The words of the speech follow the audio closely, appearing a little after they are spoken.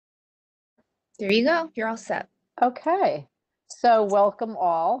There you go. You're all set. Okay, so welcome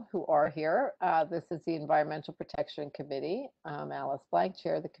all who are here. This is the Environmental Protection Committee. I'm Alice Blank,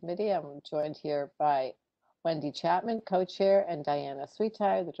 Chair of the committee. I'm joined here by Wendy Chapman, Co-Chair, and Diana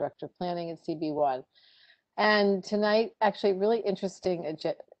Sweetire, the Director of Planning at CB1. And tonight, actually, really interesting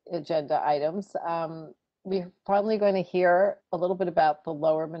agenda items. We're probably going to hear a little bit about the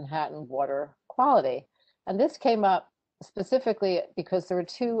Lower Manhattan water quality. And this came up specifically because there were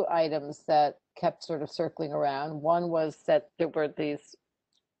two items that kept sort of circling around. One was that there were these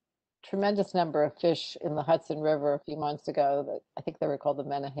tremendous number of fish in the Hudson River a few months ago that I think they were called the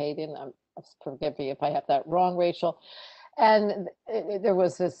Menhaden. Forgive me if I have that wrong, Rachel. And there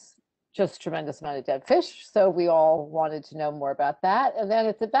was this just tremendous amount of dead fish. So we all wanted to know more about that. And then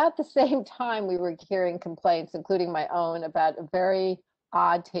it's about the same time we were hearing complaints, including my own, about a very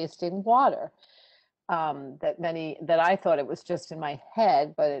odd tasting water. That I thought it was just in my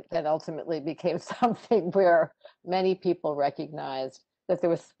head, but it then ultimately became something where many people recognized that there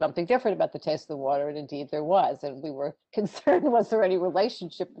was something different about the taste of the water, and indeed there was. And we were concerned, was there any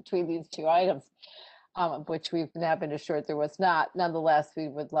relationship between these two items, of which we've now been assured there was not. Nonetheless, we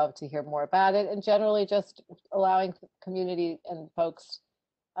would love to hear more about it, and generally just allowing community and folks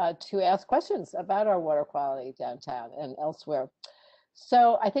to ask questions about our water quality downtown and elsewhere.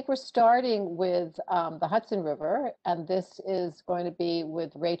 So I think we're starting with the Hudson River, and this is going to be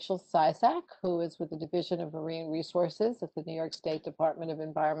with Rachel Cisak, who is with the Division of Marine Resources at the New York State Department of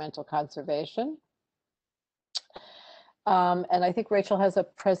Environmental Conservation. And I think Rachel has a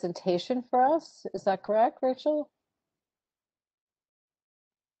presentation for us. Is that correct, Rachel?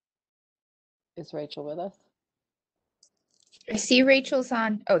 Is Rachel with us? I see Rachel's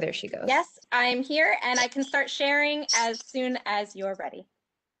on. Oh, there she goes. Yes, I'm here and I can start sharing as soon as you're ready.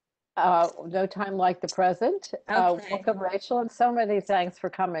 No time like the present. Okay. Welcome, Rachel, and so many thanks for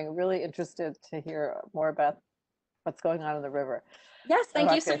coming. Really interested to hear more about what's going on in the river. Yes,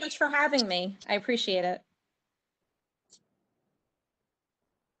 thank you so much for having me. I appreciate it.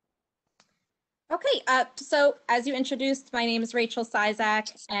 Okay, so as you introduced, my name is Rachel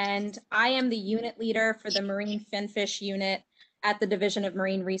Cisak, and I am the unit leader for the Marine Finfish Unit at the Division of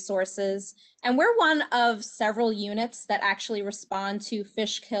Marine Resources. And we're one of several units that actually respond to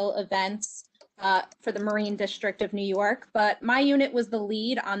fish kill events for the Marine District of New York. But my unit was the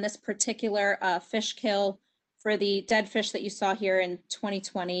lead on this particular fish kill for the dead fish that you saw here in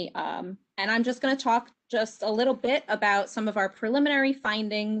 2020. And I'm just going to talk just a little bit about some of our preliminary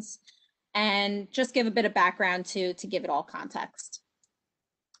findings and just give a bit of background to give it all context.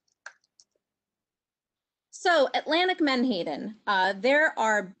 So Atlantic menhaden, there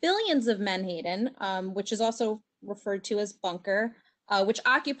are billions of menhaden, which is also referred to as bunker, which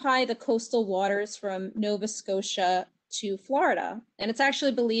occupy the coastal waters from Nova Scotia to Florida. And it's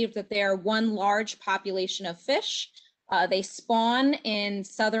actually believed that they are one large population of fish. They spawn in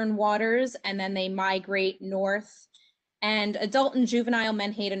southern waters and then they migrate north. And adult and juvenile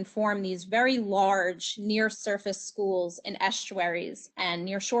menhaden form these very large near-surface schools in estuaries and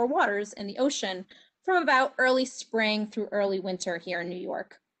near-shore waters in the ocean from about early spring through early winter here in New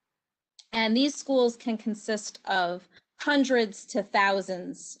York. And these schools can consist of hundreds to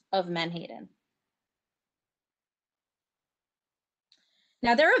thousands of menhaden.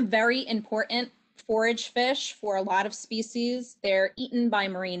 Now, they're a very important forage fish for a lot of species. They're eaten by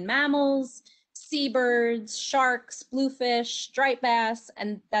marine mammals, seabirds, sharks, bluefish, striped bass,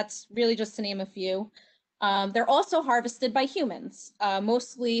 and that's really just to name a few. They're also harvested by humans,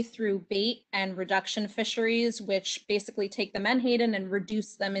 mostly through bait and reduction fisheries, which basically take the menhaden and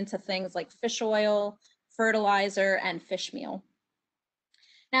reduce them into things like fish oil, fertilizer, and fish meal.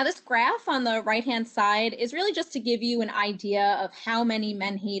 Now, this graph on the right-hand side is really just to give you an idea of how many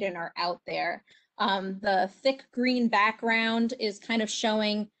menhaden are out there. The thick green background is kind of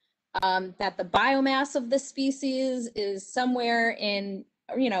showing that the biomass of this species is somewhere in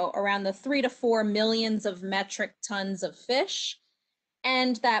around the 3 to 4 millions of metric tons of fish.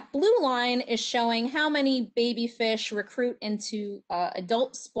 And that blue line is showing how many baby fish recruit into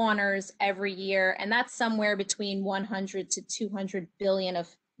adult spawners every year. And that's somewhere between 100 to 200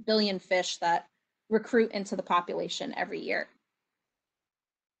 billion fish that recruit into the population every year.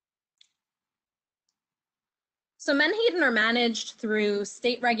 So menhaden are managed through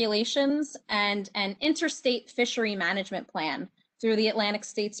state regulations and an interstate fishery management plan through the Atlantic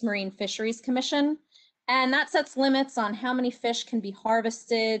States Marine Fisheries Commission. And that sets limits on how many fish can be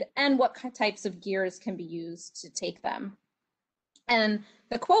harvested and what types of gears can be used to take them. And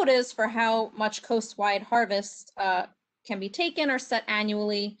the quotas for how much coast-wide harvest can be taken are set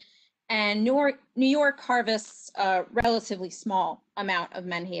annually. And New York harvests a relatively small amount of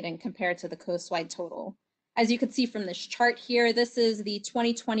menhaden compared to the coastwide total. As you can see from this chart here, this is the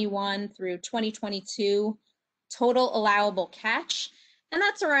 2021 through 2022 total allowable catch, and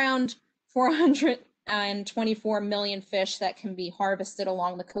that's around 424 million fish that can be harvested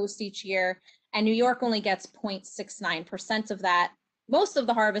along the coast each year, and New York only gets 0.69% of that. Most of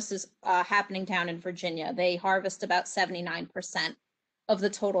the harvest is happening down in Virginia. They harvest about 79% of the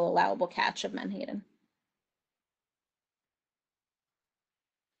total allowable catch of menhaden.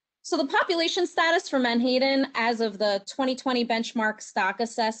 So the population status for menhaden as of the 2020 benchmark stock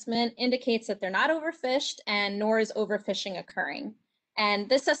assessment indicates that they're not overfished and nor is overfishing occurring. And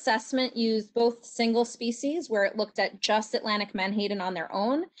this assessment used both single species, where it looked at just Atlantic menhaden on their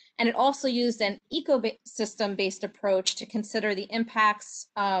own, and it also used an ecosystem-based approach to consider the impacts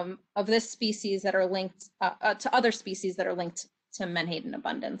of this species that are linked to other species that are linked to menhaden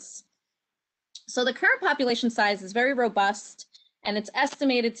abundance. So the current population size is very robust, and it's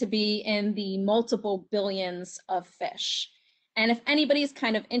estimated to be in the multiple billions of fish. And if anybody's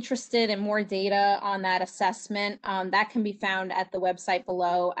kind of interested in more data on that assessment, that can be found at the website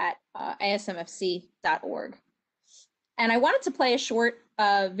below at asmfc.org. And I wanted to play a short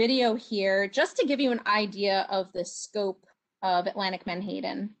video here just to give you an idea of the scope of Atlantic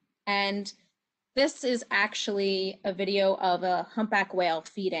menhaden. And this is actually a video of a humpback whale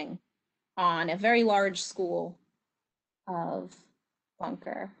feeding on a very large school of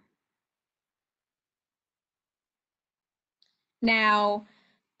Bunker. Now,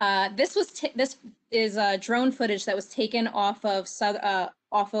 this is drone footage that was taken off of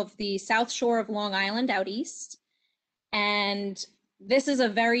the South Shore of Long Island out east, and this is a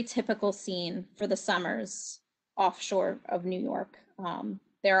very typical scene for the summers offshore of New York.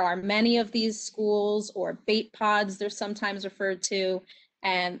 There are many of these schools, or bait pods they're sometimes referred to,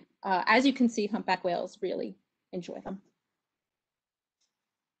 and as you can see, humpback whales really enjoy them.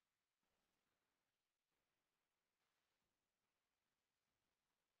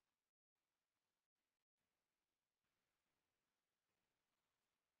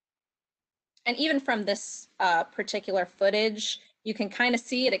 And even from this particular footage, you can kind of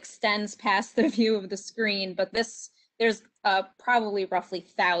see it extends past the view of the screen, but there's probably roughly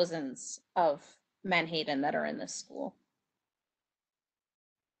thousands of menhaden that are in this school.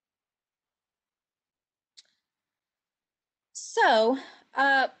 So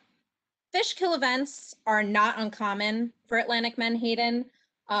fish kill events are not uncommon for Atlantic menhaden.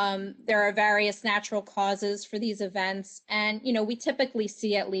 There are various natural causes for these events, and we typically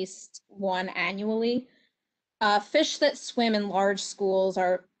see at least one annually. Fish that swim in large schools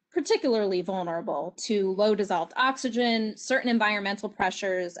are particularly vulnerable to low dissolved oxygen, certain environmental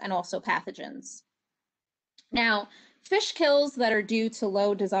pressures, and also pathogens. Now, fish kills that are due to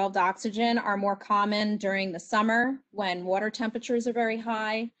low dissolved oxygen are more common during the summer when water temperatures are very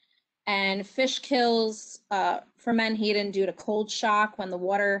high. And fish kills for menhaden due to cold shock, when the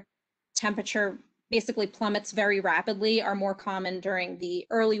water temperature basically plummets very rapidly, are more common during the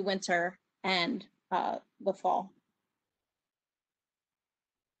early winter and the fall.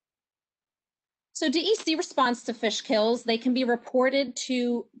 So DEC responds to fish kills. They can be reported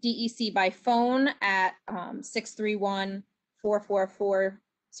to DEC by phone at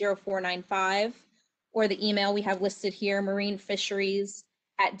 631-444-0495, or the email we have listed here,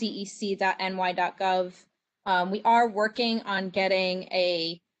 marinefisheries@dec.ny.gov. We are working on getting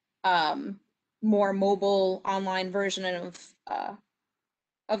a more mobile online version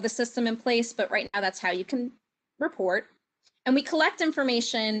of the system in place, but right now that's how you can report. And we collect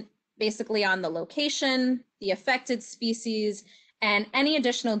information basically on the location, the affected species, and any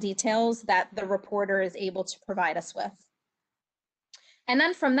additional details that the reporter is able to provide us with. And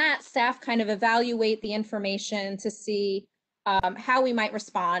then from that, staff kind of evaluate the information to see how we might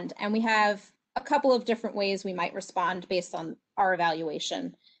respond. And we have a couple of different ways we might respond based on our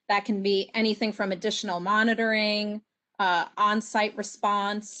evaluation. That can be anything from additional monitoring, on-site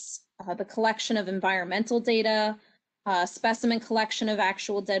response, the collection of environmental data, specimen collection of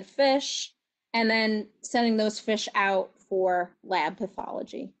actual dead fish, and then sending those fish out for lab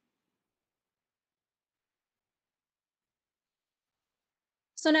pathology.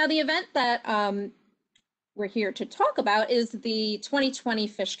 So now the event that we're here to talk about is the 2020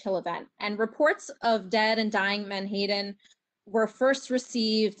 fish kill event, and reports of dead and dying menhaden were first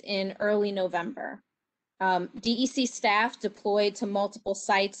received in early November. DEC staff deployed to multiple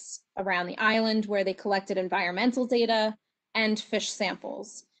sites around the island where they collected environmental data and fish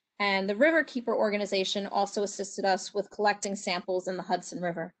samples. And the Riverkeeper organization also assisted us with collecting samples in the Hudson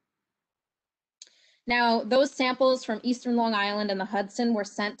River. Now, those samples from Eastern Long Island and the Hudson were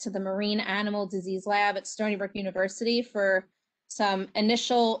sent to the Marine Animal Disease Lab at Stony Brook University for some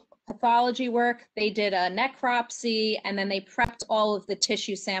initial pathology work. They did a necropsy, and then they prepped all of the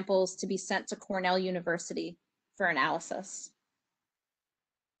tissue samples to be sent to Cornell University for analysis.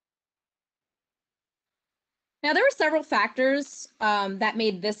 Now, there were several factors that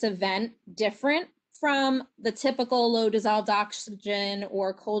made this event different from the typical low dissolved oxygen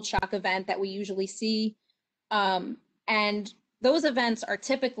or cold shock event that we usually see. And those events are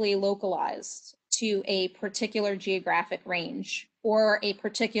typically localized to a particular geographic range or a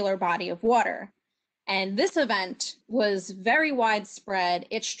particular body of water. And this event was very widespread.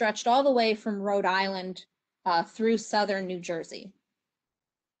 It stretched all the way from Rhode Island through southern New Jersey.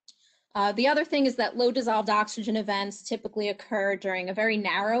 The other thing is that low dissolved oxygen events typically occur during a very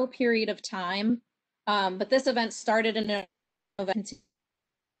narrow period of time, but this event started in November.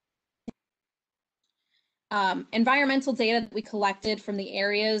 Environmental data that we collected from the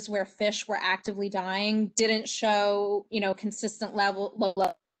areas where fish were actively dying didn't show, consistent low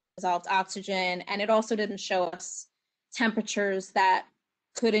dissolved oxygen, and it also didn't show us temperatures that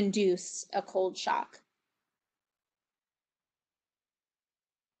could induce a cold shock.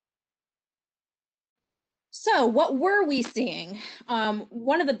 So what were we seeing?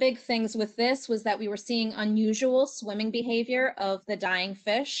 One of the big things with this was that we were seeing unusual swimming behavior of the dying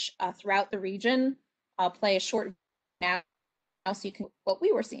fish throughout the region. I'll play a short now so you can what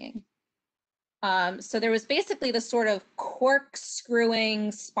we were seeing. So there was basically this sort of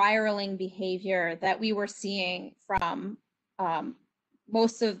corkscrewing, spiraling behavior that we were seeing from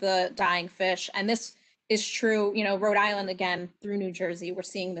most of the dying fish. And this is true, Rhode Island, again, through New Jersey, we're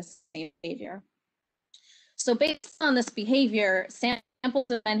seeing this same behavior. So based on this behavior, samples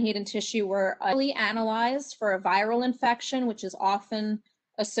of menhaden tissue were analyzed for a viral infection, which is often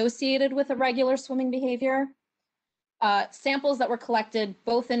associated with irregular swimming behavior. Samples that were collected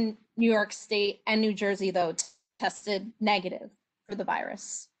both in New York State and New Jersey, though, tested negative for the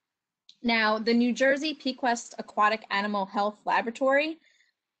virus. Now, the New Jersey PQuest Aquatic Animal Health Laboratory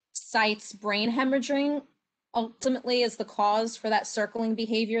cites brain hemorrhaging ultimately as the cause for that circling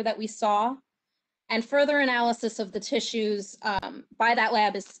behavior that we saw. And further analysis of the tissues by that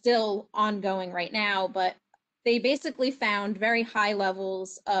lab is still ongoing right now, but they basically found very high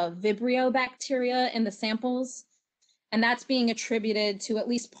levels of Vibrio bacteria in the samples, and that's being attributed to at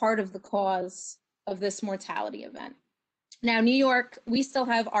least part of the cause of this mortality event. Now, New York, we still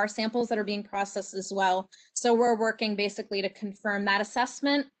have our samples that are being processed as well, so we're working basically to confirm that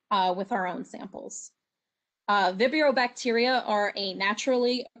assessment with our own samples. Vibrio bacteria are a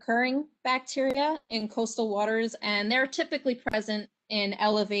naturally occurring bacteria in coastal waters, and they're typically present in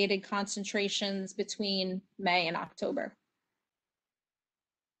elevated concentrations between May and October.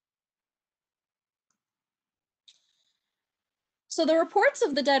 So the reports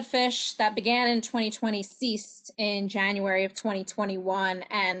of the dead fish that began in 2020 ceased in January of 2021,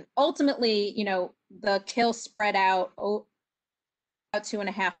 and ultimately, the kill spread out about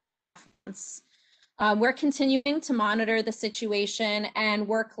 2.5 months. We're continuing to monitor the situation and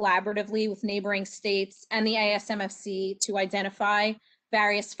work collaboratively with neighboring states and the ASMFC to identify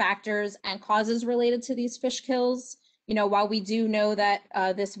various factors and causes related to these fish kills. While we do know that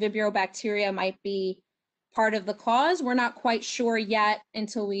this Vibrio bacteria might be part of the cause, we're not quite sure yet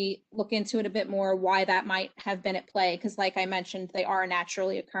until we look into it a bit more why that might have been at play, because like I mentioned, they are a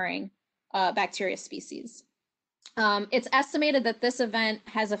naturally occurring bacteria species. It's estimated that this event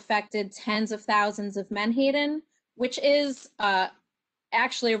has affected tens of thousands of menhaden, which is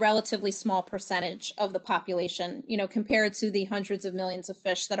actually a relatively small percentage of the population, compared to the hundreds of millions of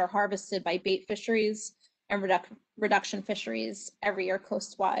fish that are harvested by bait fisheries and reduction fisheries every year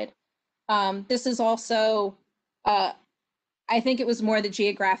coastwide. This is also, I think it was more the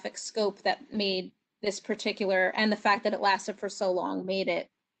geographic scope that made this particular, and the fact that it lasted for so long made it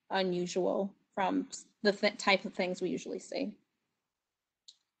unusual from the type of things we usually see.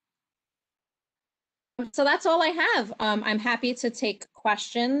 So that's all I have. I'm happy to take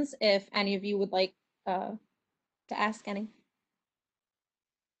questions if any of you would like to ask any.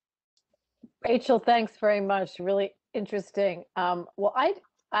 Rachel, thanks very much. Really interesting. Well, I'm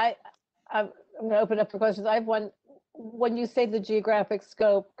going to open up for questions. I have one. When you say the geographic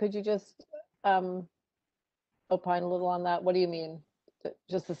scope, could you just opine a little on that? What do you mean?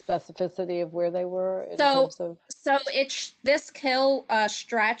 Just the specificity of where they were in terms of... So this kill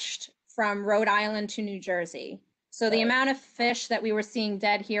stretched from Rhode Island to New Jersey. So the amount of fish that we were seeing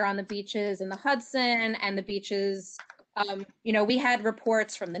dead here on the beaches in the Hudson and the beaches, we had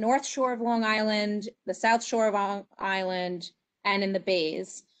reports from the North Shore of Long Island, the South Shore of Long Island, and in the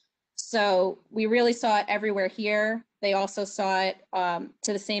bays. So we really saw it everywhere here. They also saw it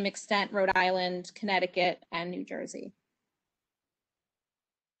to the same extent, Rhode Island, Connecticut, and New Jersey.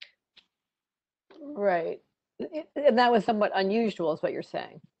 Right. And that was somewhat unusual, is what you're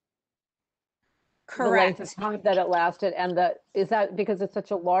saying. The length Correct. of time that it lasted, and is that because it's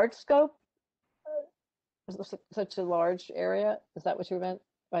such a large scope? Such a large area? Is that what you meant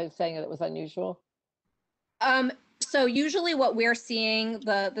by saying that it was unusual? So usually what we're seeing,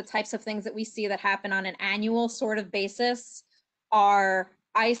 the types of things that we see that happen on an annual sort of basis are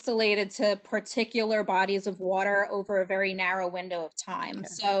isolated to particular bodies of water over a very narrow window of time. Okay.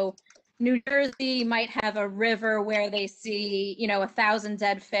 So New Jersey might have a river where they see, 1,000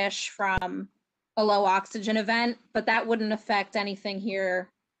 dead fish from a low oxygen event, but that wouldn't affect anything here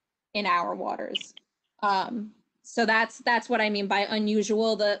in our waters. So that's what I mean by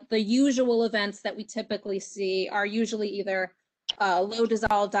unusual. The usual events that we typically see are usually either low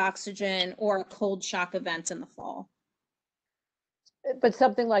dissolved oxygen or a cold shock event in the fall. But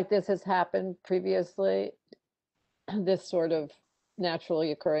something like this has happened previously, this sort of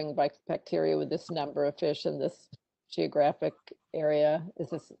naturally occurring bacteria with this number of fish in this geographic area. Is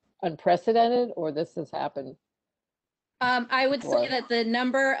this unprecedented, or this has happened? I would Or- say that the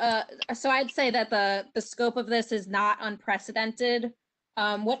number, so I'd say that the scope of this is not unprecedented.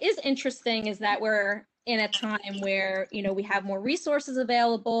 What is interesting is that we're in a time where, we have more resources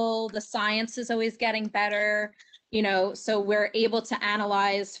available, the science is always getting better, so we're able to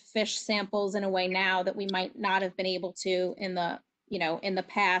analyze fish samples in a way now that we might not have been able to in the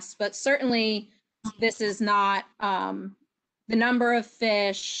past. But certainly this is not, the number of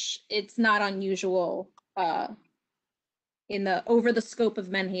fish, it's not unusual, over the scope of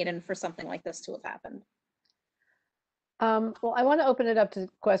Menhaden for something like this to have happened. Well, I want to open it up to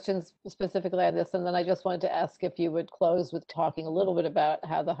questions specifically on this, and then I just wanted to ask if you would close with talking a little bit about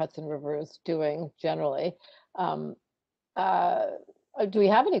how the Hudson River is doing generally. Do we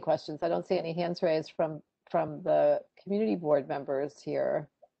have any questions? I don't see any hands raised from the community board members here.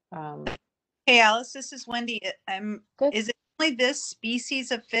 Hey, Alice, this is Wendy. Good. Is it only this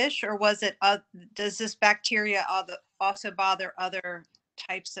species of fish, or does this bacteria also bother other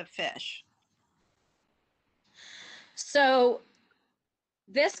types of fish? So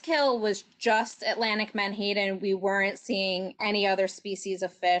this kill was just Atlantic Menhaden. We weren't seeing any other species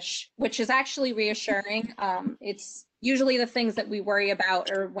of fish, which is actually reassuring. It's usually the things that we worry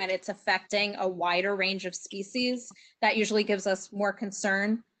about are when it's affecting a wider range of species. That usually gives us more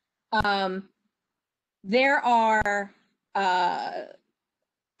concern. There are,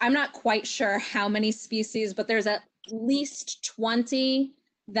 I'm not quite sure how many species, but there's at least 20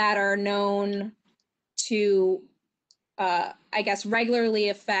 that are known to, I guess, regularly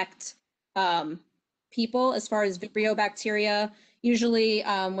affect people as far as Vibrio bacteria. Usually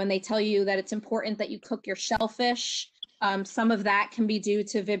when they tell you that it's important that you cook your shellfish, some of that can be due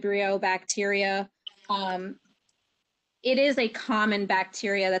to Vibrio bacteria. It is a common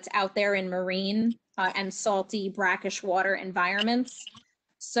bacteria that's out there in marine and salty, brackish water environments.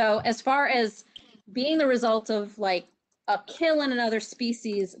 So as far as being the result of like a kill in another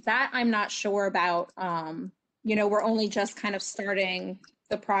species, that I'm not sure about. We're only just kind of starting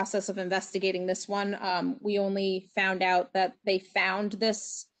the process of investigating this one. We only found out that they found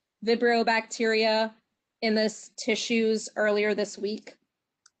this Vibrio bacteria in this tissues earlier this week.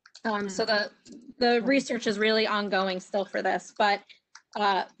 So the research is really ongoing still for this, but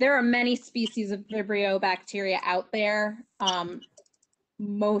there are many species of Vibrio bacteria out there.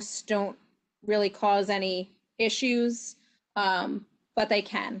 Most don't really cause any issues, but they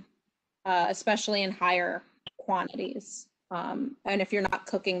can, especially in higher quantities. And if you're not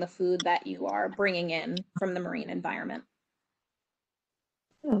cooking the food that you are bringing in from the marine environment.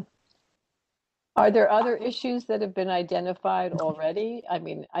 Are there other issues that have been identified already? I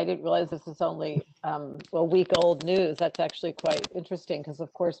mean, I didn't realize this is only week-old news. That's actually quite interesting because,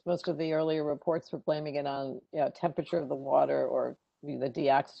 of course, most of the earlier reports were blaming it on temperature of the water or the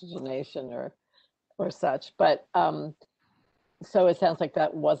deoxygenation or such. But so it sounds like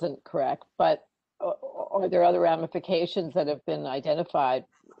that wasn't correct. But are there other ramifications that have been identified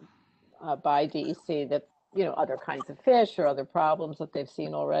by DEC that other kinds of fish or other problems that they've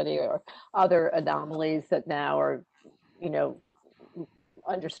seen already, or other anomalies that now are,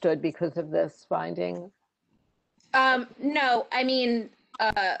 understood because of this finding? No, I mean,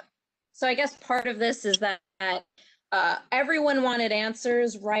 so I guess part of this is that everyone wanted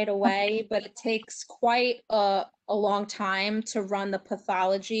answers right away, but it takes quite a long time to run the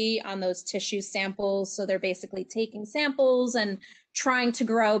pathology on those tissue samples. So they're basically taking samples and trying to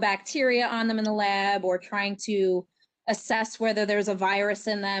grow bacteria on them in the lab, or trying to assess whether there's a virus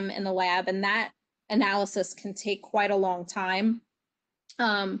in them in the lab, and that analysis can take quite a long time.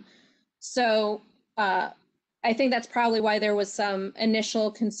 So I think that's probably why there was some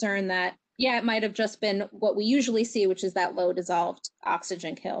initial concern that, yeah, it might have just been what we usually see, which is that low dissolved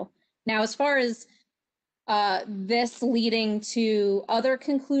oxygen kill. Now, as far as this leading to other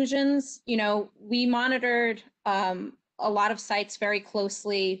conclusions, you know, we monitored a lot of sites very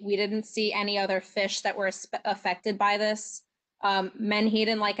closely. We didn't see any other fish that were affected by this.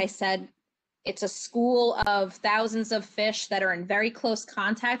 Menhaden, like I said, it's a school of thousands of fish that are in very close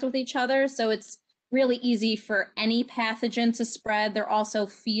contact with each other. So it's really easy for any pathogen to spread. They're also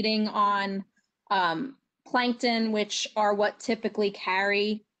feeding on plankton, which are what typically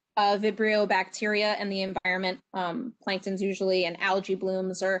carry Vibrio bacteria in the environment. Plankton's usually, and algae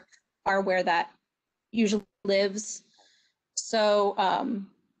blooms are where that usually lives. So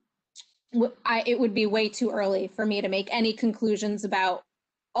it would be way too early for me to make any conclusions about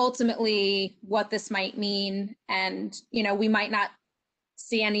ultimately what this might mean. And, you know, we might not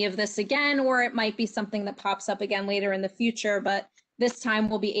see any of this again, or it might be something that pops up again later in the future. But this time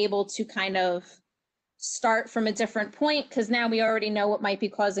we'll be able to kind of start from a different point, because now we already know what might be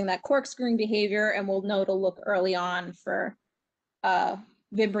causing that corkscrewing behavior, and we'll know to look early on for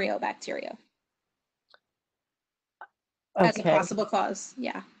Vibrio bacteria as a possible cause.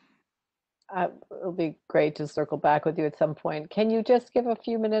 Yeah. It'll be great to circle back with you at some point. Can you just give a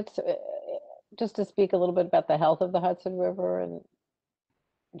few minutes just to speak a little bit about the health of the Hudson River and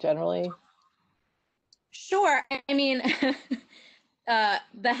generally? Sure. I mean,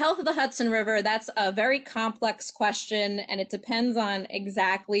 the health of the Hudson River, that's a very complex question, and it depends on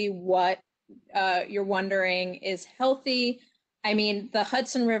exactly what you're wondering is healthy. I mean, the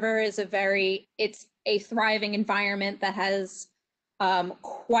Hudson River is it's a thriving environment that has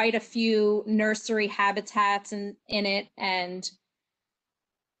quite a few nursery habitats in it, and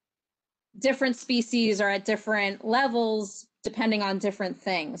different species are at different levels depending on different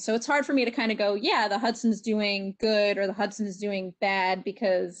things. So it's hard for me to kind of go, yeah, the Hudson's doing good or the Hudson's doing bad,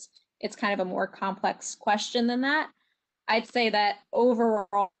 because it's kind of a more complex question than that. I'd say that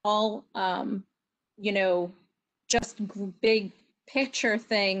overall, you know, just big picture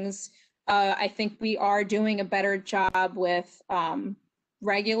things, I think we are doing a better job with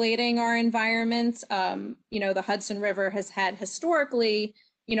regulating our environment. You know, the Hudson River has had historically,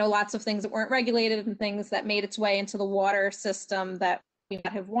 you know, lots of things that weren't regulated and things that made its way into the water system that we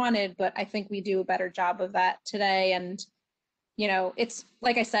might have wanted, but I think we do a better job of that today. And, you know, it's,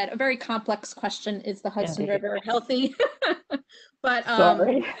 like I said, a very complex question. Is the Hudson River healthy? But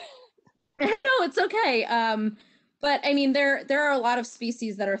sorry. no, it's okay. But I mean, there are a lot of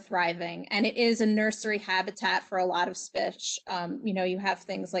species that are thriving, and it is a nursery habitat for a lot of fish. You know, you have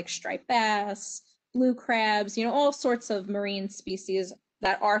things like striped bass, blue crabs, you know, all sorts of marine species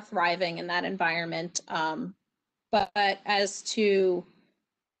that are thriving in that environment. But as to,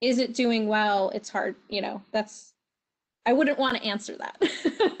 is it doing well? It's hard, you know, I wouldn't want to answer that.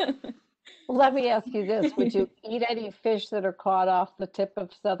 Well, let me ask you this. Would you eat any fish that are caught off the tip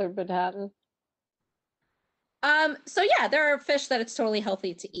of southern Manhattan? So yeah, there are fish that it's totally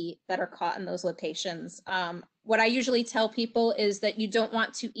healthy to eat that are caught in those locations. What I usually tell people is that you don't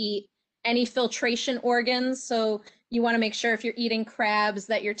want to eat any filtration organs. So you want to make sure if you're eating crabs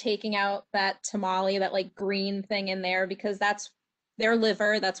that you're taking out that tamale, that like green thing in there, because that's their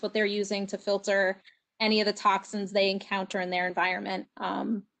liver. That's what they're using to filter any of the toxins they encounter in their environment.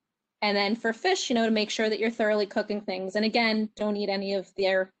 And then for fish, you know, to make sure that you're thoroughly cooking things. And again, don't eat any of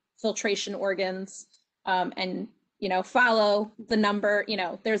their filtration organs. And, you know, follow the number, you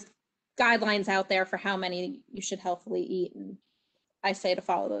know, there's guidelines out there for how many you should healthily eat. And I say to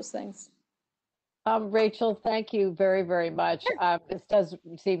follow those things. Rachel, thank you very, very much. This does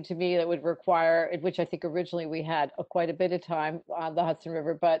seem to me that would require, which I think originally we had quite a bit of time on the Hudson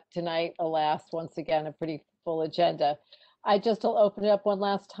River, but tonight, alas, once again, a pretty full agenda. I just will open it up one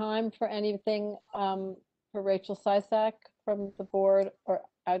last time for anything for Rachel Sysak from the board or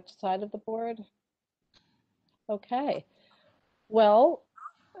outside of the board. Okay. Well,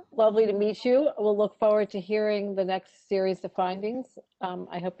 lovely to meet you. We'll look forward to hearing the next series of findings.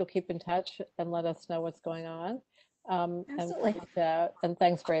 I hope you'll keep in touch and let us know what's going on. Absolutely. And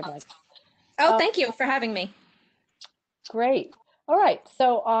thanks very much. Oh, thank you for having me. Great. All right.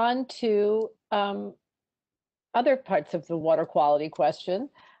 So on to other parts of the water quality question.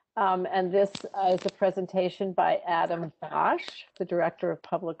 And this is a presentation by Adam Bosch, the Director of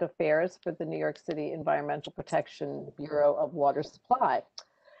Public Affairs for the New York City Environmental Protection Bureau of Water Supply.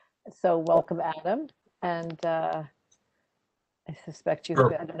 So welcome, Adam. And I suspect you,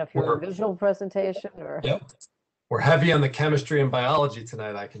 I don't know if you're a visual presentation or. Yep. We're heavy on the chemistry and biology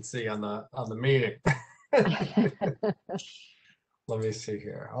tonight, I can see on the meeting. Let me see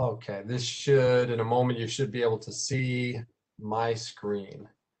here. Okay, this should, in a moment, you should be able to see my screen.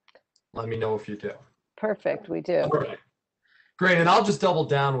 Let me know if you do. Perfect, we do. Perfect. Great, and I'll just double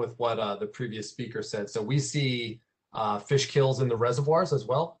down with what the previous speaker said. So we see fish kills in the reservoirs as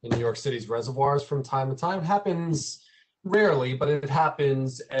well, in New York City's reservoirs from time to time. It happens rarely, but it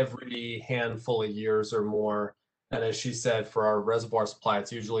happens every handful of years or more. And as she said, for our reservoir supply,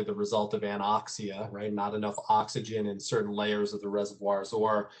 it's usually the result of anoxia, right? Not enough oxygen in certain layers of the reservoirs,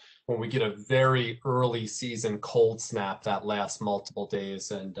 or when we get a very early season cold snap that lasts multiple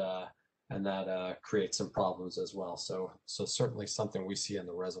days, and that creates some problems as well. So certainly something we see in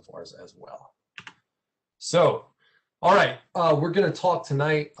the reservoirs as well. So, all right, we're going to talk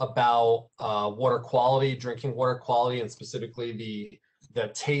tonight about water quality, drinking water quality, and specifically the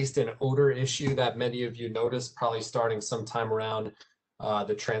taste and odor issue that many of you noticed, probably starting sometime around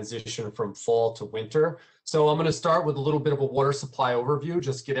the transition from fall to winter. So I'm going to start with a little bit of a water supply overview,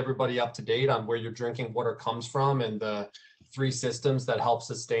 just get everybody up to date on where your drinking water comes from and the 3 systems that help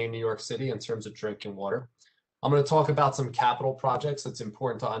sustain New York City in terms of drinking water. I'm going to talk about some capital projects. It's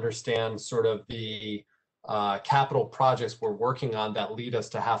important to understand sort of the capital projects we're working on that lead us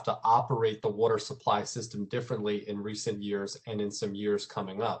to have to operate the water supply system differently in recent years and in some years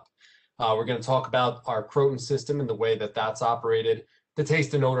coming up. We're going to talk about our Croton system and the way that that's operated, the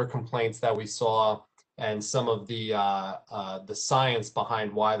taste and odor complaints that we saw, and some of the science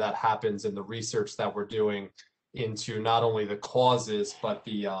behind why that happens and the research that we're doing into not only the causes, but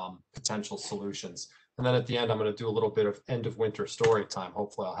the potential solutions. And then at the end, I'm going to do a little bit of end of winter story time.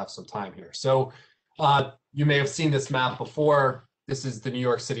 Hopefully I'll have some time here. So you may have seen this map before. This is the New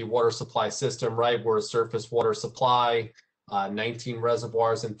York City water supply system, right? We're a surface water supply, 19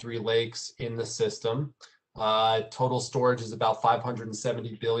 reservoirs and 3 lakes in the system. Total storage is about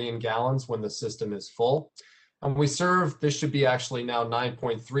 570 billion gallons when the system is full. And we serve, this should be actually now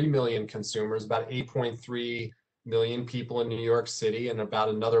 9.3 million consumers, about 8.3 million people in New York City, and about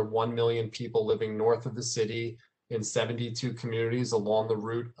another 1 million people living north of the city in 72 communities along the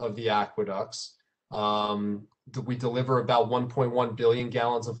route of the aqueducts. We deliver about 1.1 billion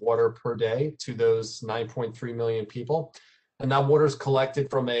gallons of water per day to those 9.3 million people. And that water is collected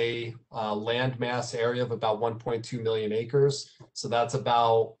from a land mass area of about 1.2 million acres. So that's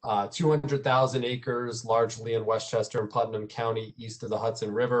about 200,000 acres, largely in Westchester and Putnam County, east of the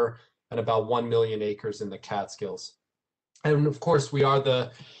Hudson River, and about 1 million acres in the Catskills. And of course, we are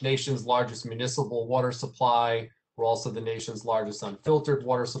the nation's largest municipal water supply. We're also the nation's largest unfiltered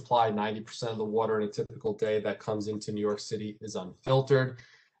water supply. 90% of the water in a typical day that comes into New York City is unfiltered.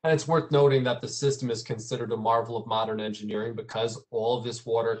 And it's worth noting that the system is considered a marvel of modern engineering because all of this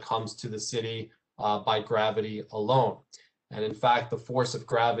water comes to the city by gravity alone. And in fact, the force of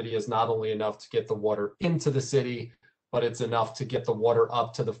gravity is not only enough to get the water into the city, but it's enough to get the water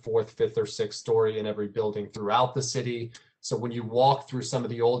up to the 4th, 5th, or 6th story in every building throughout the city. So when you walk through some of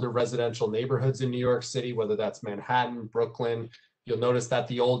the older residential neighborhoods in New York City, whether that's Manhattan, Brooklyn, you'll notice that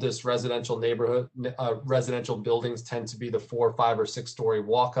the oldest residential residential buildings tend to be the 4, 5, or 6 story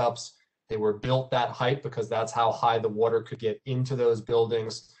walk-ups. They were built that height because that's how high the water could get into those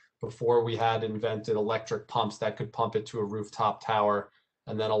buildings before we had invented electric pumps that could pump it to a rooftop tower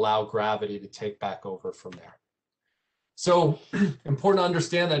and then allow gravity to take back over from there. So important to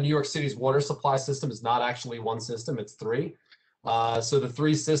understand that New York City's water supply system is not actually one system, it's 3. So the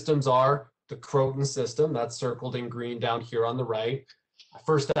 3 systems are the Croton system, that's circled in green down here on the right.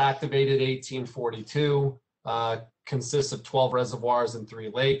 First activated 1842, consists of 12 reservoirs and 3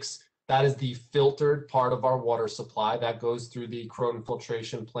 lakes. That is the filtered part of our water supply that goes through the Croton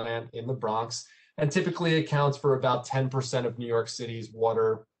filtration plant in the Bronx and typically accounts for about 10% of New York City's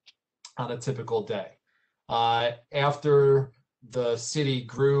water on a typical day. After the city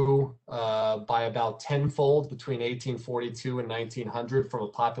grew by about tenfold between 1842 and 1900 from a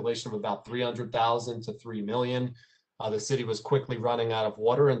population of about 300,000 to 3 million. The city was quickly running out of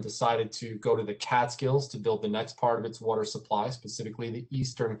water and decided to go to the Catskills to build the next part of its water supply, specifically the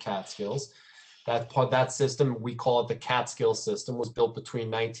Eastern Catskills. That system, we call it the Catskill system, was built between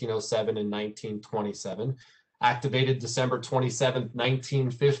 1907 and 1927. Activated December 27th,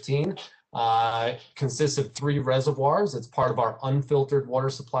 1915. Consists of 3 reservoirs. It's part of our unfiltered water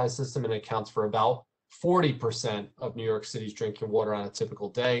supply system and accounts for about 40% of New York City's drinking water on a typical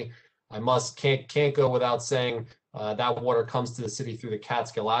day. Can't go without saying that water comes to the city through the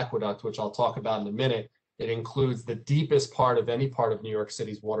Catskill Aqueduct, which I'll talk about in a minute. It includes the deepest part of any part of New York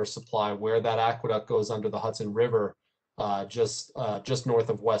City's water supply, where that aqueduct goes under the Hudson River, just north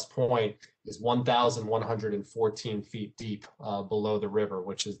of West Point, is 1,114 feet deep below the river,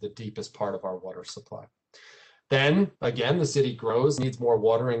 which is the deepest part of our water supply. Then again, the city grows, needs more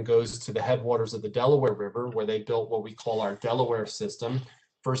water, and goes to the headwaters of the Delaware River, where they built what we call our Delaware system.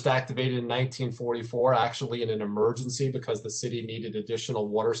 First activated in 1944, actually in an emergency because the city needed additional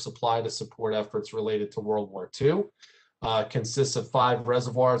water supply to support efforts related to World War II. Consists of 5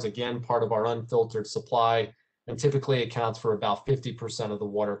 reservoirs, again, part of our unfiltered supply, and typically accounts for about 50% of the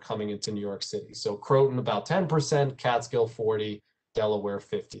water coming into New York City. So Croton about 10%, Catskill 40, Delaware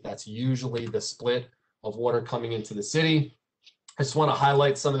 50. That's usually the split of water coming into the city. I just want to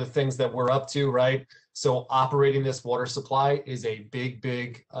highlight some of the things that we're up to, right? So operating this water supply is a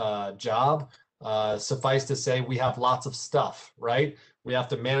big job. Suffice to say, we have lots of stuff, right? We have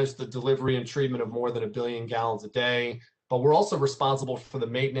to manage the delivery and treatment of more than 1 billion gallons a day, but we're also responsible for the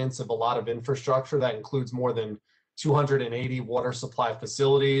maintenance of a lot of infrastructure that includes more than 280 water supply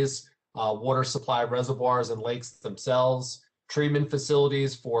facilities, water supply reservoirs and lakes themselves, treatment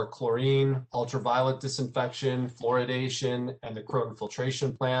facilities for chlorine, ultraviolet disinfection, fluoridation, and the Croton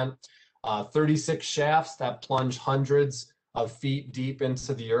filtration plant. 36 shafts that plunge hundreds of feet deep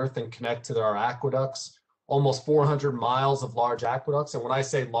into the earth and connect to our aqueducts. Almost 400 miles of large aqueducts. And when I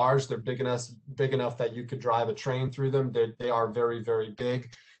say large, they're big enough that you could drive a train through them. They are very big.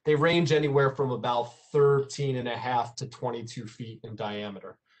 They range anywhere from about 13.5 to 22 feet in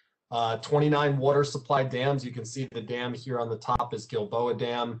diameter. 29 water supply dams. You can see the dam here on the top is Gilboa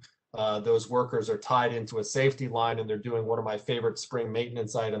Dam. Those workers are tied into a safety line, and they're doing one of my favorite spring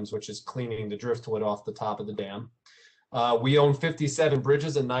maintenance items, which is cleaning the driftwood off the top of the dam. We own 57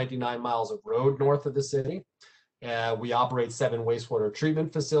 bridges and 99 miles of road north of the city. We operate 7 wastewater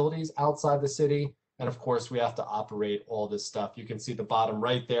treatment facilities outside the city. And of course, we have to operate all this stuff. You can see the bottom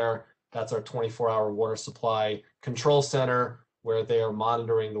right there. That's our 24-hour water supply control center, where they are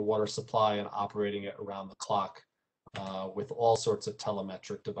monitoring the water supply and operating it around the clock with all sorts of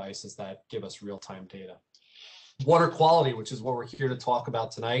telemetric devices that give us real-time data. Water quality, which is what we're here to talk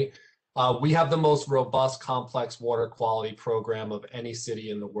about tonight. We have the most robust, complex water quality program of any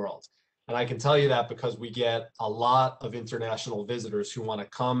city in the world. And I can tell you that because we get a lot of international visitors who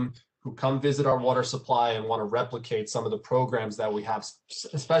come visit our water supply and want to replicate some of the programs that we have,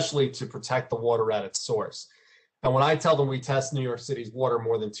 especially to protect the water at its source. And when I tell them we test New York City's water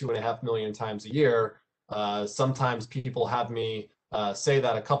more than 2.5 million times a year, sometimes people have me say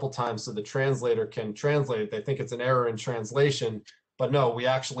that a couple times so the translator can translate it. They think it's an error in translation, but no, we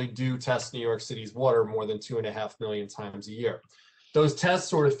actually do test New York City's water more than 2.5 million times a year. Those tests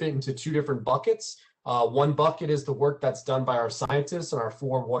sort of fit into 2 different buckets. One bucket is the work that's done by our scientists in our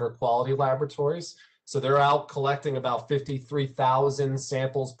 4 water quality laboratories. So they're out collecting about 53,000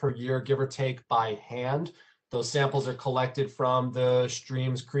 samples per year, give or take, by hand. Those samples are collected from the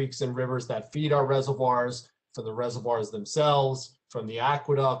streams, creeks, and rivers that feed our reservoirs, from the reservoirs themselves, from the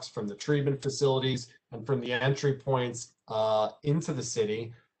aqueducts, from the treatment facilities, and from the entry points into the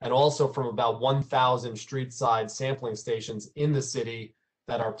city, and also from about 1,000 street-side sampling stations in the city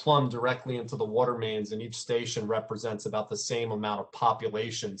that are plumbed directly into the water mains, and each station represents about the same amount of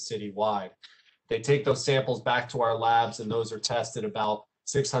population citywide. They take those samples back to our labs, and those are tested about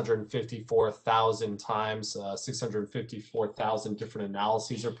 654,000 times, 654,000 different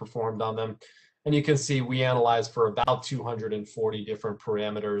analyses are performed on them. And you can see we analyze for about 240 different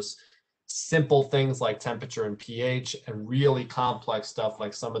parameters, simple things like temperature and pH, and really complex stuff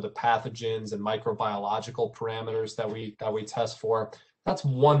like some of the pathogens and microbiological parameters that we test for. That's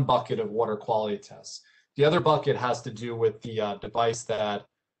one bucket of water quality tests. The other bucket has to do with the device that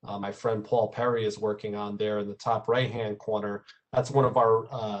my friend Paul Perry is working on there in the top right-hand corner. That's one of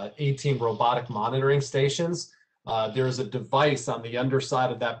our 18 robotic monitoring stations. There's a device on the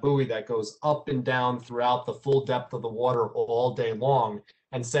underside of that buoy that goes up and down throughout the full depth of the water all day long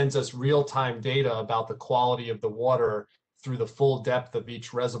and sends us real-time data about the quality of the water through the full depth of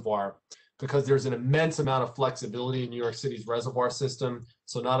each reservoir. Because there's an immense amount of flexibility in New York City's reservoir system.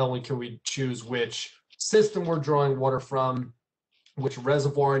 So not only can we choose which system we're drawing water from, which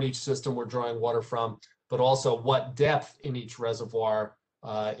reservoir in each system we're drawing water from, but also what depth in each reservoir,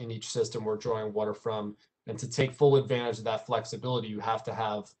 in each system we're drawing water from. And to take full advantage of that flexibility, you have to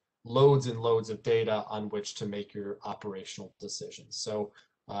have loads and loads of data on which to make your operational decisions. So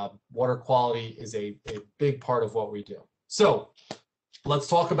water quality is a big part of what we do. So let's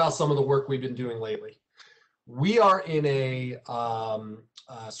talk about some of the work we've been doing lately. We are in a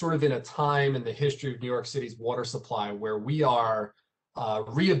sort of in a time in the history of New York City's water supply where we are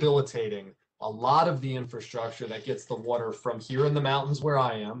rehabilitating a lot of the infrastructure that gets the water from here in the mountains where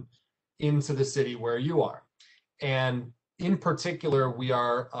I am into the city where you are. And in particular, we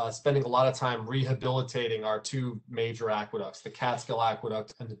are spending a lot of time rehabilitating our two major aqueducts, the Catskill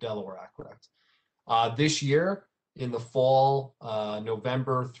Aqueduct and the Delaware Aqueduct. This year, in the fall,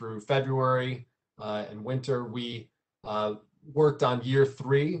 November through February and winter, we worked on year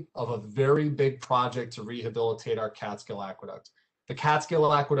 3 of a very big project to rehabilitate our Catskill Aqueduct. The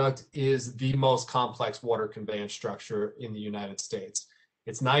Catskill Aqueduct is the most complex water conveyance structure in the United States.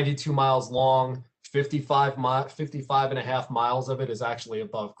 It's 92 miles long, 55 and a half miles of it is actually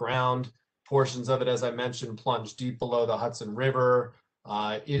above ground. Portions of it, as I mentioned, plunge deep below the Hudson River.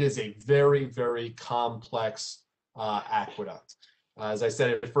 It is a very, very complex aqueduct. As I said,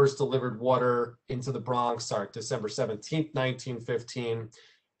 it first delivered water into the Bronx, December 17th, 1915.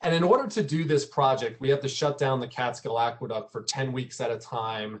 And in order to do this project, we have to shut down the Catskill Aqueduct for 10 weeks at a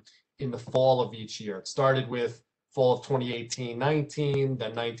time in the fall of each year. It started with fall of 2018-19,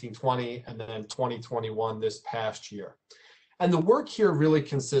 then 1920, and then 2021 this past year. And the work here really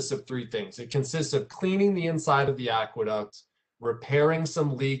consists of 3 things. It consists of cleaning the inside of the aqueduct, repairing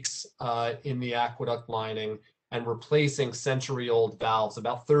some leaks in the aqueduct lining, and replacing century-old valves,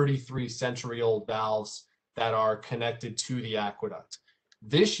 about 33 century-old valves that are connected to the aqueduct.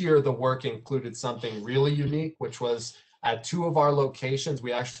 This year, the work included something really unique, which was at 2 of our locations,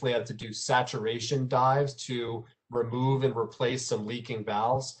 we actually had to do saturation dives to remove and replace some leaking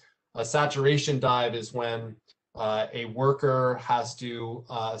valves. A saturation dive is when a worker has to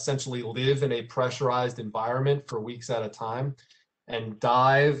essentially live in a pressurized environment for weeks at a time and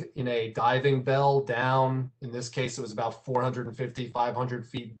dive in a diving bell down. In this case, it was about 450, 500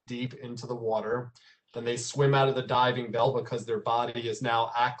 feet deep into the water. Then they swim out of the diving bell because their body is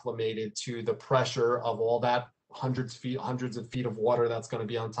now acclimated to the pressure of all that hundreds of feet of water that's going to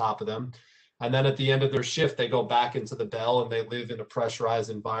be on top of them. And then at the end of their shift, they go back into the bell and they live in a pressurized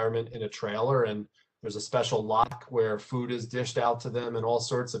environment in a trailer. And there's a special lock where food is dished out to them and all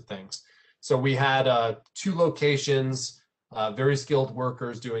sorts of things. So we had 2 locations, very skilled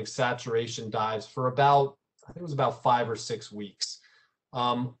workers doing saturation dives for about, I think it was about 5 or 6 weeks.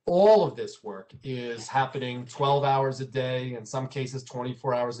 All of this work is happening 12 hours a day, in some cases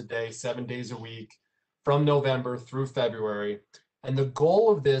 24 hours a day, 7 days a week, from November through February. And the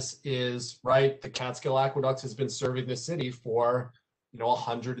goal of this is, right, the Catskill Aqueduct has been serving the city for,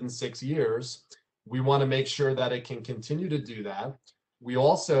 106 years. We want to make sure that it can continue to do that. We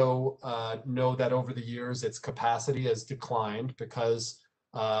also know that over the years, its capacity has declined because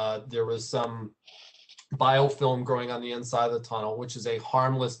there was some biofilm growing on the inside of the tunnel, which is a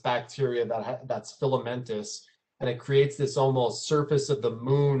harmless bacteria that's filamentous, and it creates this almost surface of the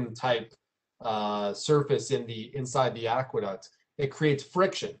moon type surface inside the aqueduct. It creates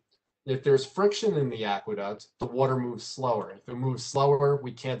friction. If there's friction in the aqueduct, the water moves slower. If it moves slower,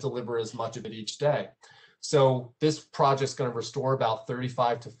 we can't deliver as much of it each day. So this project's going to restore about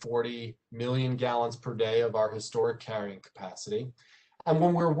 35 to 40 million gallons per day of our historic carrying capacity. And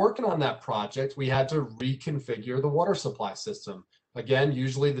when we were working on that project, we had to reconfigure the water supply system. Again,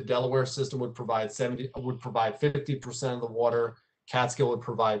 usually the Delaware system would provide 50% of the water. Catskill would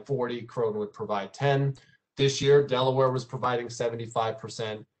provide 40, Croton would provide 10. This year, Delaware was providing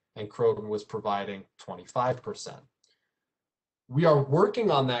 75% and Croton was providing 25%. We are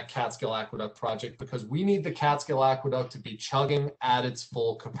working on that Catskill Aqueduct project because we need the Catskill Aqueduct to be chugging at its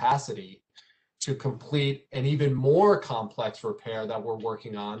full capacity to complete an even more complex repair that we're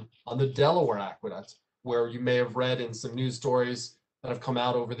working on the Delaware Aqueduct, where you may have read in some news stories that have come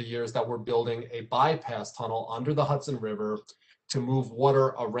out over the years that we're building a bypass tunnel under the Hudson River to move water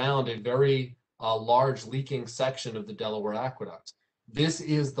around a very large leaking section of the Delaware Aqueduct. This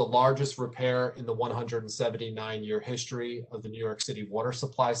is the largest repair in the 179-year history of the New York City water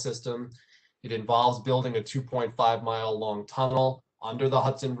supply system. It involves building a 2.5 mile long tunnel under the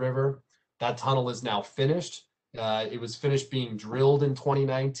Hudson River. That tunnel is now finished. It was finished being drilled in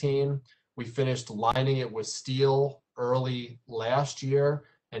 2019. We finished lining it with steel early last year.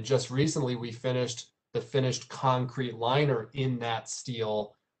 And just recently, we finished the finished concrete liner in that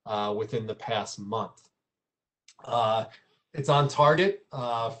steel within the past month. It's on target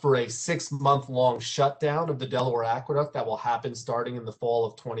for a 6-month-long shutdown of the Delaware Aqueduct that will happen starting in the fall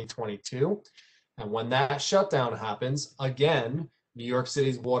of 2022. And when that shutdown happens, again, New York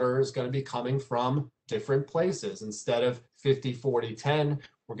City's water is going to be coming from different places. Instead of 50, 40, 10,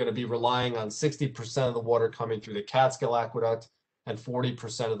 we're going to be relying on 60% of the water coming through the Catskill Aqueduct and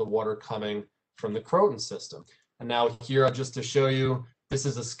 40% of the water coming from the Croton system. And now here, just to show you, this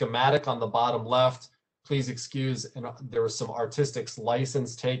is a schematic on the bottom left. Please excuse, and there was some artistic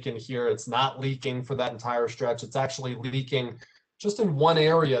license taken here. It's not leaking for that entire stretch. It's actually leaking just in one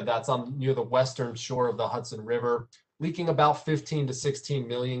area that's on near the western shore of the Hudson River, leaking about 15 to 16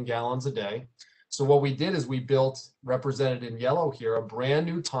 million gallons a day. So what we did is we built, represented in yellow here, a brand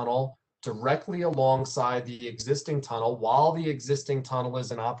new tunnel directly alongside the existing tunnel while the existing tunnel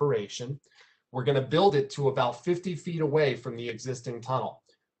is in operation. We're going to build it to about 50 feet away from the existing tunnel.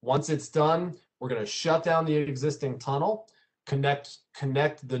 Once it's done, we're going to shut down the existing tunnel, connect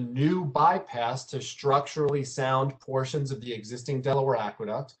the new bypass to structurally sound portions of the existing Delaware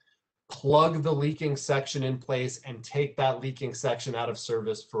Aqueduct, plug the leaking section in place, and take that leaking section out of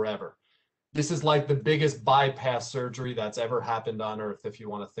service forever. This is like the biggest bypass surgery that's ever happened on Earth, if you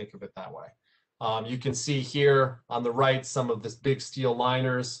want to think of it that way. You can see here on the right some of this big steel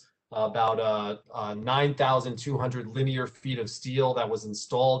liners, about 9,200 linear feet of steel that was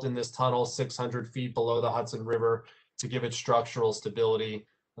installed in this tunnel 600 feet below the Hudson River to give it structural stability.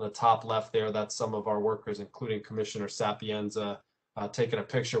 On the top left there, that's some of our workers, including Commissioner Sapienza, taking a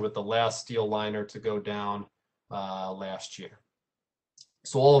picture with the last steel liner to go down last year.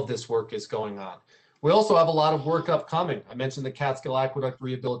 So all of this work is going on. We also have a lot of work upcoming. I mentioned the Catskill Aqueduct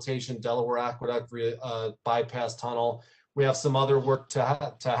rehabilitation, Delaware Aqueduct bypass tunnel. We have some other work to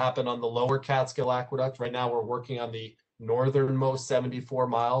happen on the lower Catskill Aqueduct. Right now, we're working on the northernmost 74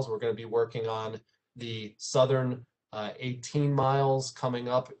 miles. We're going to be working on the southern 18 miles coming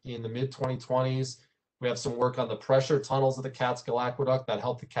up in the mid-2020s. We have some work on the pressure tunnels of the Catskill Aqueduct that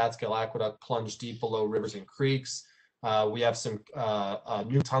help the Catskill Aqueduct plunge deep below rivers and creeks. We have some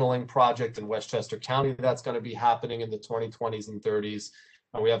new tunneling project in Westchester County that's going to be happening in the 2020s and 30s.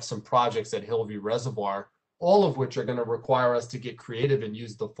 And we have some projects at Hillview Reservoir, all of which are going to require us to get creative and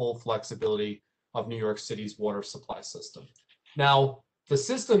use the full flexibility of New York City's water supply system. Now, the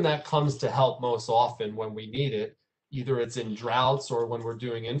system that comes to help most often when we need it, either it's in droughts or when we're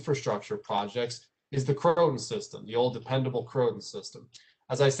doing infrastructure projects, is the Croton system, the old dependable Croton system.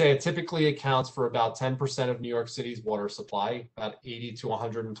 As I say, it typically accounts for about 10% of New York City's water supply, about 80 to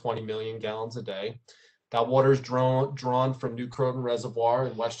 120 million gallons a day. That water is drawn from New Croton Reservoir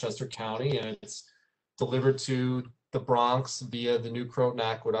in Westchester County, and it's delivered to the Bronx via the New Croton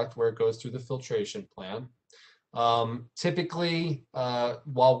Aqueduct, where it goes through the filtration plant. Typically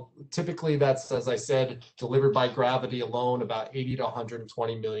that's, as I said, delivered by gravity alone, about 80 to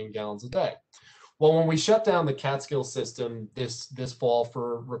 120 million gallons a day. Well, when we shut down the Catskill system this fall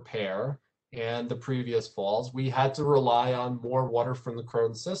for repair and the previous falls, we had to rely on more water from the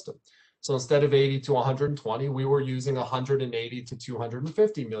Croton system. So instead of 80 to 120, we were using 180 to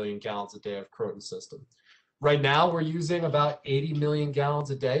 250 million gallons a day of Croton system. Right now, we're using about 80 million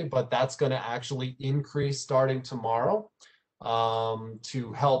gallons a day, but that's going to actually increase starting tomorrow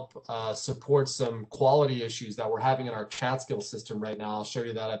to help support some quality issues that we're having in our Catskill system right now. I'll show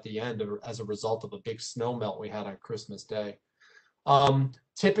you that at the end as a result of a big snow melt we had on Christmas Day.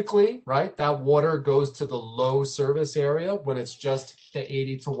 Typically, right, that water goes to the low service area when it's just the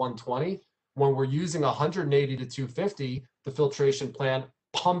 80 to 120. When we're using 180 to 250, the filtration plant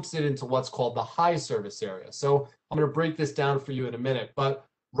pumps it into what's called the high service area. So I'm going to break this down for you in a minute, but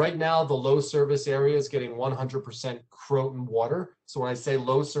right now the low service area is getting 100% Croton water. So when I say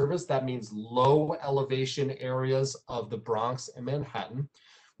low service, that means low elevation areas of the Bronx and Manhattan.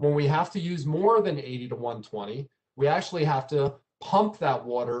 When we have to use more than 80 to 120, we actually have to pump that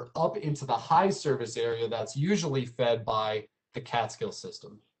water up into the high service area that's usually fed by the Catskill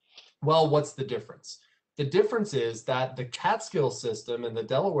system. Well, what's the difference? The difference is that the Catskill system and the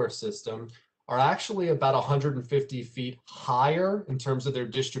Delaware system are actually about 150 feet higher in terms of their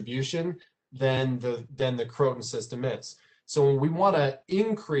distribution than the Croton system is. So when we want to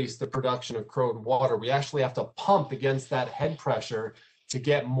increase the production of Croton water, we actually have to pump against that head pressure to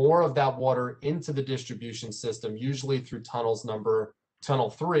get more of that water into the distribution system, usually through tunnel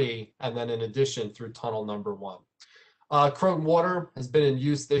 3, and then in addition through tunnel number 1. Croton water has been in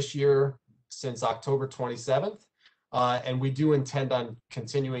use this year since October 27th, and we do intend on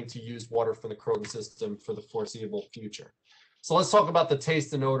continuing to use water from the Croton system for the foreseeable future. So let's talk about the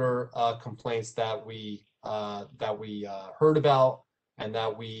taste and odor complaints that we heard about and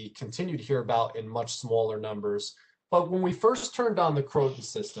that we continue to hear about in much smaller numbers. But when we first turned on the Croton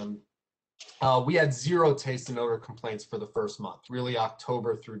system, we had 0 taste and odor complaints for the first month, really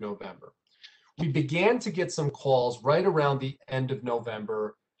October through November. We began to get some calls right around the end of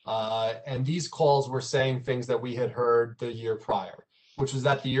November, and these calls were saying things that we had heard the year prior, which was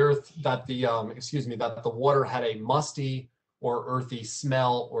that the water had a musty or earthy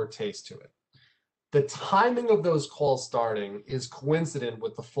smell or taste to it. The timing of those calls starting is coincident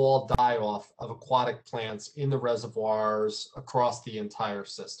with the fall die-off of aquatic plants in the reservoirs across the entire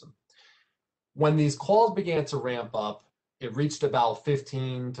system. When these calls began to ramp up, it reached about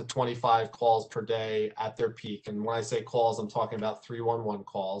 15 to 25 calls per day at their peak. And when I say calls, I'm talking about 311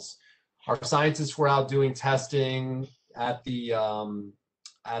 calls. Our scientists were out doing testing at the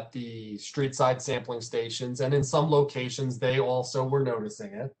street side sampling stations, and in some locations, they also were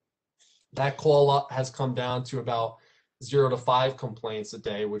noticing it. That call up has come down to about 0 to 5 complaints a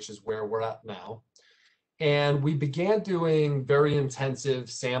day, which is where we're at now. And we began doing very intensive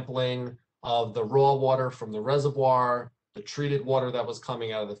sampling of the raw water from the reservoir, the treated water that was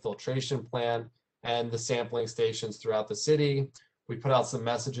coming out of the filtration plant, and the sampling stations throughout the city. We put out some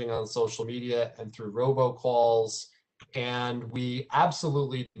messaging on social media and through robocalls, and we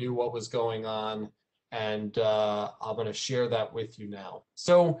absolutely knew what was going on. And I'm going to share that with you now.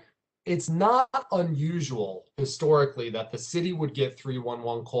 So it's not unusual historically that the city would get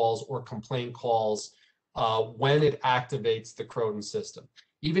 311 calls or complaint calls when it activates the Croton system.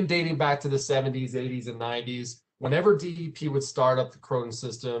 Even dating back to the 70s, 80s, and 90s, whenever DEP would start up the Croton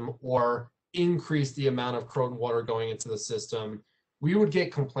system or increase the amount of Croton water going into the system, we would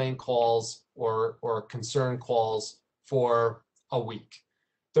get complaint calls or concern calls for a week.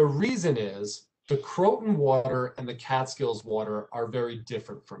 The reason is the Croton water and the Catskills water are very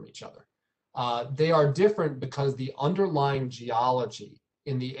different from each other. They are different because the underlying geology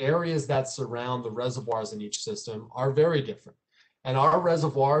in the areas that surround the reservoirs in each system are very different. And our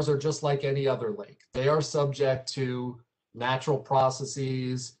reservoirs are just like any other lake. They are subject to natural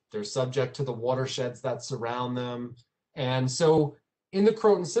processes. They're subject to the watersheds that surround them. And so in the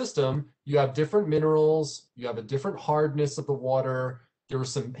Croton system, you have different minerals, you have a different hardness of the water. There were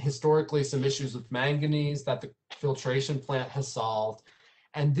historically some issues with manganese that the filtration plant has solved,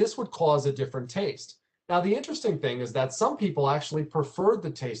 and this would cause a different taste. Now, the interesting thing is that some people actually preferred the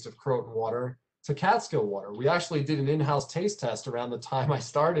taste of Croton water to Catskill water. We actually did an in-house taste test around the time I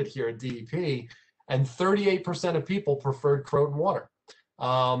started here at DEP, and 38% of people preferred Croton water.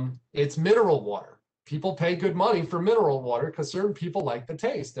 It's mineral water. People pay good money for mineral water because certain people like the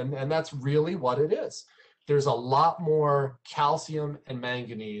taste, and that's really what it is. There's a lot more calcium and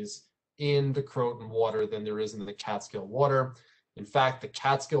manganese in the Croton water than there is in the Catskill water. In fact, the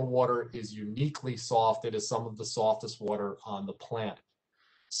Catskill water is uniquely soft. It is some of the softest water on the planet.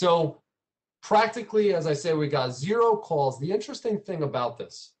 So practically, as I say, we got 0 calls. The interesting thing about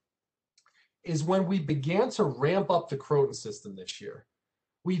this is when we began to ramp up the Croton system this year,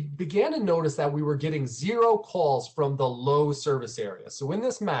 we began to notice that we were getting 0 calls from the low service area. So in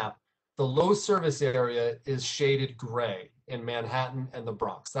this map, the low service area is shaded gray in Manhattan and the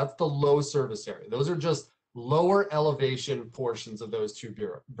Bronx. That's the low service area. Those are just lower elevation portions of those two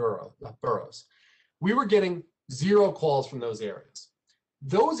boroughs. We were getting 0 calls from those areas.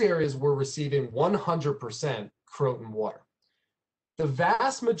 Those areas were receiving 100% Croton water. The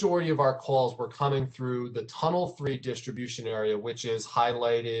vast majority of our calls were coming through the Tunnel 3 distribution area, which is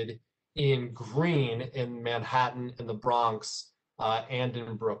highlighted in green in Manhattan and the Bronx and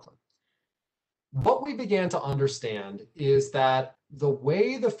in Brooklyn. What we began to understand is that the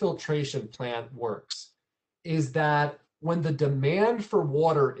way the filtration plant works is that when the demand for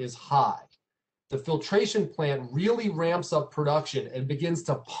water is high, the filtration plant really ramps up production and begins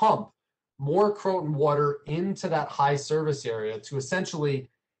to pump more Croton water into that high service area to essentially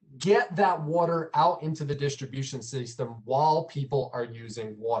get that water out into the distribution system while people are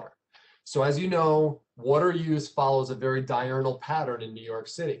using water. So as you know, water use follows a very diurnal pattern in New York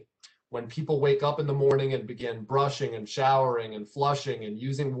City. When people wake up in the morning and begin brushing and showering and flushing and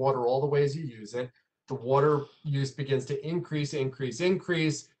using water all the ways you use it, the water use begins to increase.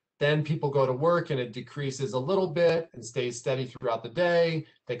 Then people go to work and it decreases a little bit and stays steady throughout the day.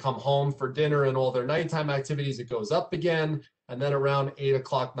 They come home for dinner and all their nighttime activities, it goes up again. And then around 8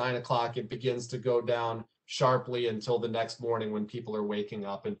 o'clock, 9 o'clock, it begins to go down sharply until the next morning when people are waking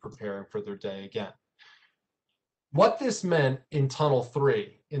up and preparing for their day again. What this meant in Tunnel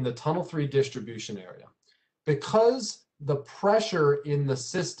 3, in the Tunnel 3 distribution area, because the pressure in the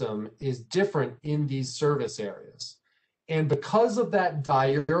system is different in these service areas, and because of that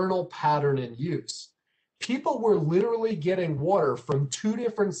diurnal pattern in use, people were literally getting water from 2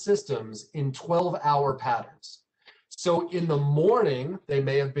 different systems in 12-hour patterns. So in the morning, they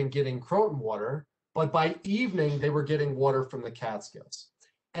may have been getting Croton water, but by evening, they were getting water from the Catskills.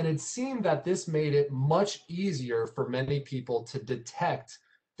 And it seemed that this made it much easier for many people to detect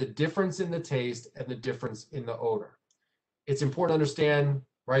the difference in the taste and the difference in the odor. It's important to understand,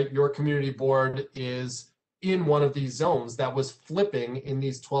 right, your community board is in one of these zones that was flipping in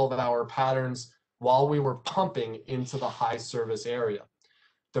these 12-hour patterns while we were pumping into the high service area.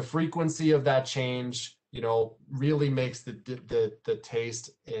 The frequency of that change, really makes the taste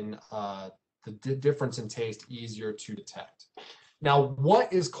in the difference in taste easier to detect. Now,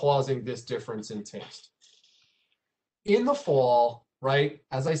 what is causing this difference in taste? In the fall, right,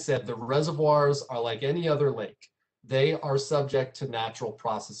 as I said, the reservoirs are like any other lake. They are subject to natural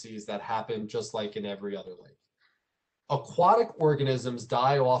processes that happen just like in every other lake. Aquatic organisms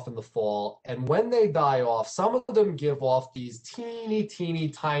die off in the fall, and when they die off, some of them give off these teeny, teeny,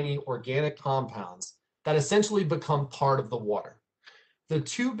 tiny organic compounds that essentially become part of the water. The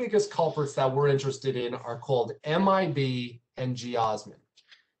two biggest culprits that we're interested in are called MIB and geosmin.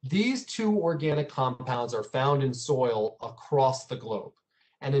 These two organic compounds are found in soil across the globe.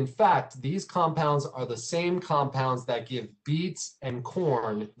 And in fact, these compounds are the same compounds that give beets and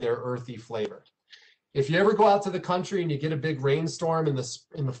corn their earthy flavor. If you ever go out to the country and you get a big rainstorm in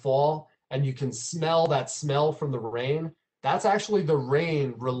the fall and you can smell that smell from the rain, that's actually the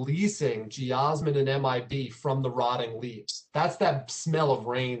rain releasing geosmin and MIB from the rotting leaves. That's that smell of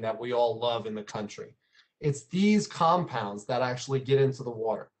rain that we all love in the country. It's these compounds that actually get into the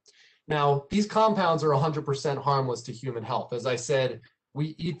water. Now, these compounds are 100% harmless to human health. As I said,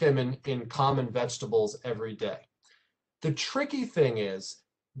 we eat them in common vegetables every day. The tricky thing is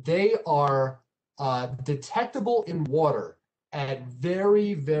they are detectable in water at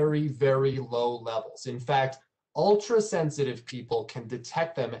very, very, very low levels. In fact, ultra-sensitive people can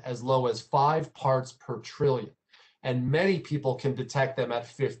detect them as low as 5 parts per trillion, and many people can detect them at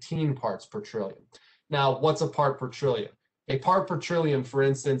 15 parts per trillion. Now, what's a part per trillion? A part per trillion, for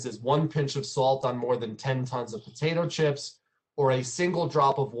instance, is 1 pinch of salt on more than 10 tons of potato chips, or a single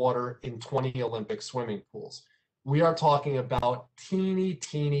drop of water in 20 Olympic swimming pools. We are talking about teeny,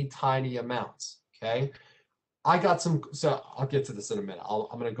 teeny, tiny amounts, okay? So I'll get to this in a minute.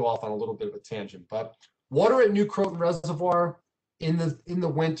 I'm gonna go off on a little bit of a tangent, but water at New Croton Reservoir in the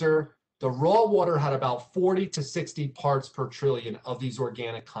winter, the raw water had about 40 to 60 parts per trillion of these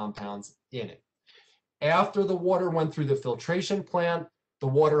organic compounds in it. After the water went through the filtration plant, the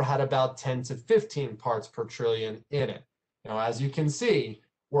water had about 10 to 15 parts per trillion in it. Now, as you can see,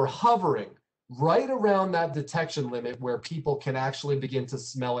 we're hovering right around that detection limit where people can actually begin to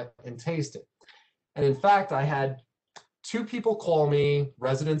smell it and taste it. And in fact, I had 2 people call me,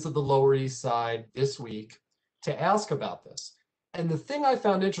 residents of the Lower East Side, this week to ask about this. And the thing I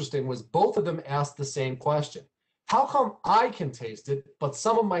found interesting was both of them asked the same question. How come I can taste it, but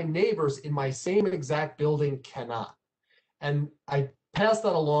some of my neighbors in my same exact building cannot? And I passed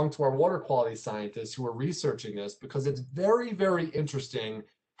that along to our water quality scientists who are researching this because it's very, very interesting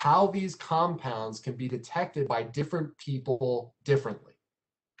how these compounds can be detected by different people differently.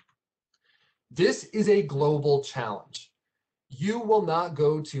 This is a global challenge. You will not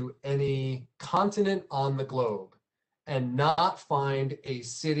go to any continent on the globe and not find a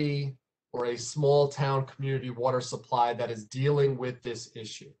city or a small town community water supply that is dealing with this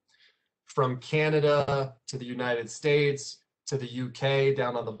issue. From Canada to the United States to the UK,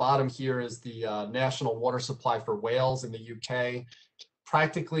 down on the bottom here is the National Water Supply for Wales in the UK.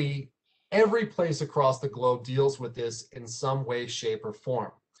 Practically every place across the globe deals with this in some way, shape, or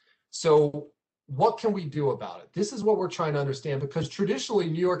form. So what can we do about it? This is what we're trying to understand, because traditionally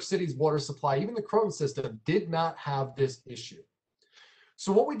New York City's water supply, even the Croton system, did not have this issue.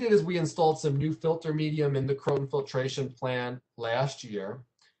 So what we did is we installed some new filter medium in the Croton filtration plant last year.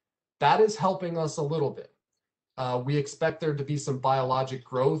 That is helping us a little bit. We expect there to be some biologic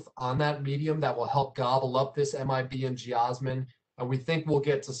growth on that medium that will help gobble up this MIB and geosmin, and we think we'll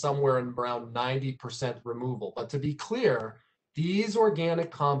get to somewhere in around 90% removal. But to be clear, these organic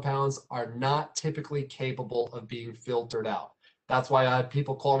compounds are not typically capable of being filtered out. That's why I had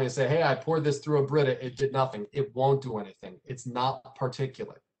people call me and say, hey, I poured this through a Brita, it did nothing. It won't do anything. It's not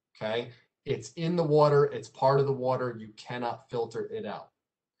particulate, okay? It's in the water, it's part of the water, you cannot filter it out.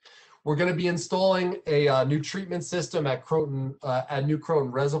 We're going to be installing a new treatment system at New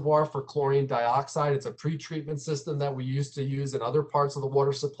Croton Reservoir for chlorine dioxide. It's a pre-treatment system that we used to use in other parts of the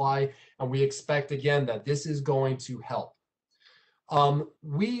water supply, and we expect again that this is going to help. I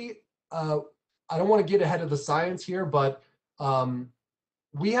don't want to get ahead of the science here, but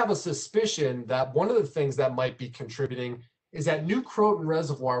we have a suspicion that one of the things that might be contributing is at New Croton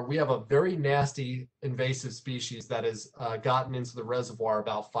Reservoir, we have a very nasty invasive species that has gotten into the reservoir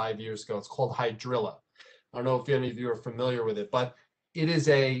about 5 years ago. It's called hydrilla. I don't know if any of you are familiar with it, but it is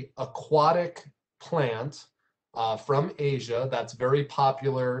an aquatic plant from Asia that's very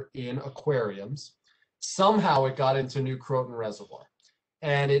popular in aquariums. Somehow it got into New Croton Reservoir,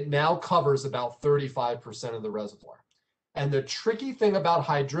 and it now covers about 35% of the reservoir. And the tricky thing about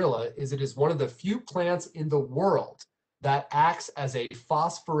hydrilla is it is one of the few plants in the world that acts as a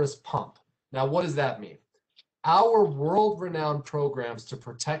phosphorus pump. Now, what does that mean? Our world-renowned programs to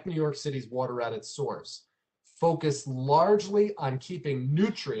protect New York City's water at its source focus largely on keeping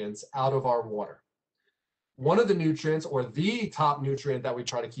nutrients out of our water. One of the nutrients, or the top nutrient that we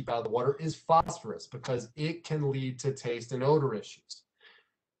try to keep out of the water, is phosphorus, because it can lead to taste and odor issues.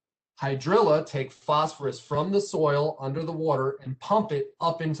 Hydrilla take phosphorus from the soil under the water and pump it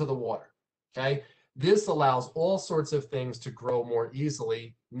up into the water, okay? This allows all sorts of things to grow more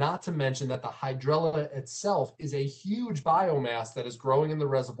easily, not to mention that the hydrilla itself is a huge biomass that is growing in the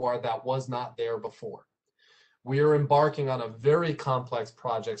reservoir that was not there before. We are embarking on a very complex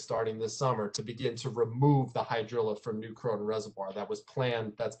project starting this summer to begin to remove the hydrilla from New Croton Reservoir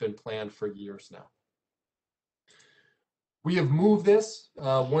that's been planned for years now. We have moved this.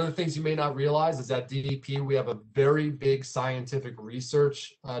 One of the things you may not realize is at DEP, we have a very big scientific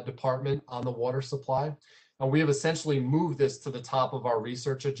research department on the water supply. And we have essentially moved this to the top of our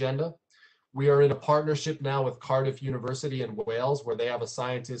research agenda. We are in a partnership now with Cardiff University in Wales, where they have a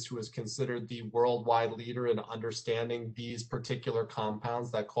scientist who is considered the worldwide leader in understanding these particular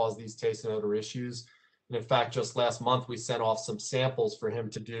compounds that cause these taste and odor issues. And in fact, just last month, we sent off some samples for him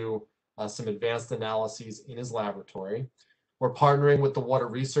to do some advanced analyses in his laboratory. We're partnering with the Water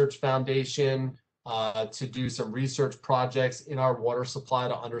Research Foundation to do some research projects in our water supply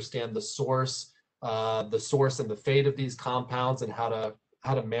to understand the source and the fate of these compounds and how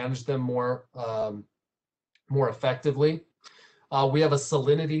to manage them more effectively. We have a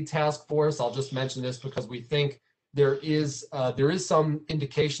salinity task force. I'll just mention this because we think there is some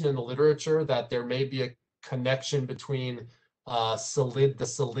indication in the literature that there may be a connection between the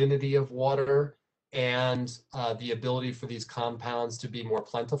salinity of water and the ability for these compounds to be more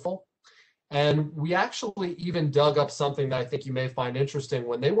plentiful. And we actually even dug up something that I think you may find interesting.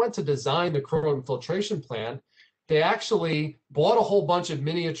 When they went to design the Croton filtration plant, they actually bought a whole bunch of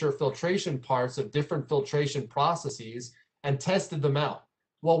miniature filtration parts of different filtration processes and tested them out.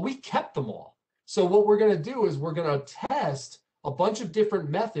 Well, we kept them all. So what we're going to do is we're going to test a bunch of different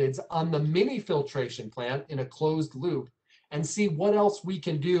methods on the mini filtration plant in a closed loop and see what else we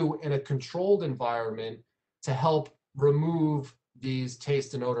can do in a controlled environment to help remove these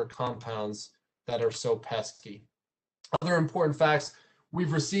taste and odor compounds that are so pesky. Other important facts: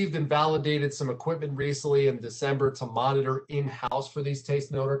 we've received and validated some equipment recently in December to monitor in-house for these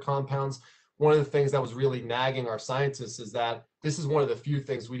taste and odor compounds. One of the things that was really nagging our scientists is that this is one of the few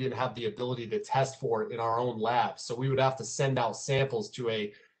things we didn't have the ability to test for in our own lab. So we would have to send out samples to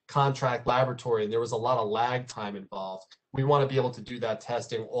a contract laboratory, and there was a lot of lag time involved. We want to be able to do that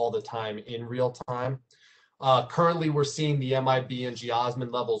testing all the time in real time. Currently, we're seeing the MIB and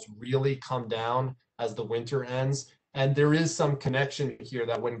geosmin levels really come down as the winter ends. And there is some connection here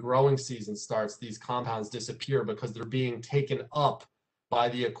that when growing season starts, these compounds disappear because they're being taken up by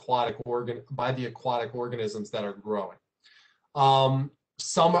the aquatic organisms that are growing.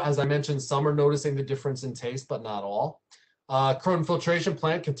 Some, as I mentioned, some are noticing the difference in taste, but not all. Croton filtration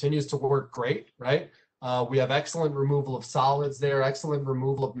plant continues to work great, right? We have excellent removal of solids there, excellent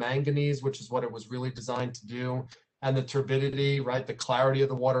removal of manganese, which is what it was really designed to do. And the turbidity, right? The clarity of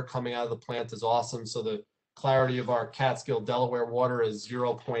the water coming out of the plant is awesome. So the clarity of our Catskill, Delaware water is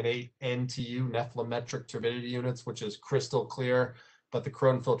 0.8 NTU, nephelometric turbidity units, which is crystal clear. But the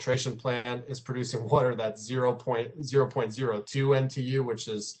Croton filtration plant is producing water that's 0.02 NTU, which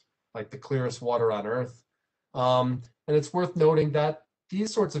is like the clearest water on Earth. And it's worth noting that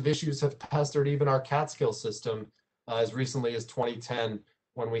these sorts of issues have pestered even our Catskill system as recently as 2010,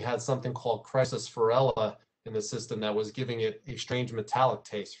 when we had something called Chrysosphaerella in the system that was giving it a strange metallic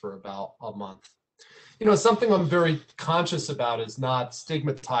taste for about a month. You know, something I'm very conscious about is not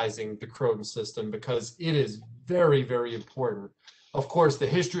stigmatizing the Croton system, because it is very, very important. Of course, the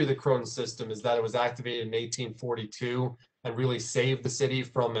history of the Croton system is that it was activated in 1842 and really saved the city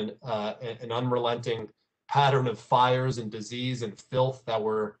from an unrelenting pattern of fires and disease and filth that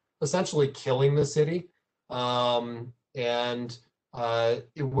were essentially killing the city. It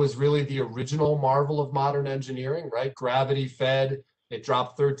was really the original marvel of modern engineering, right? Gravity fed. It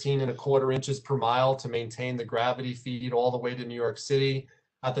dropped 13¼ inches per mile to maintain the gravity feed all the way to New York City.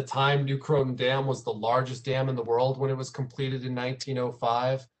 At the time, New Croton Dam was the largest dam in the world when it was completed in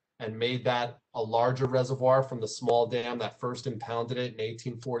 1905, and made that a larger reservoir from the small dam that first impounded it in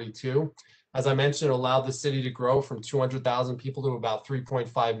 1842. As I mentioned, it allowed the city to grow from 200,000 people to about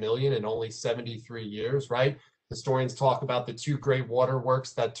 3.5 million in only 73 years, right? Historians talk about the two great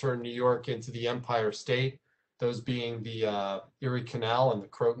waterworks that turned New York into the Empire State, those being the Erie Canal and the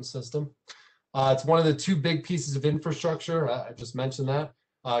Croton system. It's one of the two big pieces of infrastructure. I just mentioned that.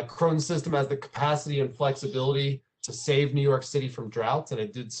 Croton system has the capacity and flexibility to save New York City from droughts, and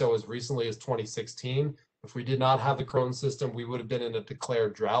it did so as recently as 2016. If we did not have the Croton system, we would have been in a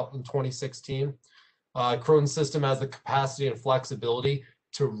declared drought in 2016. Croton system has the capacity and flexibility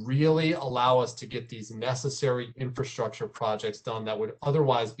to really allow us to get these necessary infrastructure projects done that would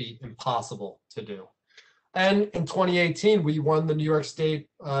otherwise be impossible to do. And in 2018, we won the New York State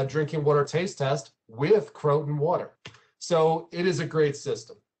drinking water taste test with Croton water. So it is a great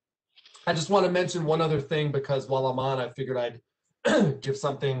system. I just want to mention one other thing, because while I'm on, I figured I'd give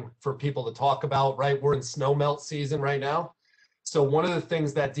something for people to talk about, right? We're in snow melt season right now. So one of the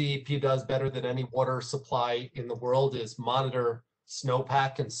things that DEP does better than any water supply in the world is monitor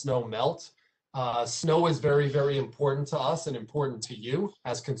snowpack and snow melt. Snow is very, very important to us and important to you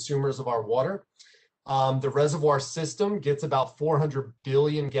as consumers of our water. The reservoir system gets about 400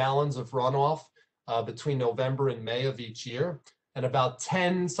 billion gallons of runoff between November and May of each year. And about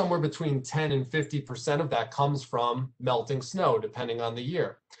somewhere between 10 and 50% of that comes from melting snow, depending on the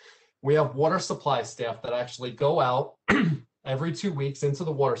year. We have water supply staff that actually go out every 2 weeks into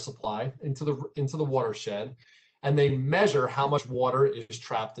the water supply, into the watershed, and they measure how much water is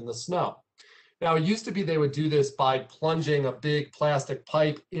trapped in the snow. Now, it used to be they would do this by plunging a big plastic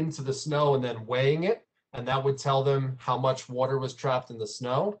pipe into the snow and then weighing it, and that would tell them how much water was trapped in the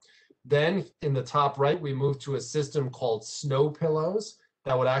snow. Then in the top right, we moved to a system called snow pillows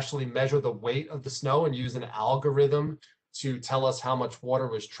that would actually measure the weight of the snow and use an algorithm to tell us how much water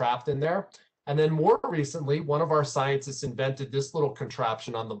was trapped in there. And then more recently, one of our scientists invented this little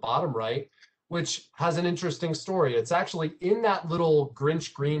contraption on the bottom right, which has an interesting story. It's actually in that little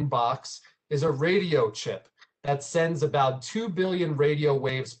Grinch green box is a radio chip that sends about 2 billion radio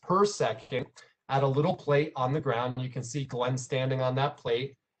waves per second at a little plate on the ground. You can see Glenn standing on that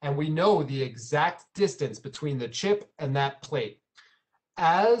plate. And we know the exact distance between the chip and that plate.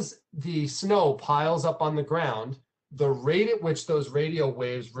 As the snow piles up on the ground, the rate at which those radio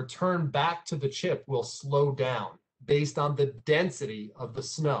waves return back to the chip will slow down based on the density of the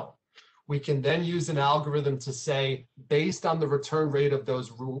snow. We can then use an algorithm to say, based on the return rate of those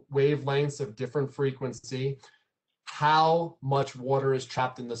wavelengths of different frequency, how much water is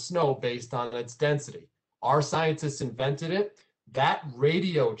trapped in the snow based on its density. Our scientists invented it. That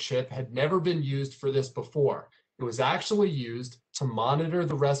radio chip had never been used for this before. It was actually used to monitor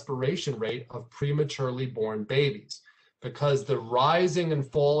the respiration rate of prematurely born babies, because the rising and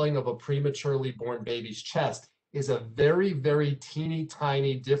falling of a prematurely born baby's chest is a very, very teeny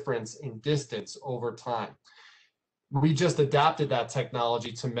tiny difference in distance over time. We just adapted that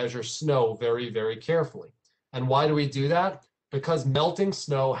technology to measure snow very, very carefully. And why do we do that? Because melting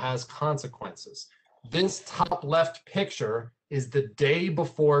snow has consequences. This top left picture is the day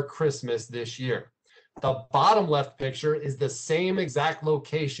before Christmas this year. The bottom left picture is the same exact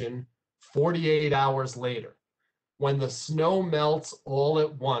location 48 hours later. When the snow melts all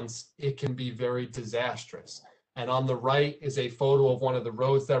at once, it can be very disastrous. And on the right is a photo of one of the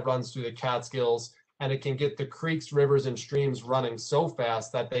roads that runs through the Catskills, and it can get the creeks, rivers, and streams running so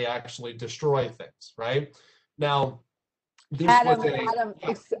fast that they actually destroy things, right? Now, this Adam,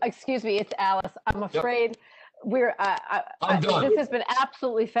 excuse me, it's Alice. I'm Yep. afraid I'm done. this has been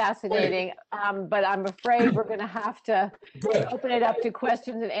absolutely fascinating, but I'm afraid we're going to have to Good. open it up to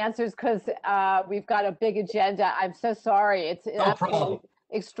questions and answers, because we've got a big agenda. I'm so sorry. It's No absolutely problem.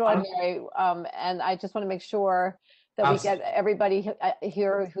 extraordinary. And I just want to make sure that we get everybody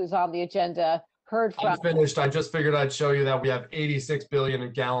here who's on the agenda heard from. I'm finished. I just figured I'd show you that we have 86 billion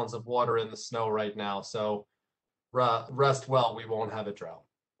gallons of water in the snow right now. So rest well, we won't have a drought.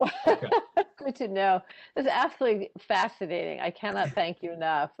 Okay. Good to know. This is absolutely fascinating. I cannot thank you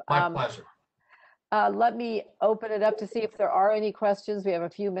enough. My pleasure. Let me open it up to see if there are any questions. We have a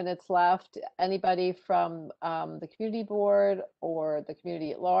few minutes left. Anybody from the community board or the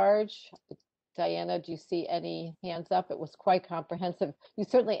community at large? Diana, do you see any hands up? It was quite comprehensive. You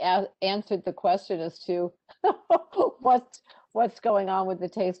certainly answered the question as to what's going on with the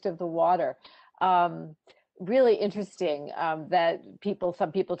taste of the water. Really interesting that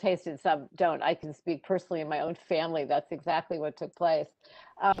some people taste it, some don't. I can speak personally in my own family. That's exactly what took place.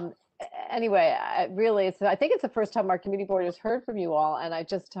 Anyway, I think it's the first time our community board has heard from you all, and I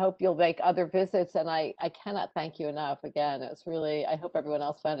just hope you'll make other visits. And I cannot thank you enough. Again, it's really, I hope everyone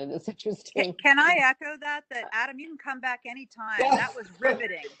else found it as interesting. Can I echo that Adam, you can come back anytime. That was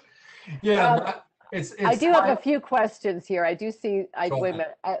riveting. Yeah. I do have a few questions here. I do see, Go wait a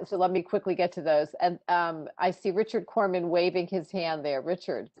minute, so let me quickly get to those. And I see Richard Corman waving his hand there.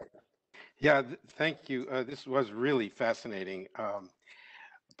 Richard. Yeah, thank you. This was really fascinating.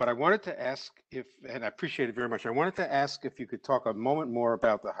 But I wanted to ask and I appreciate it very much. I wanted to ask if you could talk a moment more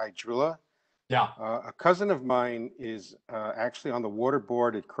about the hydrilla Yeah. A cousin of mine is actually on the water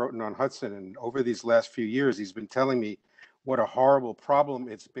board at Croton-on-Hudson, and over these last few years, he's been telling me what a horrible problem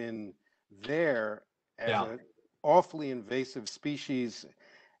it's been there as Yeah. an awfully invasive species,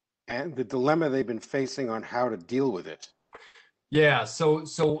 and the dilemma they've been facing on how to deal with it. Yeah, so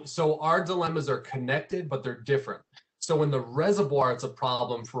our dilemmas are connected, but they're different. So in the reservoir, it's a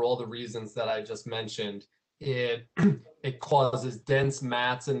problem for all the reasons that I just mentioned. It it causes dense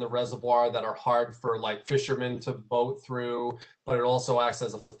mats in the reservoir that are hard for like fishermen to boat through, but it also acts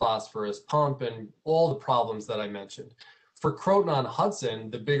as a phosphorus pump and all the problems that I mentioned. For Croton-on-Hudson,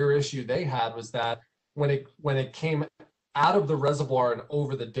 the bigger issue they had was that when it came out of the reservoir and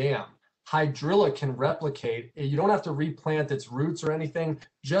over the dam, hydrilla can replicate. You don't have to replant its roots or anything.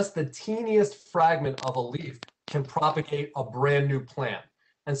 Just the teeniest fragment of a leaf can propagate a brand new plant.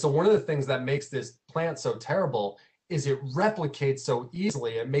 And so one of the things that makes this plant so terrible is it replicates so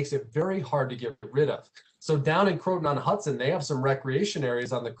easily. It makes it very hard to get rid of. So down in Croton-on-Hudson, they have some recreation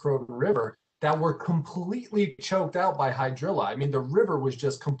areas on the Croton River that were completely choked out by hydrilla. I mean, the river was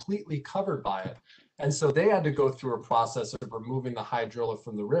just completely covered by it. And so they had to go through a process of removing the hydrilla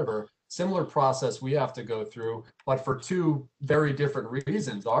from the river. Similar process we have to go through, but for two very different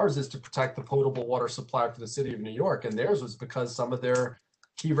reasons. Ours is to protect the potable water supply for the city of New York, and theirs was because some of their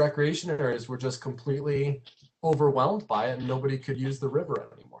key recreation areas were just completely overwhelmed by it and nobody could use the river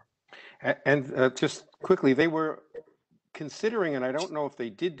anymore. And just quickly, they were considering, and I don't know if they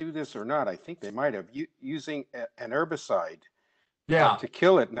did do this or not, I think they might have, using an herbicide to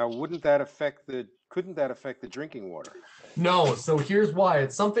kill it. Now, couldn't that affect the drinking water? No, so here's why.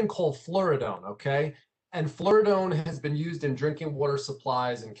 It's something called fluoridone, okay? And fluoridone has been used in drinking water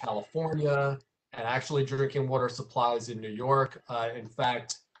supplies in California and actually drinking water supplies in New York. In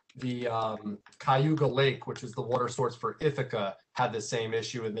fact, the Cayuga Lake, which is the water source for Ithaca, had the same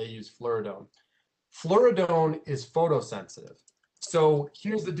issue and they used fluoridone. Fluoridone is photosensitive. So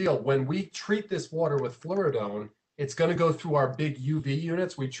here's the deal. When we treat this water with fluoridone, it's going to go through our big UV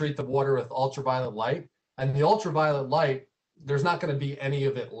units. We treat the water with ultraviolet light. And the ultraviolet light, there's not going to be any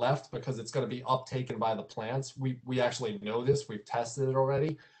of it left because it's going to be uptaken by the plants. We actually know this. We've tested it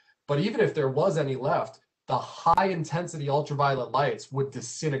already. But even if there was any left, the high intensity ultraviolet lights would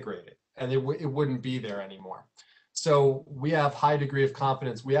disintegrate it and it wouldn't be there anymore. So we have high degree of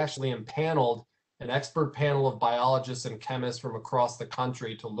confidence. We actually impaneled an expert panel of biologists and chemists from across the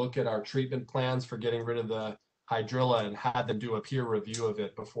country to look at our treatment plans for getting rid of the hydrilla and had them do a peer review of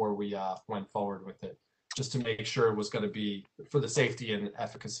it before we went forward with it, just to make sure it was going to be for the safety and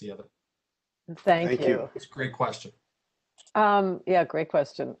efficacy of it. Thank you. It's a great question. Yeah, great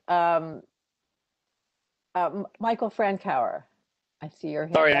question. Michael Frankauer, I see your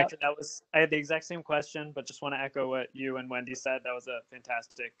hand Sorry, up. actually, I had the exact same question, but just want to echo what you and Wendy said. That was a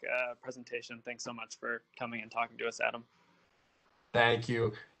fantastic presentation. Thanks so much for coming and talking to us, Adam. Thank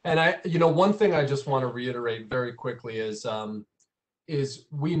you. And one thing I just want to reiterate very quickly is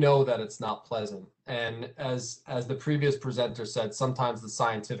we know that it's not pleasant. And as the previous presenter said, sometimes the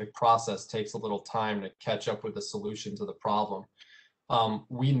scientific process takes a little time to catch up with the solution to the problem.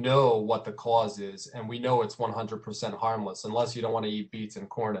 We know what the cause is, and we know it's 100% harmless, unless you don't want to eat beets and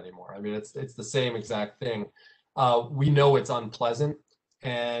corn anymore. I mean, it's the same exact thing. We know it's unpleasant,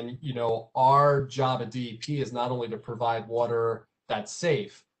 and our job at DEP is not only to provide water that's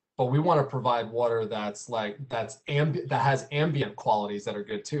safe, but we want to provide water that has ambient qualities that are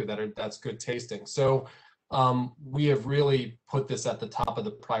good too, that's good tasting. So we have really put this at the top of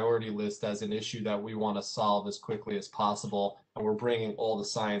the priority list as an issue that we want to solve as quickly as possible, and we're bringing all the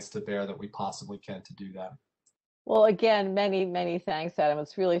science to bear that we possibly can to do that. Well, again, many, many thanks, Adam.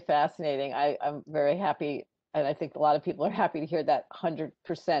 It's really fascinating. I'm very happy, and I think a lot of people are happy to hear that 100%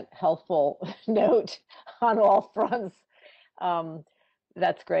 helpful note on all fronts.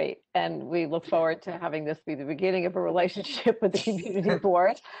 That's great. And we look forward to having this be the beginning of a relationship with the community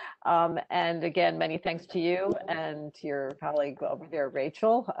board. And again, many thanks to you and to your colleague over there,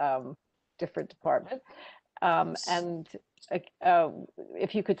 Rachel, different department. And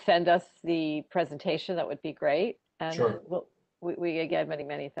if you could send us the presentation, that would be great. And sure. We again, many,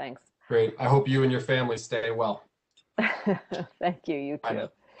 many thanks. Great. I hope you and your family stay well. Thank you. You too.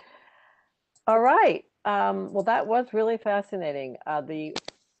 All right. Well, that was really fascinating. The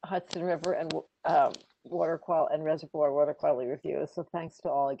Hudson River and water quality and reservoir water quality review. So thanks to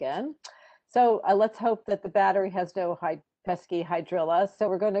all again. So let's hope that the battery has no pesky hydrilla. So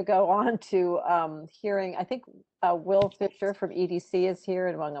we're going to go on to hearing, I think Will Fisher from EDC is here,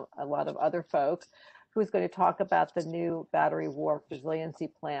 and among a lot of other folks, who's going to talk about the new battery wharf resiliency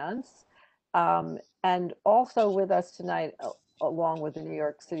plans. And also with us tonight, along with the New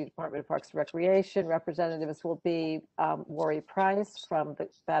York City Department of Parks and Recreation. Representatives will be Wari Price from the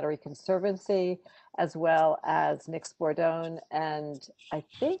Battery Conservancy, as well as Nick Spordone and I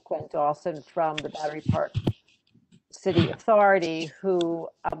think Gwen Dawson from the Battery Park City Authority, who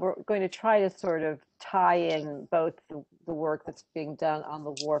we're going to try to sort of tie in both the work that's being done on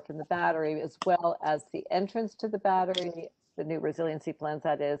the wharf and the battery, as well as the entrance to the battery, the new resiliency plans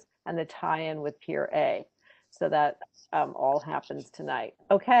that is, and the tie-in with Pier A. So that all happens tonight.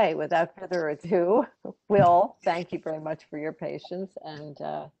 Okay, without further ado, Will, thank you very much for your patience. And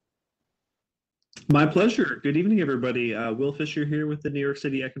my pleasure. Good evening, everybody. Will Fisher here with the New York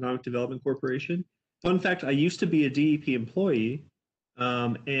City Economic Development Corporation. Fun fact, I used to be a DEP employee,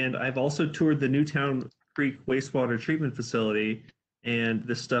 and I've also toured the Newtown Creek wastewater treatment facility, and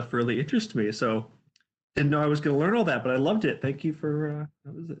this stuff really interests me. So didn't know I was going to learn all that, but I loved it. Thank you for,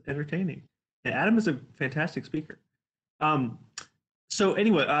 that was entertaining. And Adam is a fantastic speaker. So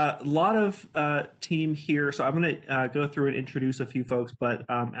anyway, a lot of team here. So I'm going to go through and introduce a few folks, but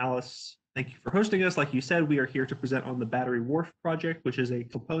Alice, thank you for hosting us. Like you said, we are here to present on the Battery Wharf project, which is a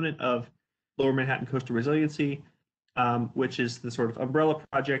component of Lower Manhattan Coastal Resiliency, which is the sort of umbrella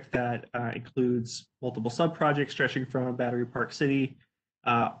project that includes multiple sub-projects stretching from Battery Park City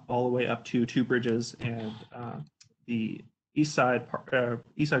all the way up to Two Bridges and the East Side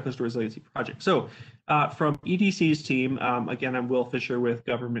Coastal Resiliency Project. So from EDC's team, again, I'm Will Fisher with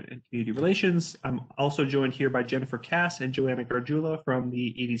Government and Community Relations. I'm also joined here by Jennifer Cass and Joanna Gargiulo from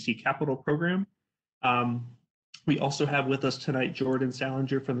the EDC Capital Program. We also have with us tonight Jordan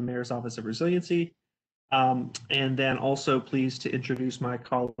Salinger from the Mayor's Office of Resiliency. And then also pleased to introduce my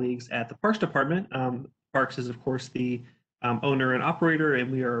colleagues at the Parks Department. Parks is, of course, the owner and operator, and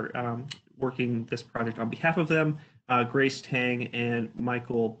we are working this project on behalf of them. Grace Tang and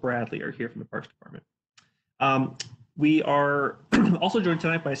Michael Bradley are here from the Parks Department. We are also joined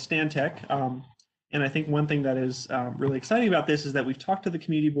tonight by Stantec. And I think one thing that is really exciting about this is that we've talked to the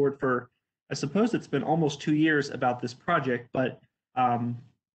community board for, I suppose it's been almost 2 years about this project, but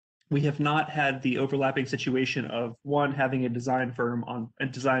we have not had the overlapping situation of one, having a design firm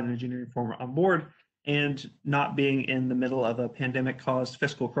and design and engineering firm on board, and not being in the middle of a pandemic-caused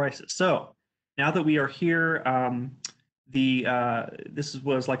fiscal crisis. So now that we are here, this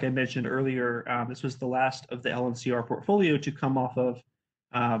was, like I mentioned earlier, this was the last of the LNCR portfolio to come off of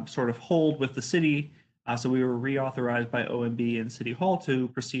sort of hold with the city. So we were reauthorized by OMB and City Hall to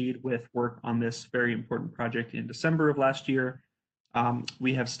proceed with work on this very important project in December of last year.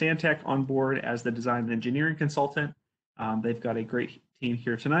 We have Stantec on board as the design and engineering consultant. They've got a great team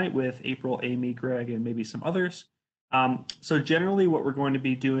here tonight with April, Amy, Greg, and maybe some others. So generally what we're going to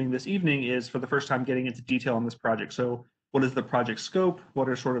be doing this evening is for the first time getting into detail on this project. So what is the project scope? What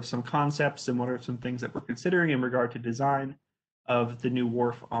are sort of some concepts and what are some things that we're considering in regard to design of the new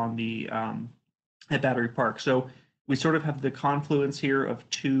wharf on the at Battery Park? So we sort of have the confluence here of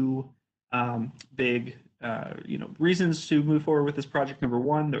two big reasons to move forward with this project. Number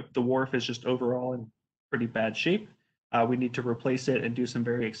one, the wharf is just overall in pretty bad shape. We need to replace it and do some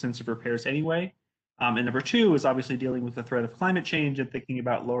very extensive repairs anyway. And number two is obviously dealing with the threat of climate change and thinking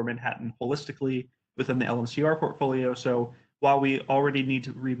about Lower Manhattan holistically within the LNCR portfolio. So while we already need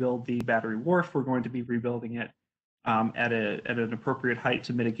to rebuild the Battery Wharf, we're going to be rebuilding it at an appropriate height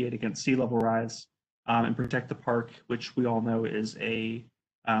to mitigate against sea level rise and protect the park, which we all know is a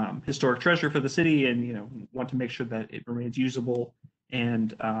historic treasure for the city, and want to make sure that it remains usable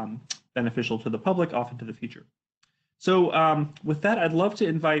and beneficial to the public off into the future. So with that, I'd love to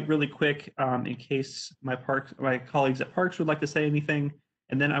invite really quick, in case my colleagues at Parks would like to say anything,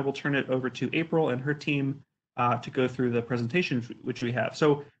 and then I will turn it over to April and her team to go through the presentations which we have.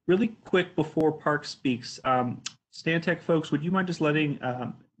 So really quick before Parks speaks, Stantec folks, would you mind just letting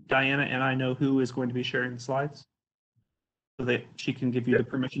Diana and I know who is going to be sharing the slides so that she can give you the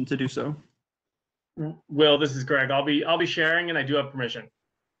permission to do so? Will, this is Greg. I'll be sharing, and I do have permission.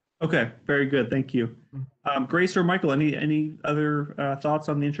 Okay, very good. Thank you. Grace or Michael, any other thoughts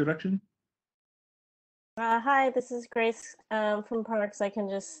on the introduction? Hi, this is Grace from Parks. I can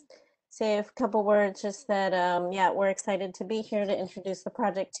just say a couple words, just that, yeah, we're excited to be here to introduce the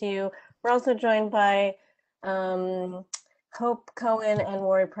project to you. We're also joined by Hope Cohen and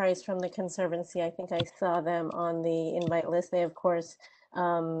Wari Price from the Conservancy. I think I saw them on the invite list. They, of course,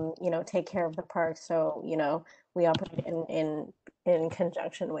 take care of the park. So, we operate in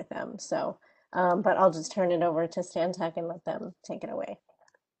conjunction with them. So, but I'll just turn it over to Stantec and let them take it away.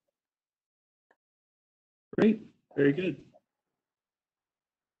 Great, very good.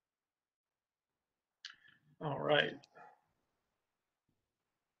 All right.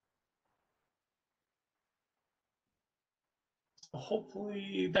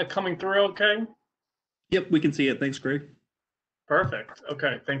 hopefully that coming through okay. Yep, we can see it. Thanks, Greg. Perfect.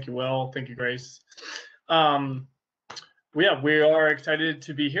 Okay. Thank you, Will. Thank you, Grace. We are excited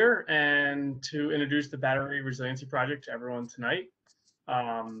to be here and to introduce the Battery Resiliency Project to everyone tonight.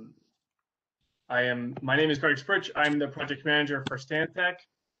 My name is Greg Spritch. I'm the project manager for Stantec,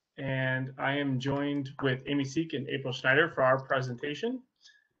 and I am joined with Amy Seek and April Schneider for our presentation.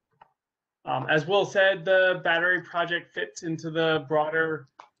 As Will said, the Battery Project fits into the broader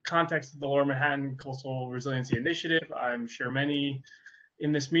context of the Lower Manhattan Coastal Resiliency Initiative. I'm sure many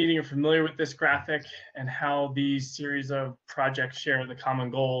in this meeting are familiar with this graphic and how these series of projects share the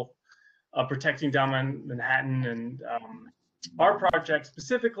common goal of protecting downtown Manhattan. And our project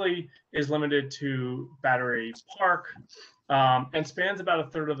specifically is limited to Battery Park and spans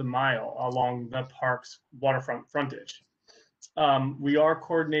about 1/3 of the mile along the park's waterfront frontage. We are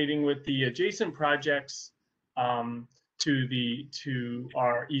coordinating with the adjacent projects to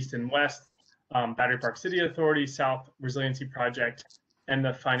our east and west, Battery Park City Authority, South Resiliency Project, and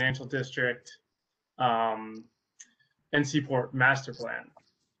the Financial District and Seaport Master Plan.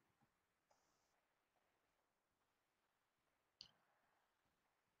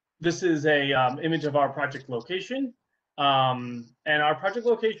 This is a image of our project location. And our project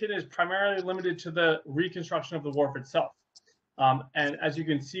location is primarily limited to the reconstruction of the wharf itself. And as you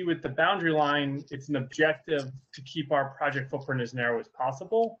can see with the boundary line, it's an objective to keep our project footprint as narrow as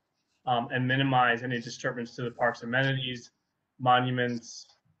possible and minimize any disturbance to the park's amenities, monuments,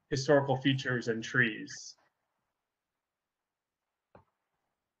 historical features, and trees.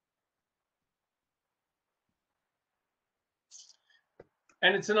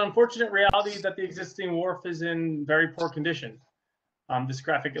 And it's an unfortunate reality that the existing wharf is in very poor condition. This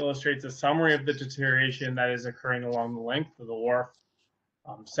graphic illustrates a summary of the deterioration that is occurring along the length of the wharf.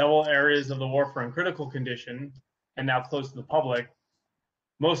 Several areas of the wharf are in critical condition and now closed to the public,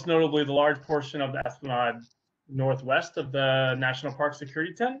 most notably the large portion of the Esplanade northwest of the National Park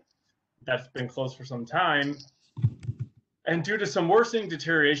Security Tent. That's been closed for some time. And due to some worsening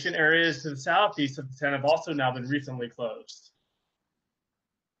deterioration, areas to the southeast of the tent have also now been recently closed.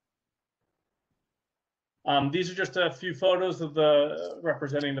 These are just a few photos of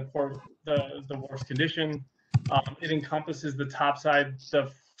representing the wharf's condition. It encompasses the top side,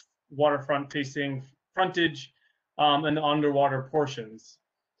 the waterfront facing frontage, and the underwater portions.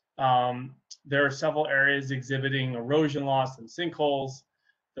 There are several areas exhibiting erosion loss and sinkholes.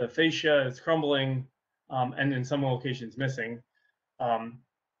 The fascia is crumbling, and in some locations missing. And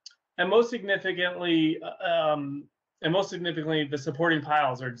most significantly, the supporting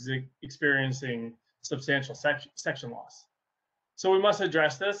piles are experiencing substantial section loss. So we must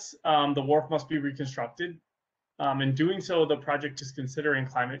address this. The wharf must be reconstructed. In doing so, the project is considering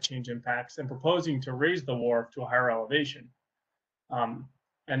climate change impacts and proposing to raise the wharf to a higher elevation,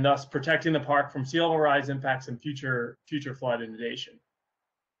 and thus protecting the park from sea level rise impacts and future flood inundation.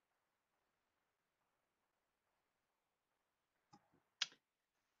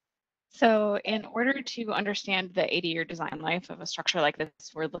 So in order to understand the 80-year design life of a structure like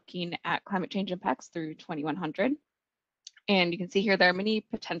this, we're looking at climate change impacts through 2100. And you can see here there are many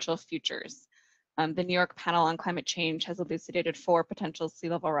potential futures. The New York Panel on Climate Change has elucidated 4 potential sea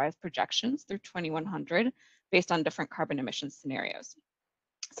level rise projections through 2100 based on different carbon emissions scenarios.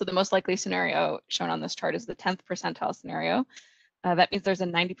 So the most likely scenario shown on this chart is the 10th percentile scenario. That means there's a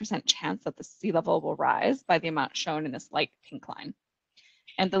 90% chance that the sea level will rise by the amount shown in this light pink line.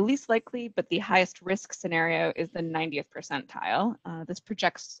 And the least likely, but the highest risk scenario is the 90th percentile. This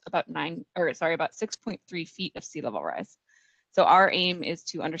projects about 6.3 feet of sea level rise. So our aim is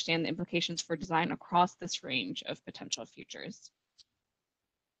to understand the implications for design across this range of potential futures.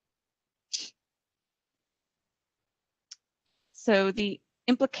 So the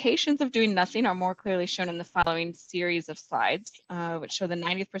implications of doing nothing are more clearly shown in the following series of slides, which show the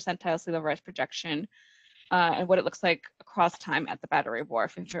 90th percentile sea level rise projection and what it looks like across time at the Battery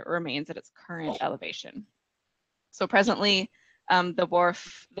Wharf if it remains at its current elevation. So presently, the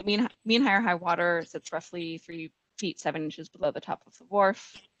wharf, the mean higher high water sits roughly 3 feet 7 inches below the top of the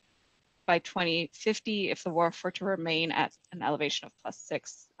wharf. By 2050, if the wharf were to remain at an elevation of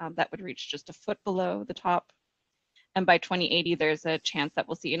 +6, that would reach just a foot below the top. And by 2080, there's a chance that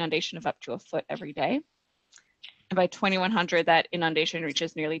we'll see inundation of up to a foot every day. And by 2100, that inundation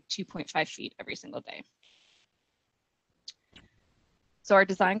reaches nearly 2.5 feet every single day. So our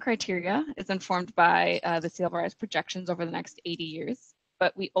design criteria is informed by the sea level rise projections over the next 80 years,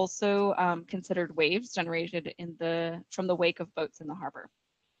 but we also considered waves generated from the wake of boats in the harbor.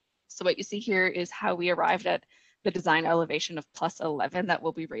 So what you see here is how we arrived at the design elevation of +11 that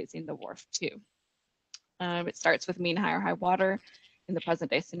we'll be raising the wharf to. It starts with mean high or high water in the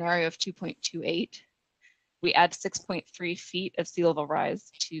present day scenario of 2.28. We add 6.3 feet of sea level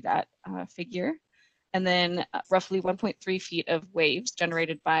rise to that figure, and then roughly 1.3 feet of waves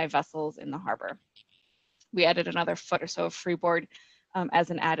generated by vessels in the harbor. We added another foot or so of freeboard as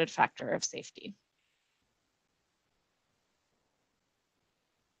an added factor of safety.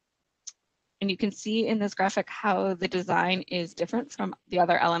 And you can see in this graphic how the design is different from the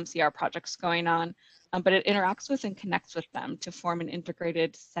other LMCR projects going on, but it interacts with and connects with them to form an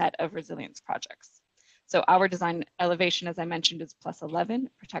integrated set of resilience projects. So our design elevation, as I mentioned, is +11,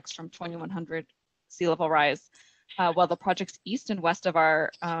 protects from 2100 sea level rise, while the projects east and west of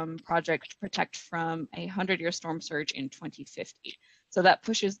our project protect from a 100-year storm surge in 2050. So that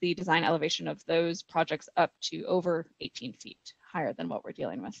pushes the design elevation of those projects up to over 18 feet higher than what we're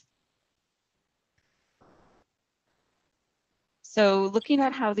dealing with. So looking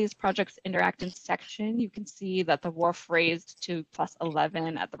at how these projects interact in section, you can see that the wharf raised to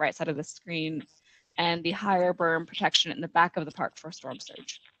 +11 at the right side of the screen, and the higher berm protection in the back of the park for storm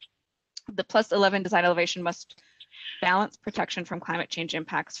surge. The +11 design elevation must balance protection from climate change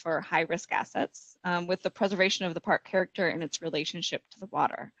impacts for high-risk assets with the preservation of the park character and its relationship to the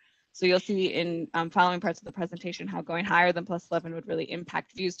water. So you'll see in following parts of the presentation how going higher than +11 would really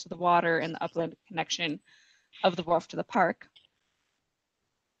impact views to the water and the upland connection of the wharf to the park.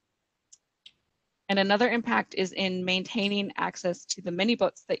 And another impact is in maintaining access to the many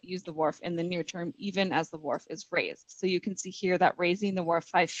boats that use the wharf in the near term, even as the wharf is raised. So you can see here that raising the wharf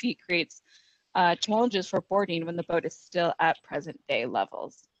 5 feet creates challenges for boarding when the boat is still at present day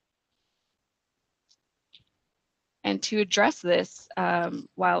levels. And to address this,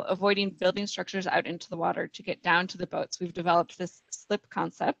 while avoiding building structures out into the water to get down to the boats, we've developed this slip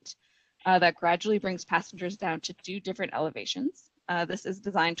concept that gradually brings passengers down to 2 different elevations. This is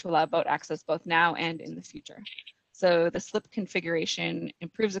designed to allow boat access both now and in the future. So the slip configuration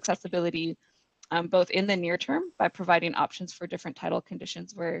improves accessibility both in the near term by providing options for different tidal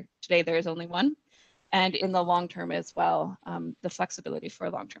conditions where today there is only one, and in the long term as well, the flexibility for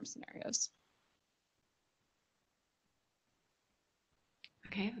long-term scenarios.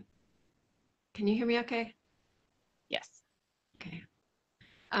 Okay. Can you hear me okay? Yes. Okay.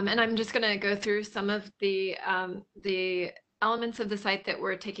 And I'm just going to go through some of the elements of the site that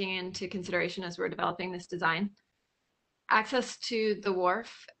we're taking into consideration as we're developing this design. Access to the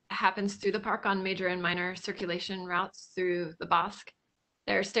wharf happens through the park on major and minor circulation routes through the Bosque.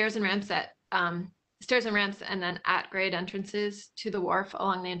 There are stairs and ramps and then at-grade entrances to the wharf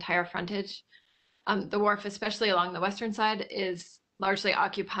along the entire frontage. The wharf, especially along the western side, is largely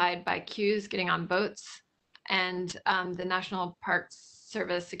occupied by queues getting on boats, and the National Parks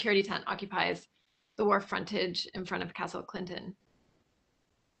Service security tent occupies the wharf frontage in front of Castle Clinton.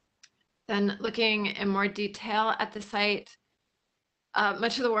 Then looking in more detail at the site,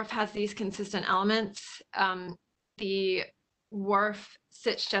 much of the wharf has these consistent elements. The wharf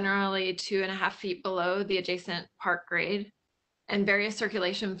sits generally 2.5 feet below the adjacent park grade, and various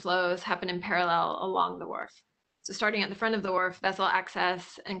circulation flows happen in parallel along the wharf. So starting at the front of the wharf, vessel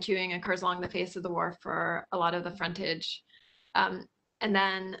access and queuing occurs along the face of the wharf for a lot of the frontage. And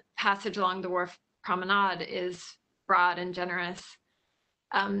then passage along the wharf promenade is broad and generous.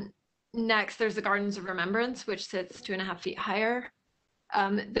 Next, there's the Gardens of Remembrance, which sits 2.5 feet higher.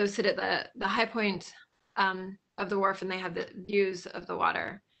 Those sit at the high point of the wharf, and they have the views of the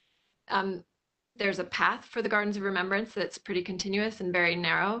water. There's a path for the Gardens of Remembrance that's pretty continuous and very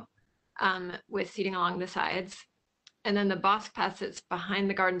narrow, with seating along the sides. And then the Bosque path sits behind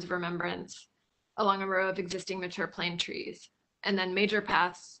the Gardens of Remembrance along a row of existing mature plane trees. And then major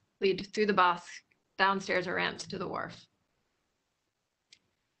paths lead through the Bosque, downstairs or ramps to the wharf.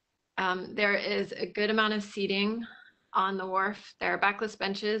 There is a good amount of seating on the wharf. There are backless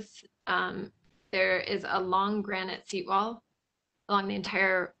benches. There is a long granite seat wall along the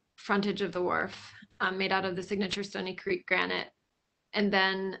entire frontage of the wharf, made out of the signature Stony Creek granite. And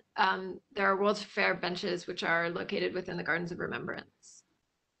then there are World's Fair benches, which are located within the Gardens of Remembrance.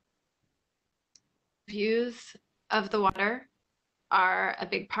 Views of the water are a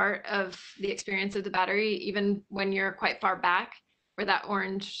big part of the experience of the Battery. Even when you're quite far back, where that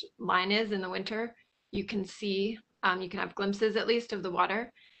orange line is in the winter, you can see, you can have glimpses at least of the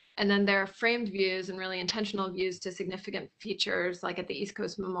water. And then there are framed views and really intentional views to significant features, like at the East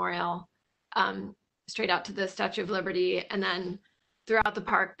Coast Memorial, straight out to the Statue of Liberty. And then throughout the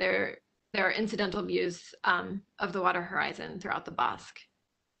park, there are incidental views of the water horizon throughout the Bosque.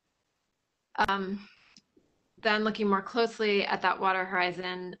 Then looking more closely at that water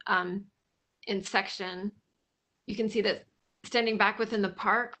horizon in section, you can see that Standing back within the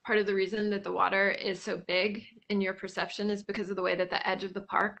park, part of the reason that the water is so big in your perception is because of the way that the edge of the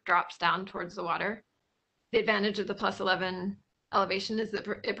park drops down towards the water. The advantage of the +11 elevation is that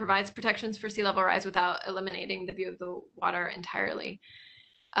it provides protections for sea level rise without eliminating the view of the water entirely.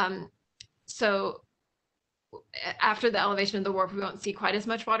 So after the elevation of the wharf, we won't see quite as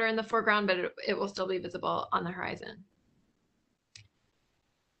much water in the foreground, but it will still be visible on the horizon.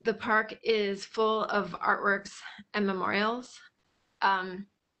 The park is full of artworks and memorials. And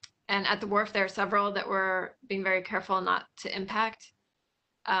at the wharf, there are several that we're being very careful not to impact.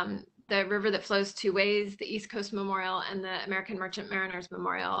 The river that flows two ways, the East Coast Memorial and the American Merchant Mariners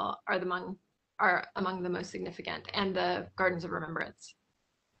Memorial are among the most significant, and the Gardens of Remembrance.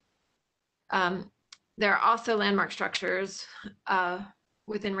 There are also landmark structures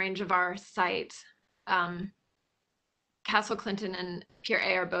within range of our site. Castle Clinton and Pier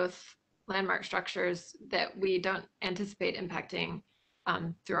A are both landmark structures that we don't anticipate impacting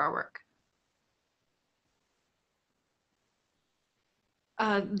through our work.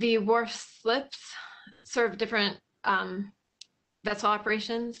 The wharf slips serve different vessel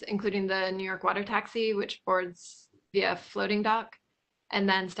operations, including the New York Water Taxi, which boards via floating dock, and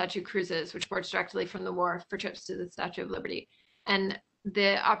then Statue Cruises, which boards directly from the wharf for trips to the Statue of Liberty. And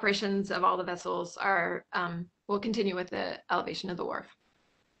the operations of all the vessels are will continue with the elevation of the wharf.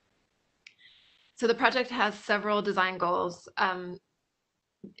 So the project has several design goals.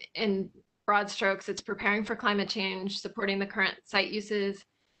 In broad strokes, it's preparing for climate change, supporting the current site uses,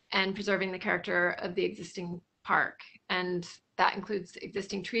 and preserving the character of the existing park. And that includes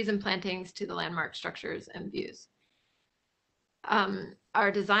existing trees and plantings to the landmark structures and views.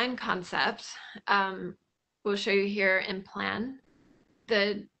 Our design concept, we'll show you here in plan.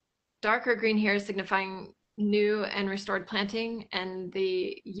 The darker green here is signifying new and restored planting, and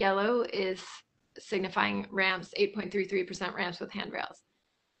the yellow is signifying ramps, 8.33% ramps with handrails.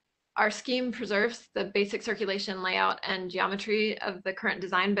 Our scheme preserves the basic circulation layout and geometry of the current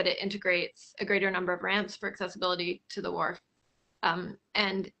design, but it integrates a greater number of ramps for accessibility to the wharf.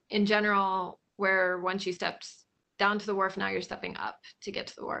 And in general, where once you stepped down to the wharf, now you're stepping up to get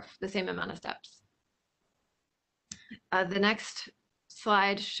to the wharf, the same amount of steps. The next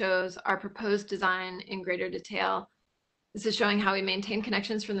slide shows our proposed design in greater detail. This is showing how we maintain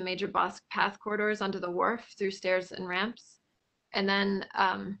connections from the major bus path corridors onto the wharf through stairs and ramps. And then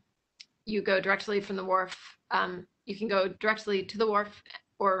you go directly from the wharf. You can go directly to the wharf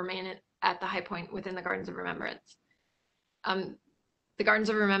or remain at the high point within the Gardens of Remembrance. The Gardens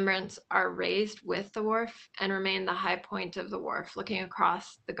of Remembrance are raised with the wharf and remain the high point of the wharf, looking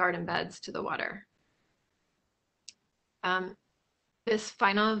across the garden beds to the water. This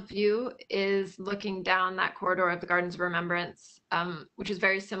final view is looking down that corridor of the Gardens of Remembrance, which is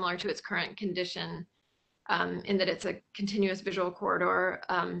very similar to its current condition in that it's a continuous visual corridor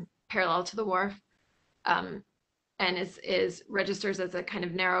parallel to the wharf, and registers as a kind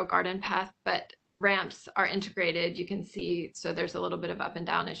of narrow garden path, but ramps are integrated, you can see, so there's a little bit of up and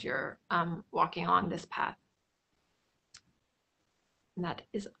down as you're walking along this path. And that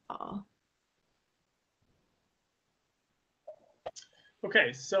is all.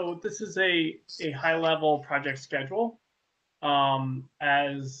 Okay, so this is a high-level project schedule.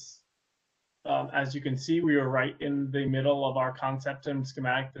 As you can see, we are right in the middle of our concept and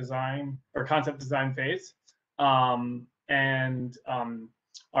schematic design, or concept design phase.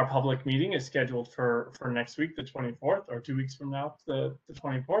 Our public meeting is scheduled for next week, the 24th, or 2 weeks from now, the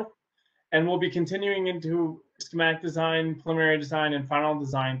 24th. And we'll be continuing into schematic design, preliminary design, and final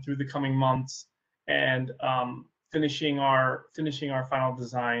design through the coming months, and finishing our final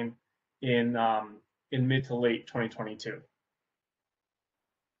design in mid to late 2022.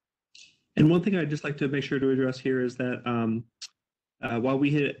 And one thing I'd just like to make sure to address here is that while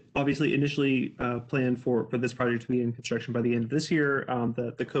we had obviously initially planned for this project to be in construction by the end of this year,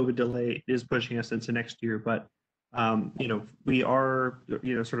 the COVID delay is pushing us into next year. But we are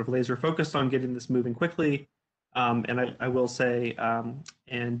sort of laser focused on getting this moving quickly. And I will say,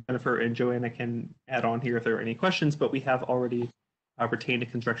 and Jennifer and Joanna can add on here if there are any questions, but we have already retained a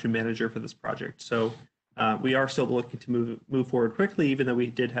construction manager for this project. So we are still looking to move forward quickly, even though we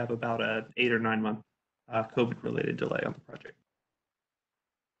did have about an 8 or 9 month COVID-related delay on the project.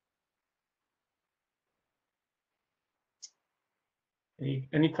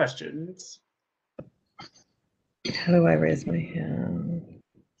 Any questions? How do I raise my hand?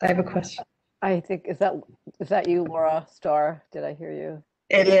 I have a question. I think, is that you, Laura Starr? Did I hear you?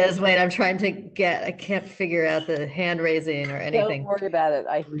 It is. Wait, I'm trying to I can't figure out the hand raising or anything. Don't worry about it.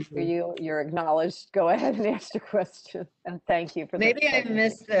 I hear you. You're acknowledged. Go ahead and ask your question. And thank you for that. Maybe I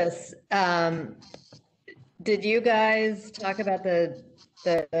missed this. did you guys talk about the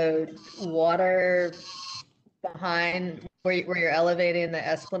water behind where you're elevating the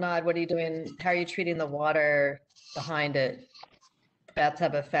Esplanade? What are you doing? How are you treating the water behind it?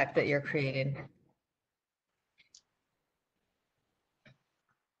 Bathtub effect that you're creating?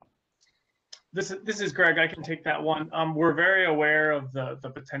 This is Greg. I can take that one. We're very aware of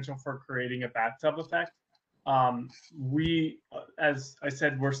the potential for creating a bathtub effect. We, as I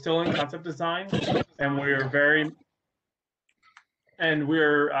said, we're still in concept design, and we're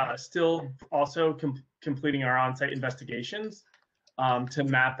still also completing our on-site investigations to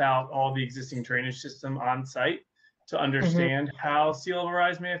map out all the existing drainage system on site to understand how sea level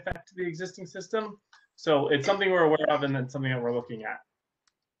rise may affect the existing system. So it's something we're aware of, and then something that we're looking at.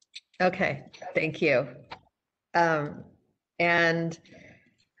 Okay, thank you. And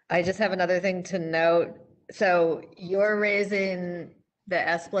I just have another thing to note. So you're raising the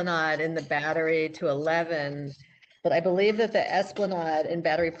Esplanade in the Battery to 11, but I believe that the Esplanade in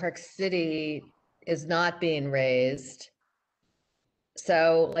Battery Park City is not being raised.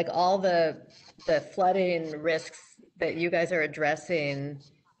 So like all the flooding risks that you guys are addressing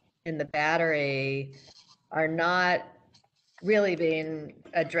in the Battery are not really being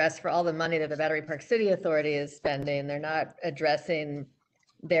addressed for all the money that the Battery Park City Authority is spending. They're not addressing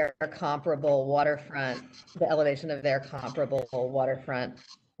their comparable waterfront, the elevation of their comparable waterfront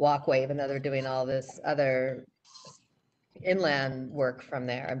walkway, even though they're doing all this other inland work from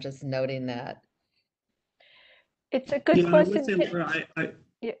there. I'm just noting that. It's a good question.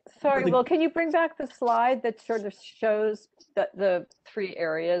 Sorry, Will, can you bring back the slide that sort of shows the three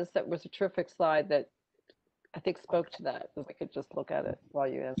areas? That was a terrific slide that I think spoke to that. If we could just look at it while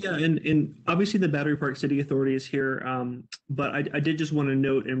you answer. Yeah, and obviously the Battery Park City Authority is here, but I did just want to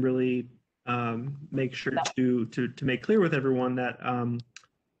note and really make sure to make clear with everyone that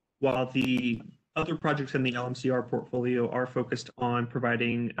while the other projects in the LMCR portfolio are focused on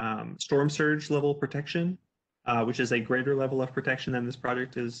providing storm surge level protection, which is a greater level of protection than this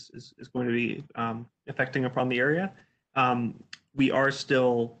project is going to be affecting upon the area. We are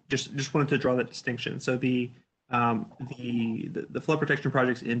still just wanted to draw that distinction. So the flood protection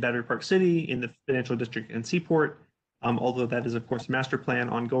projects in Battery Park City, in the Financial District and Seaport, although that is of course master plan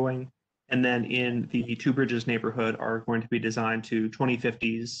ongoing, and then in the Two Bridges neighborhood are going to be designed to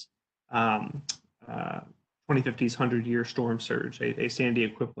 2050s 100-year storm surge, a Sandy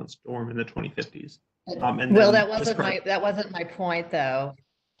equivalent storm in the 2050s. Well, that wasn't my point though.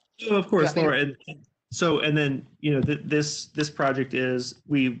 Oh, of course, Laura. And then, you know, this project is,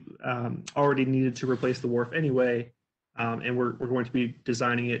 we already needed to replace the wharf anyway, and we're going to be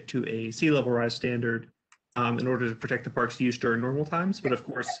designing it to a sea level rise standard in order to protect the park's use during normal times. But of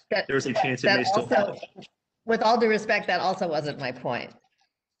course, there's a chance it may still happen. With all due respect, that also wasn't my point.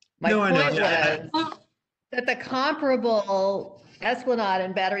 My point was that the comparable Esplanade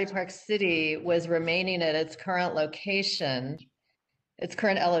in Battery Park City was remaining at its current location, its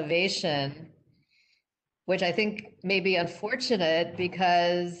current elevation, which I think may be unfortunate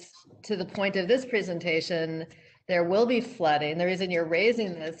because to the point of this presentation, there will be flooding. The reason you're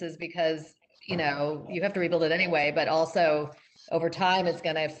raising this is because, you know, you have to rebuild it anyway, but also over time it's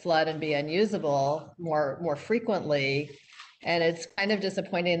going to flood and be unusable more frequently. And it's kind of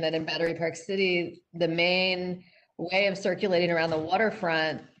disappointing that in Battery Park City, the main way of circulating around the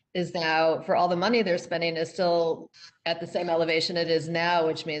waterfront is now, for all the money they're spending, is still at the same elevation it is now,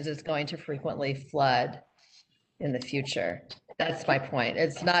 which means it's going to frequently flood in the future. That's my point.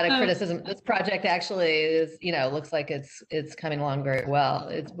 It's not a criticism. This project actually is, you know, looks like it's coming along very well.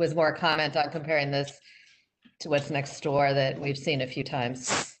 It was more a comment on comparing this to what's next door that we've seen a few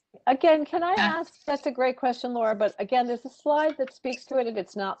times. Again, can I ask, that's a great question, Laura, but again, there's a slide that speaks to it and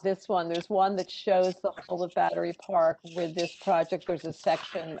it's not this one. There's one that shows the whole of Battery Park with this project. There's a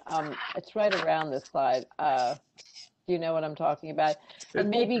section, it's right around this slide. Do you know what I'm talking about? And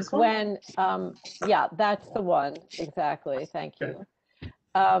maybe Gwen, yeah, that's the one, exactly, thank you.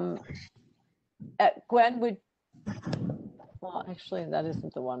 Gwen would, well, actually, that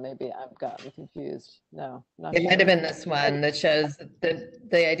isn't the one. Maybe I've gotten confused. No, not it might have been this one that shows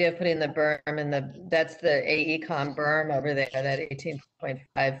the idea of putting the berm in that's the AECOM berm over there, that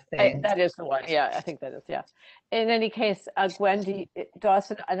 18.5 thing. That is the one. Yeah, I think that is. Yeah. In any case, Gwen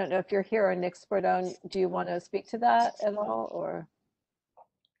Dawson, I don't know if you're here, or Nick Spardone, do you want to speak to that at all, or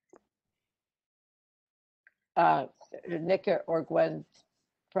Nick or Gwen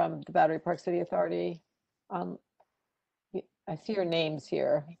from the Battery Park City Authority? I see your names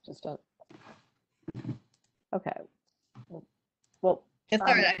here. Just don't. Okay. Well, it's all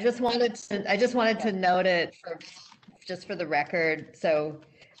right. I just wanted to note it just for the record. So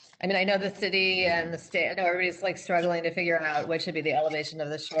I mean, I know the city and the state, I know everybody's like struggling to figure out what should be the elevation of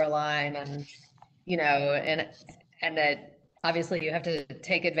the shoreline and, you know, and that obviously you have to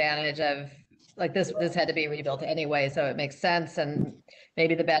take advantage of, like this had to be rebuilt anyway, so it makes sense. And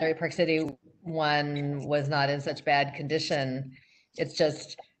maybe the Battery Park City one was not in such bad condition. It's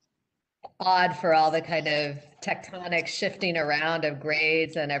just odd for all the kind of tectonic shifting around of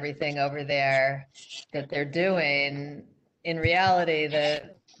grades and everything over there that they're doing. In reality,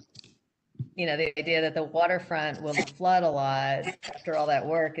 the idea that the waterfront will flood a lot after all that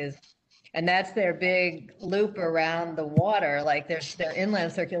work is, and that's their big loop around the water. Like their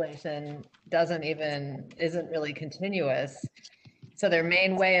inland circulation isn't really continuous. So their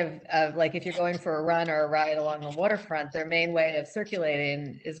main way of like, if you're going for a run or a ride along the waterfront, their main way of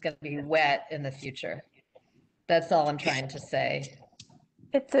circulating is going to be wet in the future. That's all I'm trying to say.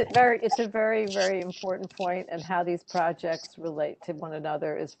 It's a very, very important point, and how these projects relate to one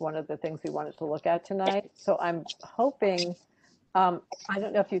another is one of the things we wanted to look at tonight. So I'm hoping, I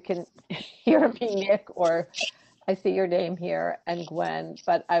don't know if you can hear me, Nick, or I see your name here, and Gwen,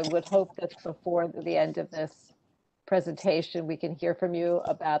 but I would hope that before the end of this presentation, we can hear from you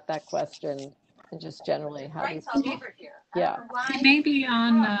about that question and just generally how these. Yeah. It may be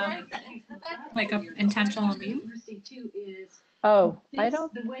on like a intentional mute. Oh, I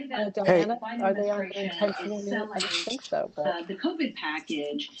don't, Diana, are they on intentional mute? I don't think so, but. The COVID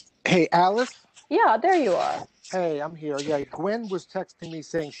package. Hey, Alice? Yeah, there you are. Hey, I'm here. Yeah, Gwen was texting me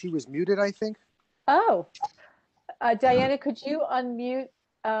saying she was muted, I think. Oh, Diana, could you unmute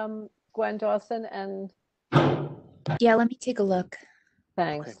Gwen Dawson and? Yeah, let me take a look.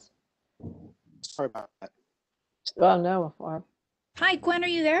 Thanks. Okay. Sorry about that. Oh, no. Hi, Gwen, are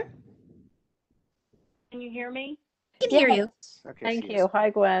you there? Can you hear me? I can hear you. Okay, Thank you. Hi,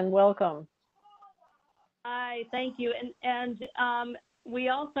 Gwen. Welcome. Hi, thank you. And we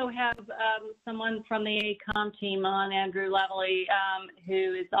also have someone from the ACOM team on, Andrew Lovely,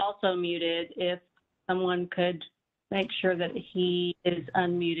 who is also muted. If someone could make sure that he is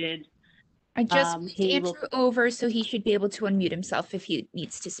unmuted. I just moved Andrew over, so he should be able to unmute himself if he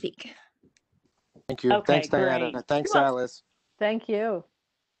needs to speak. Thank you. Okay, thanks, Diana. great. Thanks, Alice. Thank you.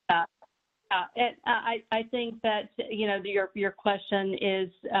 I think that your question is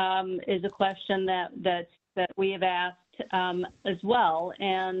a question that we have asked as well,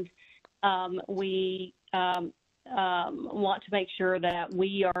 and we want to make sure that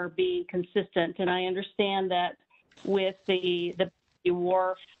we are being consistent. And I understand that with the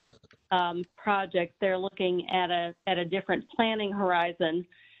Wharf project, they're looking at a different planning horizon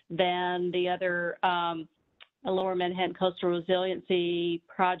than the other Lower Manhattan Coastal Resiliency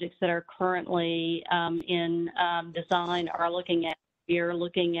projects that are currently in design are looking at. We are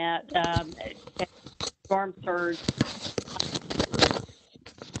looking at storm surge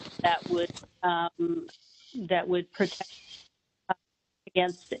that would protect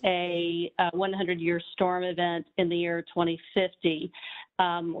against a 100-year storm event in the year 2050,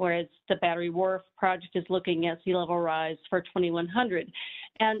 whereas the Battery Wharf project is looking at sea level rise for 2100.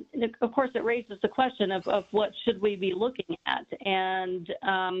 And of course, it raises the question of what should we be looking at? And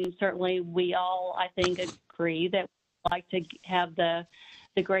certainly we all, I think, agree that we'd like to have the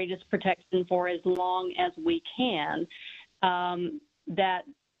greatest protection for as long as we can. That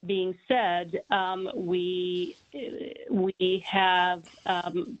being said, we have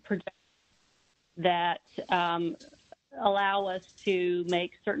projections that allow us to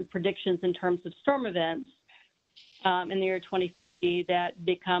make certain predictions in terms of storm events in the year 2050 that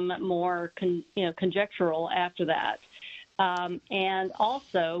become more conjectural after that. And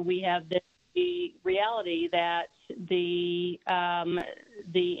also we have the reality that the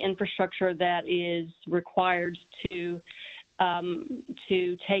infrastructure that is required to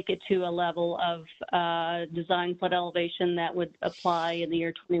take it to a level of design flood elevation that would apply in the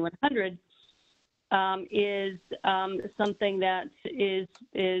year 2100 is something that is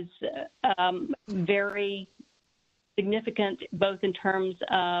very significant, both in terms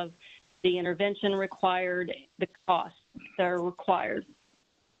of the intervention required, the costs that are required.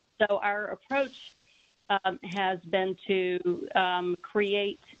 So our approach has been to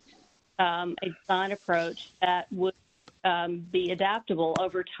create a design approach that would be adaptable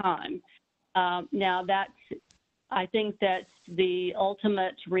over time. Now I think that the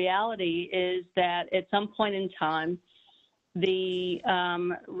ultimate reality is that at some point in time, the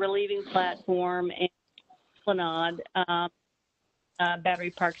relieving platform and Esplanade, Battery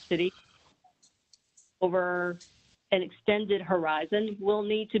Park City, over an extended horizon, will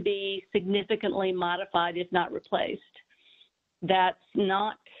need to be significantly modified, if not replaced. That's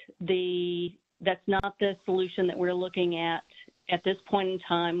not the solution that we're looking at at this point in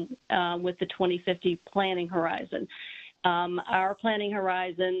time with the 2050 planning horizon. Our planning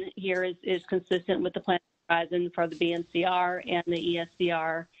horizon here is consistent with the planning horizon for the BNCR and the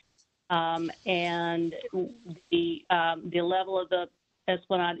ESCR, and the level of the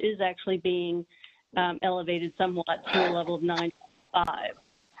Esplanade is actually being elevated somewhat to a level of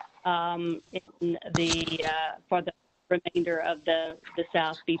 9.5 in the for the remainder of the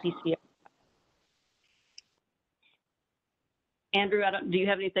South BPCR. Andrew, do you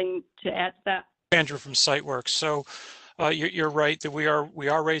have anything to add to that? Andrew from SiteWorks. So you're right that we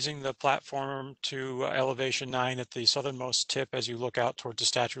are raising the platform to elevation 9 at the southernmost tip as you look out towards the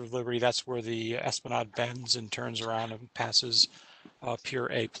Statue of Liberty. That's where the Esplanade bends and turns around and passes Pier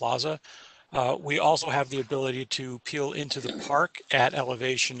A Plaza. We also have the ability to peel into the park at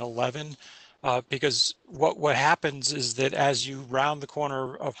elevation 11 because what happens is that as you round the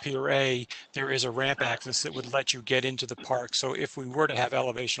corner of Pier A, there is a ramp access that would let you get into the park. So if we were to have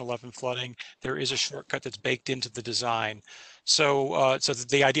elevation 11 flooding, there is a shortcut that's baked into the design. So so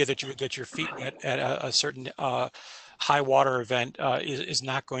the idea that you would get your feet wet at a certain high water event is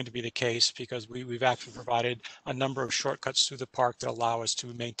not going to be the case because we've actually provided a number of shortcuts through the park that allow us to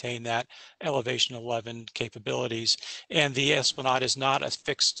maintain that elevation 11 capabilities. And the Esplanade is not a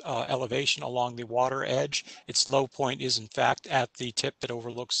fixed elevation along the water edge. Its low point is in fact at the tip that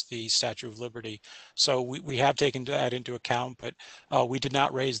overlooks the Statue of Liberty. So we have taken that into account, but we did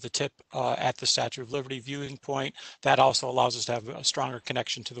not raise the tip at the Statue of Liberty viewing point. That also allows us to have a stronger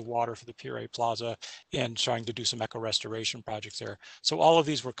connection to the water for the Pier A Plaza and trying to do some eco restoration projects there. So all of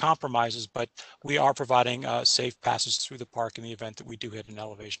these were compromises, but we are providing safe passes through the park in the event that we do hit an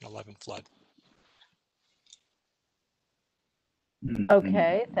elevation 11 flood.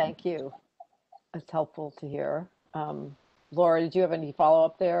 Okay, thank you. That's helpful to hear. Laura, did you have any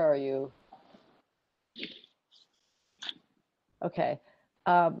follow-up there, or are you? Okay,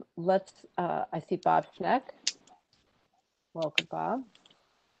 let's, I see Bob Schneck. Welcome, Bob.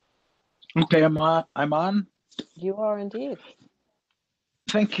 Okay, I'm on. You are indeed.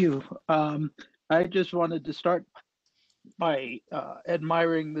 Thank you. I just wanted to start by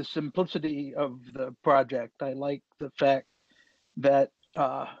admiring the simplicity of the project. I like the fact that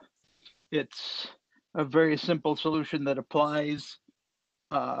it's a very simple solution that applies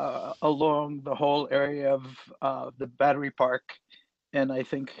along the whole area of the battery park. And I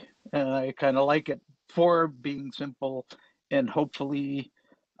think, and I kind of like it for being simple, and hopefully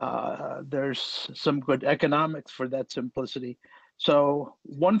there's some good economics for that simplicity. So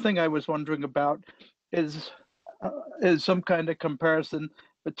one thing I was wondering about is some kind of comparison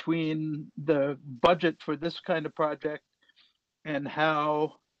between the budget for this kind of project and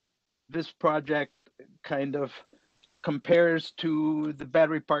how this project kind of compares to the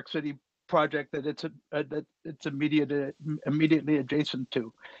Battery Park City project that it's immediately adjacent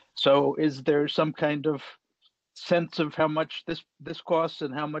to. So is there some kind of sense of how much this costs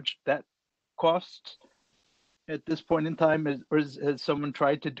and how much that costs at this point in time? Has someone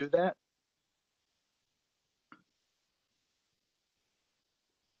tried to do that?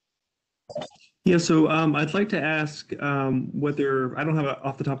 Yeah, so I'd like to ask whether, I don't have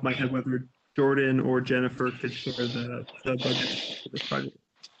off the top of my head whether Jordan or Jennifer could share the budget for this project.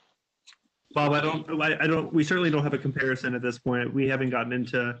 Bob, we certainly don't have a comparison at this point. We haven't gotten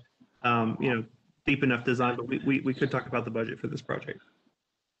into, deep enough design, but we could talk about the budget for this project.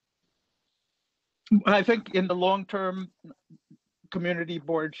 I think in the long term, community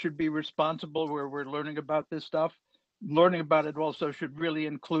board should be responsible where we're learning about this stuff. Learning about it also should really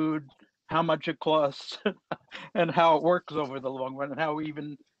include how much it costs and how it works over the long run, and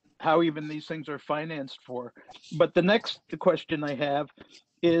how even these things are financed for. But the next question I have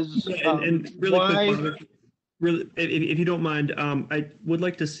is and really why? Quick, really, if you don't mind, I would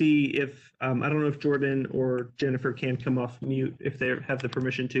like to see if I don't know if Jordan or Jennifer can come off mute if they have the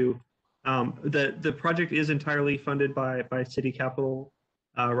permission to. The project is entirely funded by city capital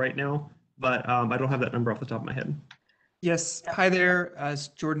right now, but I don't have that number off the top of my head. Yes, hi there. It's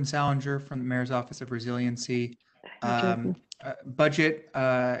Jordan Salinger from the Mayor's Office of Resiliency. Budget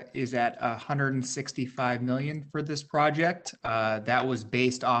is at 165 million for this project. That was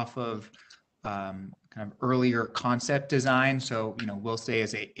based off of kind of earlier concept design. So, we'll say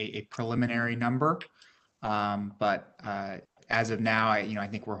is a preliminary number. But as of now, I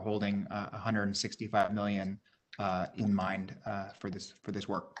think we're holding 165 million in mind for this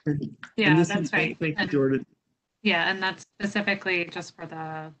work. Yeah, that's right. Thank you, Jordan. Yeah, and that's specifically just for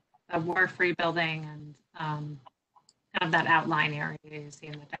the wharf rebuilding and kind of that outline area you see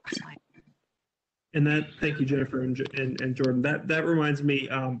in the text line. And thank you, Jennifer and Jordan. That reminds me,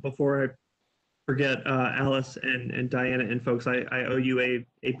 before forget Alice and Diana and folks, I owe you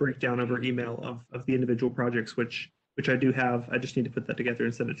a breakdown over email of the individual projects, which I do have. I just need to put that together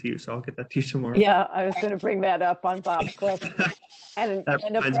and send it to you. So I'll get that to you tomorrow. Yeah, I was going to bring that up on Bob's question. And a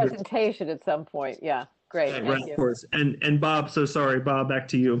presentation at some point. Yeah, great. Right, Thank you. of course. And Bob, so sorry, Bob, back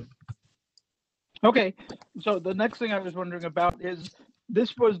to you. Okay, so the next thing I was wondering about is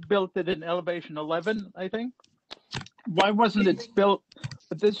this was built at an elevation 11, I think. Why wasn't it built?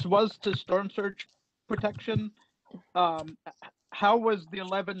 This was to storm surge protection. How was the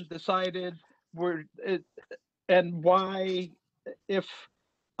 11 decided? And why, if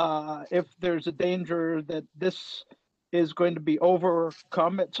there's a danger that this is going to be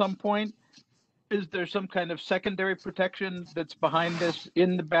overcome at some point, is there some kind of secondary protection that's behind this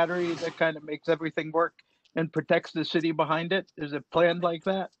in the battery that kind of makes everything work and protects the city behind it? Is it planned like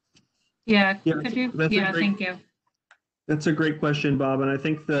that? Yeah, Yeah, could you? that's a Yeah, great- thank you. That's a great question, Bob. And I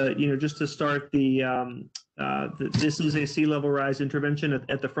think just to start this is a sea level rise intervention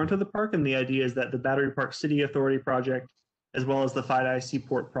at the front of the park. And the idea is that the Battery Park City Authority project, as well as the FiDi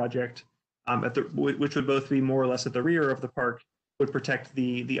Seaport project, which would both be more or less at the rear of the park, would protect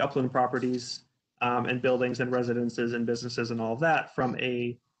the upland properties and buildings and residences and businesses and all of that from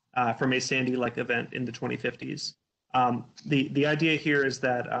a Sandy-like event in the 2050s. The idea here is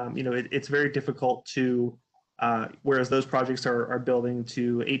that it's very difficult to whereas those projects are building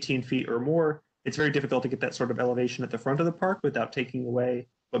to 18 feet or more, it's very difficult to get that sort of elevation at the front of the park without taking away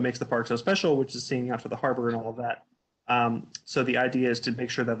what makes the park so special, which is seeing out to the harbor and all of that. So the idea is to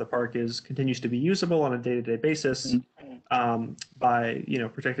make sure that the park continues to be usable on a day-to-day basis by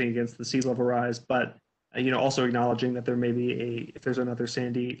protecting against the sea level rise, but also acknowledging that there may be if there's another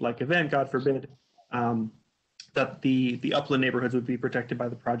Sandy-like event, God forbid, that the upland neighborhoods would be protected by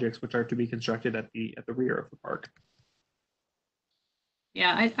the projects which are to be constructed at the rear of the park.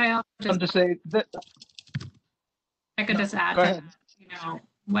 Yeah, I just to say that I could just add that,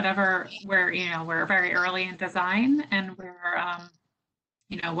 whatever we're very early in design, and we're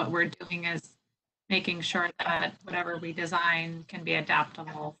what we're doing is making sure that whatever we design can be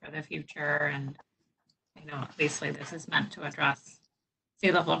adaptable for the future. And obviously this is meant to address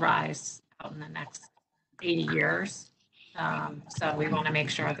sea level rise out in the next 80 years. So we want to make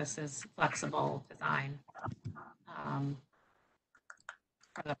sure this is flexible design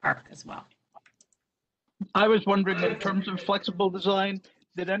for the park as well. I was wondering, in terms of flexible design,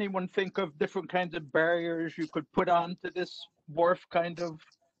 did anyone think of different kinds of barriers you could put onto this wharf kind of,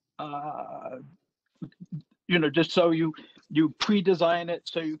 just so you pre-design it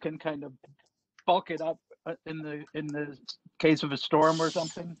so you can kind of bulk it up in the case of a storm or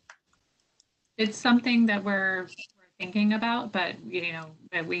something? It's something that we're thinking about, but we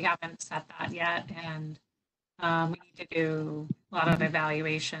haven't set that yet, and we need to do a lot of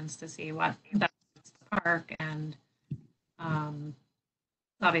evaluations to see what that's the park, and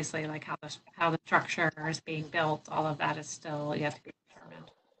obviously like how the structure is being built. All of that is still yet to be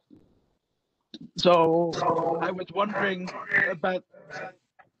determined. So I was wondering about.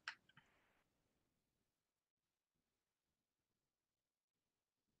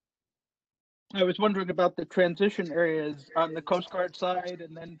 I was wondering about the transition areas on the Coast Guard side,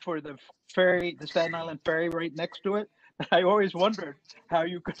 and then for the ferry, the Staten Island ferry right next to it. I always wondered how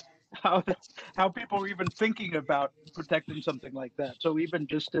people were even thinking about protecting something like that. So even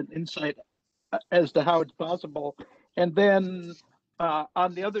just an insight as to how it's possible, and then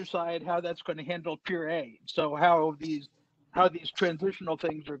on the other side, how that's going to handle Pier A. So how these transitional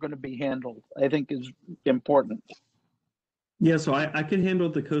things are going to be handled, I think, is important. Yeah, so I can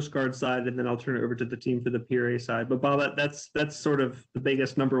handle the Coast Guard side, and then I'll turn it over to the team for the Pier A side. But Bob, that's sort of the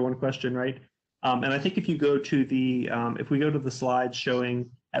biggest number one question, right? And I think if you go to if we go to the slides showing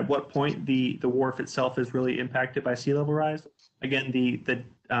at what point the wharf itself is really impacted by sea level rise, again, the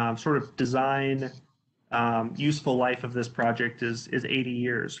sort of design useful life of this project is 80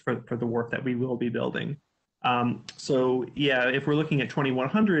 years for the wharf that we will be building. So yeah, if we're looking at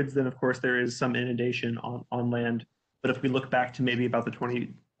 2100s, then of course there is some inundation on land. But if we look back to maybe about the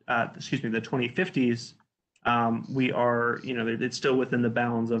 2050s, we are, it's still within the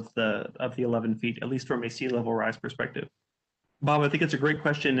bounds of the 11 feet, at least from a sea level rise perspective. Bob, I think it's a great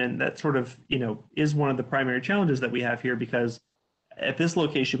question, and that sort of, is one of the primary challenges that we have here, because at this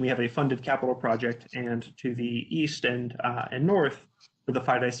location we have a funded capital project, and to the east and north for the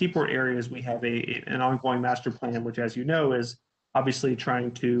FiDi Seaport areas, we have an ongoing master plan, which, as you know, is obviously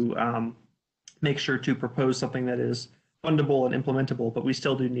trying to make sure to propose something that is fundable and implementable, but we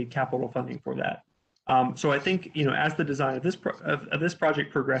still do need capital funding for that. So I think, as the design of this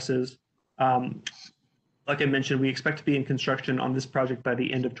project progresses, like I mentioned, we expect to be in construction on this project by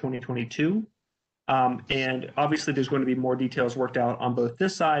the end of 2022. And obviously, there's going to be more details worked out on both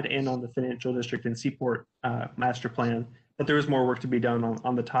this side and on the financial district and seaport master plan. But there is more work to be done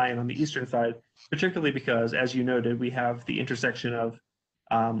on the tie-in on the eastern side, particularly because, as you noted, we have the intersection of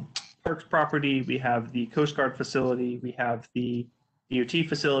Parks property, we have the Coast Guard facility, we have the DOT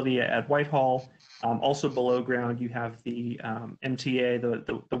facility at Whitehall. Also below ground, you have the MTA,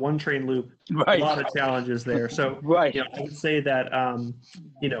 the one train loop. Right. A lot of challenges there. So right. I would say that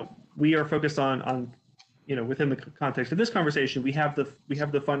we are focused on within the context of this conversation, we have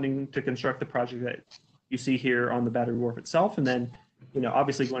the funding to construct the project that you see here on the Battery Wharf itself, and then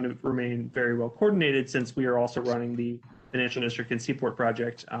obviously going to remain very well coordinated since we are also running the Financial District and Seaport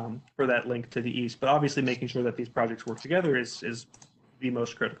project for that link to the east. But obviously making sure that these projects work together is the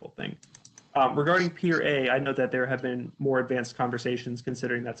most critical thing. Regarding Pier A, I know that there have been more advanced conversations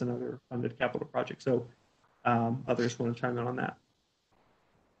considering that's another funded capital project. So others want to chime in on that.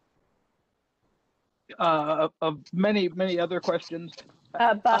 Many other questions.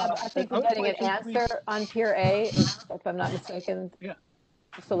 Bob, I think we're getting an answer on Pier A, if I'm not mistaken. Yeah.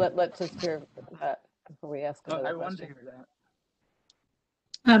 So let's just hear that before we ask another I wanted to question. hear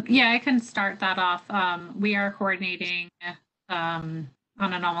that. Yeah, I can start that off. We are coordinating on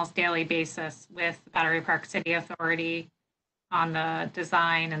an almost daily basis with the Battery Park City Authority on the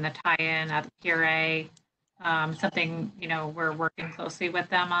design and the tie-in at Pier A. Something we're working closely with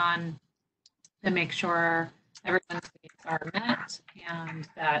them on to make sure everyone's needs are met and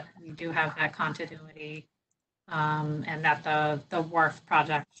that we do have that continuity, and that the wharf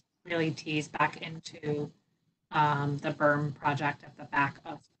project really tees back into the berm project at the back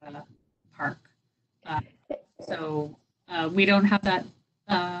of the park. So we don't have that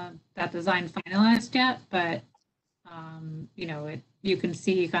design finalized yet, but you can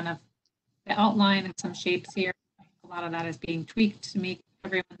see kind of the outline and some shapes here. A lot of that is being tweaked to meet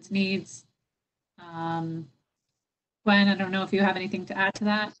everyone's needs. Gwen, I don't know if you have anything to add to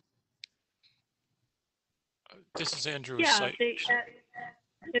that. This is Andrew. Yeah,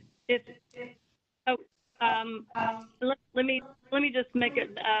 let me just make a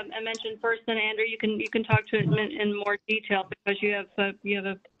mention first, and Andrew, you can talk to it in more detail because you have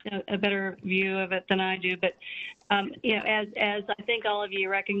a better view of it than I do. But as I think all of you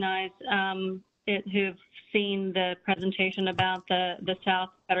recognize, who've seen the presentation about the South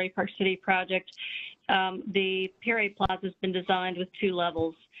Battery Park City project, the Pier A Plaza has been designed with 2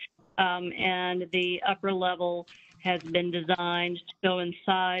 levels, and the upper level has been designed to go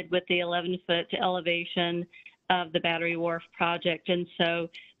inside with the 11-foot elevation of the Battery Wharf project. And so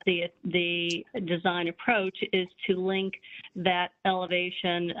the design approach is to link that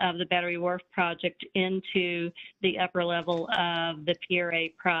elevation of the Battery Wharf project into the upper level of the Pier A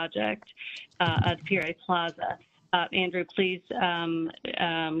project, of the Pier A Plaza. Andrew, please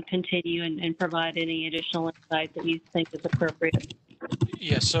continue and provide any additional insight that you think is appropriate.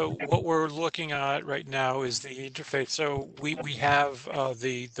 Yeah, so what we're looking at right now is the interface. So we have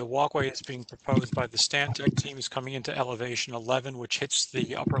the walkway that's being proposed by the Stantec team is coming into elevation 11, which hits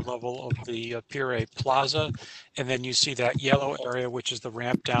the upper level of the Pier A Plaza. And then you see that yellow area, which is the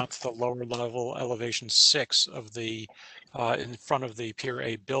ramp down to the lower level, elevation 6 of the in front of the Pier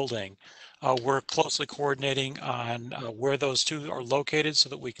A building. We're closely coordinating on where those two are located so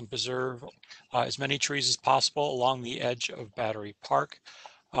that we can preserve as many trees as possible along the edge of Battery Park.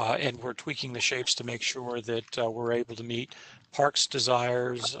 And we're tweaking the shapes to make sure that we're able to meet Park's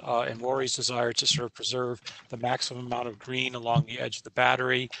desires and Lori's desire to sort of preserve the maximum amount of green along the edge of the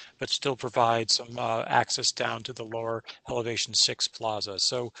battery, but still provide some access down to the lower elevation 6 plaza.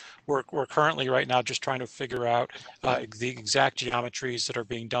 So we're currently right now just trying to figure out the exact geometries that are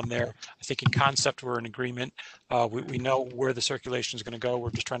being done there. I think in concept we're in agreement. We know where the circulation is going to go.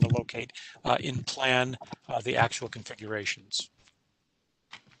 We're just trying to locate in plan the actual configurations.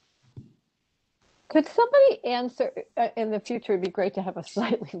 Could somebody answer, in the future, it'd be great to have a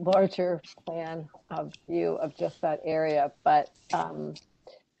slightly larger plan of view of just that area, but because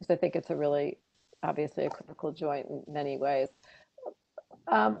I think it's a really, obviously a critical joint in many ways.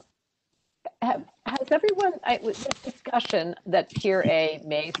 Has everyone, with this discussion that Pier A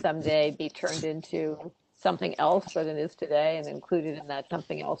may someday be turned into something else than it is today, and included in that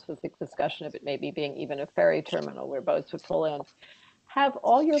something else was the discussion of it maybe being even a ferry terminal where boats would pull in. Have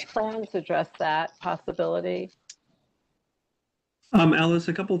all your plans addressed that possibility? Alice,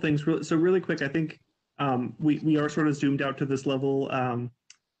 a couple of things. So really quick, I think we are sort of zoomed out to this level,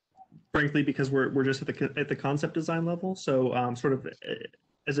 frankly, because we're just at the concept design level. So sort of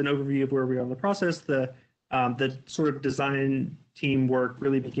as an overview of where we are in the process, the sort of design team work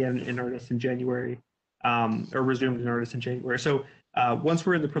really began in earnest in January, or resumed in earnest in January. So Once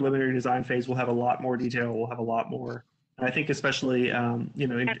we're in the preliminary design phase, we'll have a lot more detail. We'll have a lot more. And I think especially,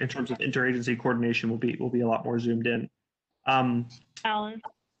 in terms of interagency coordination, we'll be a lot more zoomed in. Alice,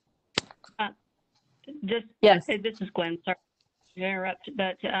 yes. This is Gwen. Sorry to interrupt,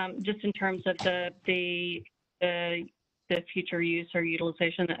 but just in terms of the future use or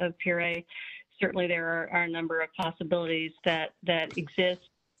utilization of Pier A, certainly there are a number of possibilities that exist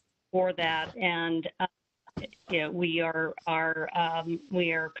for that, and we are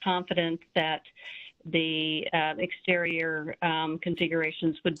confident that the exterior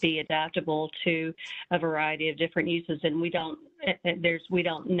configurations would be adaptable to a variety of different uses, and we don't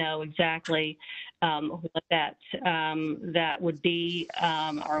know exactly what that would be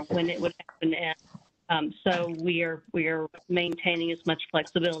or when it would happen. And so we are maintaining as much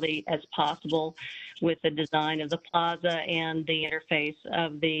flexibility as possible with the design of the plaza and the interface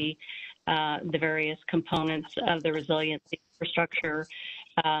of the various components of the resiliency infrastructure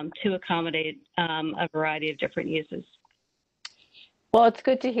to accommodate a variety of different uses. Well, it's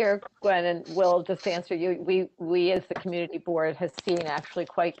good to hear, Gwen, and Will, just to answer you, we as the community board has seen actually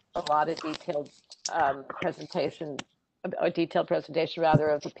quite a lot of detailed presentation rather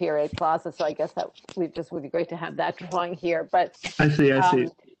of the Pier A Plaza. So I guess that would be great to have that drawing here. But I see.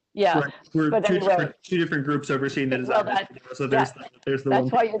 Yeah, right. We're but two different groups overseeing the design. Well, so there's the that's one.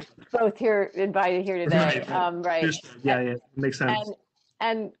 why you're both here invited here today. Right. Yeah, makes sense.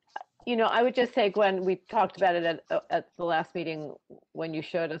 And I would just say, Gwen, we talked about it at the last meeting when you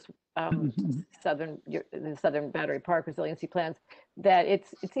showed us the Southern Battery Park resiliency plans, that it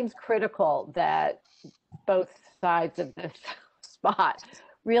seems critical that both sides of this spot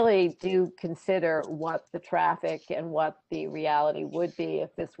really do consider what the traffic and what the reality would be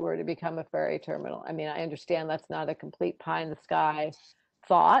if this were to become a ferry terminal. I mean, I understand that's not a complete pie in the sky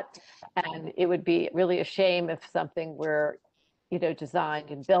thought, and it would be really a shame if something were designed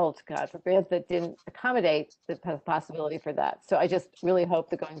and built, God forbid, that didn't accommodate the possibility for that. So I just really hope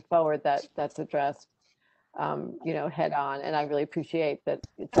that going forward that's addressed, head on. And I really appreciate that.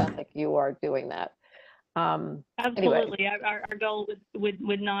 It sounds like you are doing that. Absolutely. Anyway. Our goal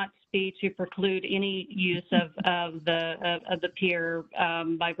would not be to preclude any use of the pier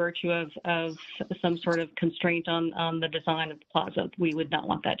by virtue of some sort of constraint on the design of the plaza. We would not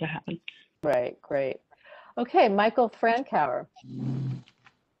want that to happen. Right. Great. Okay, Michael Frankauer.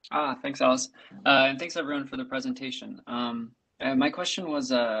 Thanks, Alice. And thanks everyone for the presentation. My question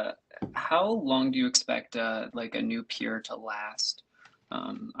was, how long do you expect like a new pier to last?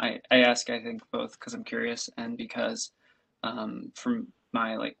 I ask, I think, both because I'm curious and because from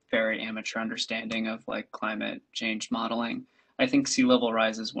my very amateur understanding of climate change modeling, I think sea level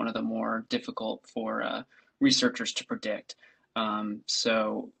rise is one of the more difficult for researchers to predict.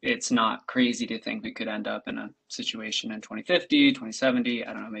 So it's not crazy to think we could end up in a situation in 2050, 2070,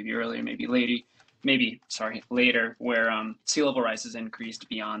 I don't know, maybe earlier, maybe later, where sea level rise has increased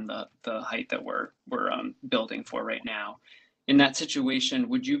beyond the height that we're building for right now. In that situation,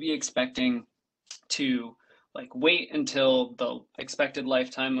 would you be expecting to wait until the expected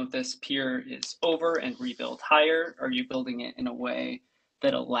lifetime of this pier is over and rebuild higher? Are you building it in a way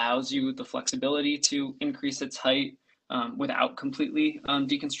that allows you the flexibility to increase its height without completely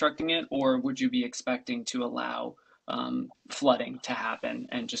deconstructing it? Or would you be expecting to allow flooding to happen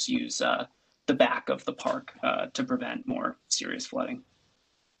and just use the back of the park to prevent more serious flooding?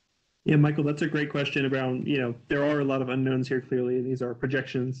 Yeah, Michael, that's a great question around, there are a lot of unknowns here, clearly, and these are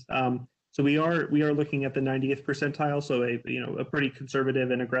projections. So we are looking at the 90th percentile, so a pretty conservative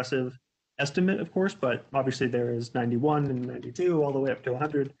and aggressive estimate, of course, but obviously there is 91 and 92 all the way up to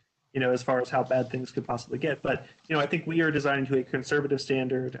 100, as far as how bad things could possibly get. But, I think we are designing to a conservative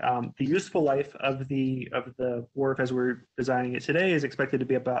standard. The useful life of the wharf as we're designing it today is expected to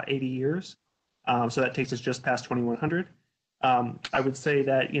be about 80 years. So that takes us just past 2100. I would say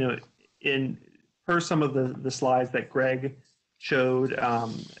that, per some of the slides that Greg showed at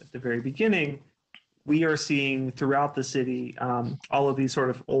the very beginning, we are seeing throughout the city all of these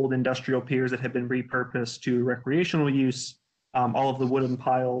sort of old industrial piers that have been repurposed to recreational use, all of the wooden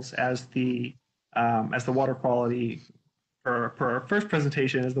piles as the water quality, per our first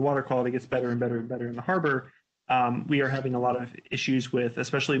presentation, as the water quality gets better and better and better in the harbor, we are having a lot of issues with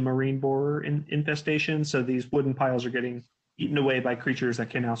especially marine borer infestation. So these wooden piles are getting eaten away by creatures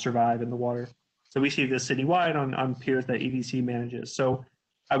that can now survive in the water. So we see this citywide on piers that EDC manages. So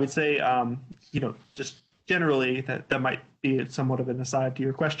I would say, just generally that might be somewhat of an aside to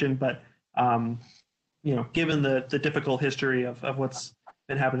your question, but given the difficult history of what's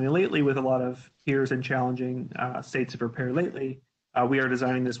been happening lately with a lot of piers and challenging states of repair lately, we are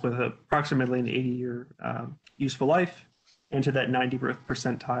designing this with approximately an 80-year useful life. into that 90th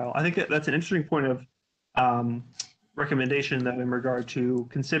percentile. I think that's an interesting point of recommendation, though, in regard to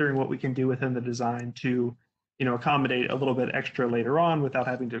considering what we can do within the design to, accommodate a little bit extra later on without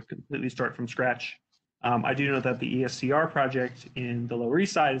having to completely start from scratch. I do know that the ESCR project in the Lower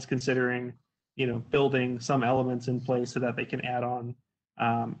East Side is considering, building some elements in place so that they can add on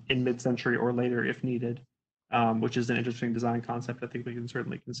in mid-century or later if needed, which is an interesting design concept I think we can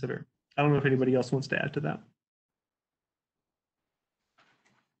certainly consider. I don't know if anybody else wants to add to that.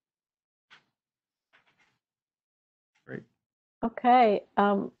 Great. Okay,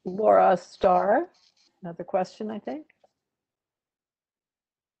 Laura Starr, another question, I think.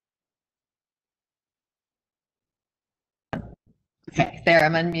 Okay, there,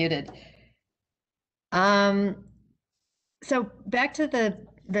 I'm unmuted. So back to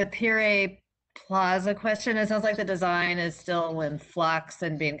the Pier A Plaza question, it sounds like the design is still in flux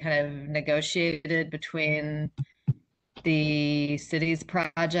and being kind of negotiated between the city's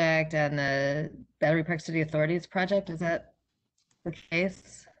project and the Battery Park City Authority's project. Is that the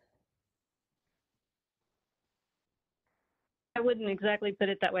case? I wouldn't exactly put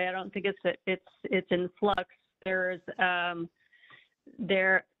it that way. I don't think it's in flux.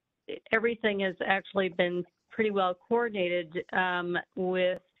 Everything has actually been pretty well coordinated,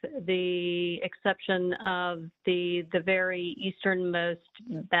 with the exception of the very easternmost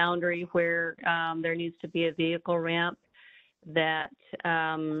boundary where there needs to be a vehicle ramp that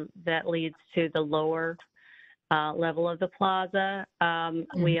leads to the lower level of the plaza.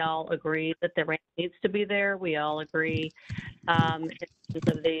 We all agree that the ramp needs to be there. We all agree in terms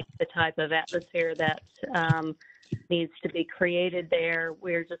of the type of atmosphere that needs to be created there.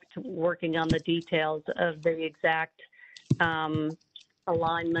 We're just working on the details of the exact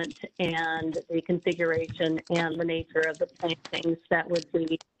alignment and the configuration and the nature of the plantings that would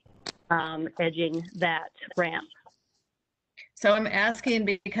be edging that ramp. So I'm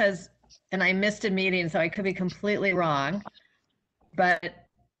asking because, and I missed a meeting, so I could be completely wrong, but it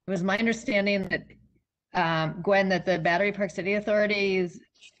was my understanding that, Gwen, that the Battery Park City Authority's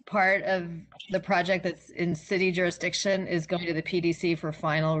part of the project that's in city jurisdiction is going to the PDC for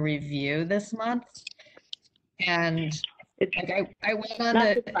final review this month. And I went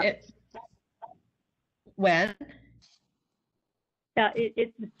on when?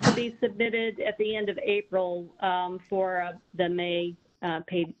 It's to be submitted at the end of April for the May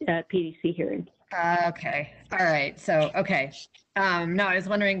PDC hearing. Okay. All right. So, okay. No, I was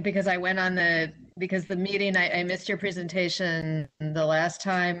wondering because I went on because the meeting, I missed your presentation the last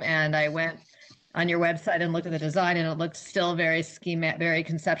time, and I went on your website and looked at the design, and it looked still very very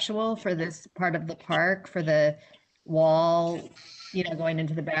conceptual for this part of the park, for the wall, going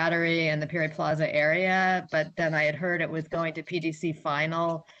into the Battery and the Pier A Plaza area. But then I had heard it was going to PDC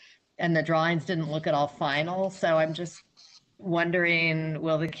final, and the drawings didn't look at all final. So I'm just wondering,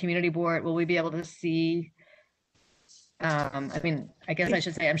 will we be able to see, I guess I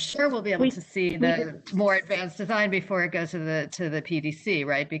should say, I'm sure we'll be able to see the more advanced design before it goes to the PDC,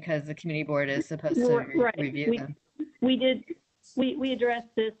 right? Because the community board is supposed to review them. We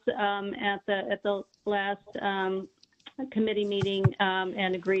addressed this at the last committee meeting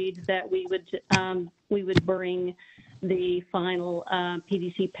and agreed that we would bring the final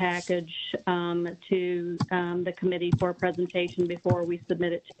PDC package to the committee for presentation before we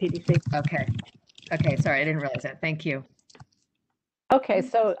submit it to PDC. Okay, sorry, I didn't realize that. Thank you. Okay,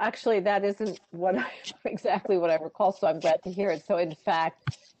 so actually that isn't exactly what I recall, so I'm glad to hear it. So in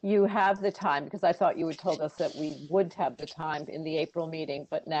fact, you have the time, because I thought you had told us that we would have the time in the April meeting,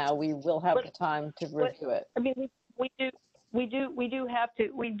 but now we will have the time to review it. I mean, we do have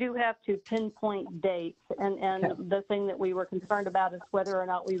to pinpoint dates, and the thing that we were concerned about is whether or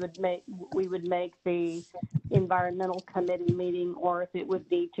not we would make the environmental committee meeting, or if it would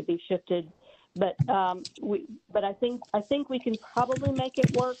need to be shifted. But I think we can probably make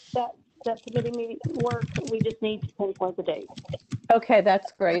it work, that committee meeting work. We just need to pinpoint the date. Okay,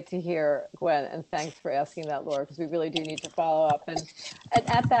 that's great to hear, Gwen, and thanks for asking that, Laura, because we really do need to follow up. And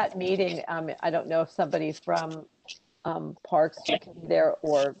at that meeting, I don't know if somebody from Parks can be there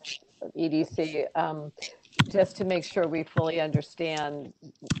or EDC, just to make sure we fully understand,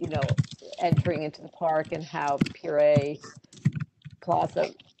 entering into the park and how Pier A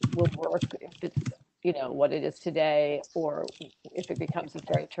Plaza will work, if it's, what it is today, or if it becomes a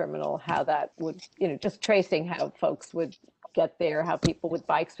ferry terminal, how that would, just tracing how folks would get there, how people with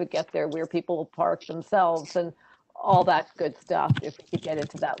bikes would get there, where people will park themselves, and all that good stuff, if we could get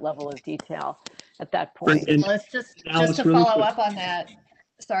into that level of detail at that point. Well, it's just to follow up on that.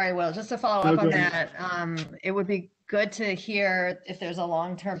 Sorry, Will, just to follow up on that, it would be good to hear if there's a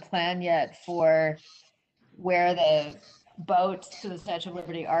long-term plan yet for where boats to the Statue of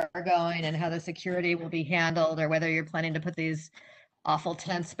Liberty are going and how the security will be handled, or whether you're planning to put these awful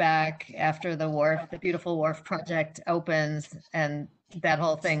tents back after the wharf, the beautiful wharf project opens and that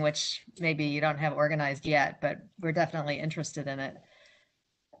whole thing, which maybe you don't have organized yet, but we're definitely interested in it.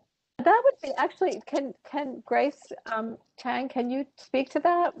 That would be actually, can Grace Tang, can you speak to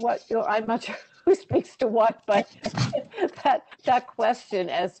that? I'm not sure who speaks to what, but that question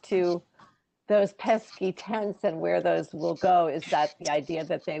as to those pesky tents and where those will go, is that the idea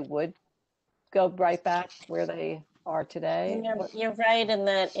that they would go right back where they are today? You're right in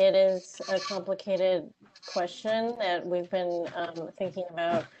that it is a complicated question that we've been thinking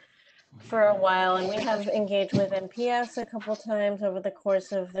about for a while, and we have engaged with NPS a couple times over the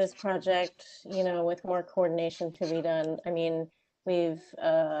course of this project, with more coordination to be done. I mean, we've,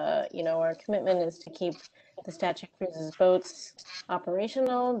 our commitment is to keep the Statue Cruises boats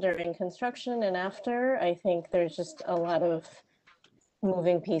operational during construction and after. I think there's just a lot of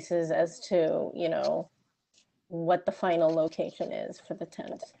moving pieces as to, what the final location is for the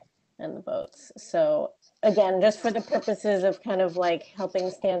tent and the boats. So again, just for the purposes of kind of like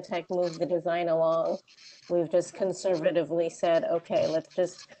helping Stantec move the design along, we've just conservatively said, okay, let's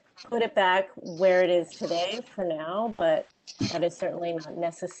just put it back where it is today for now, but that is certainly not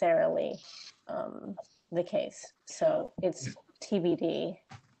necessarily the case. So it's TBD.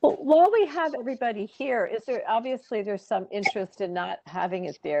 Well, while we have everybody here, obviously there's some interest in not having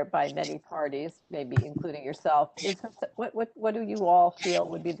it there by many parties, maybe including yourself. What do you all feel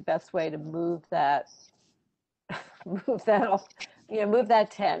would be the best way to move that off, move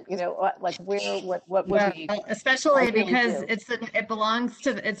that tent, like what would be, especially because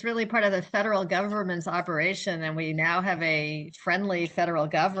it's really part of the federal government's operation, and we now have a friendly federal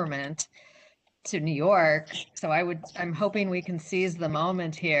government to New York. So I'm hoping we can seize the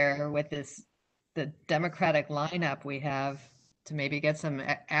moment here with the Democratic lineup we have to maybe get some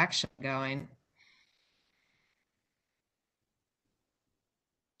action going.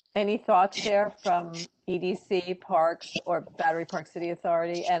 Any thoughts there from EDC, Parks, or Battery Park City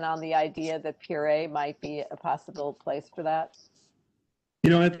Authority, and on the idea that Pier A might be a possible place for that?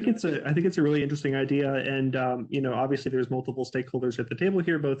 I think it's a really interesting idea, and obviously there's multiple stakeholders at the table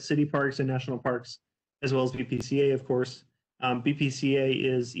here, both city parks and national parks, as well as BPCA, of course. BPCA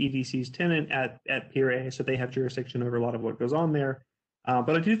is EDC's tenant at Pier A, so they have jurisdiction over a lot of what goes on there.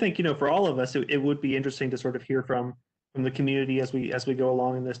 But I do think, for all of us, it would be interesting to sort of hear from the community as we go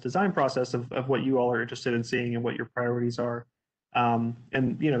along in this design process of what you all are interested in seeing and what your priorities are. And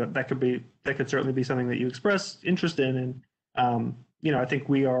that could certainly be something that you express interest in. And I think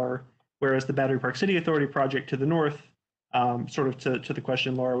we are, whereas the Battery Park City Authority project to the north, sort of to the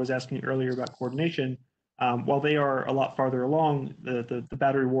question Laura was asking earlier about coordination, while they are a lot farther along, the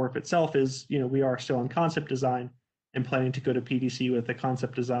Battery Wharf itself is, we are still in concept design and planning to go to PDC with the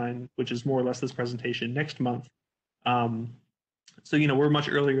concept design, which is more or less this presentation next month. So we're much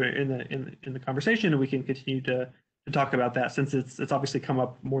earlier in the conversation, and we can continue to talk about that since it's obviously come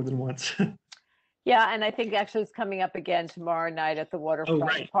up more than once. Yeah, and I think actually it's coming up again tomorrow night at the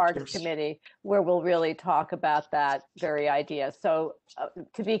Waterfront Parks Committee, where we'll really talk about that very idea. So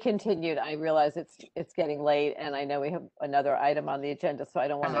to be continued. I realize it's getting late, and I know we have another item on the agenda, so I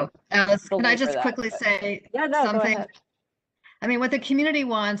don't want to. Alice, can I just quickly say something? I mean, what the community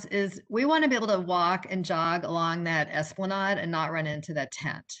wants is we want to be able to walk and jog along that esplanade and not run into that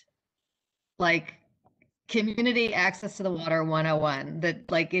tent. Like community access to the water 101,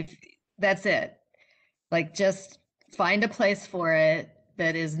 that's it. Like just find a place for it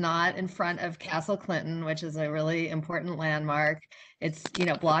that is not in front of Castle Clinton, which is a really important landmark. It's,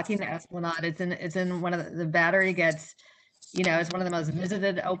 blocking the esplanade. It's in one of the Battery gets, it's one of the most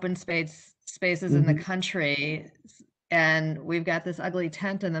visited open spaces in the country. And we've got this ugly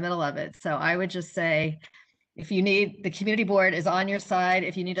tent in the middle of it. So I would just say, if you need, the community board is on your side.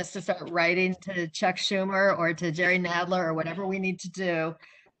 If you need us to start writing to Chuck Schumer or to Jerry Nadler or whatever we need to do,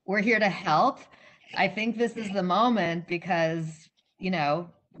 we're here to help. I think this is the moment because,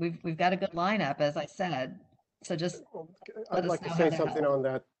 we've got a good lineup, as I said. So just I'd like to say something on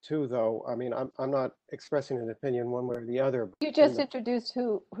that too, though. I mean, I'm not expressing an opinion one way or the other. You just introduced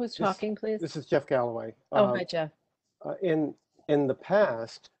who's talking, please. This is Jeff Galloway. Oh, hi, Jeff. In the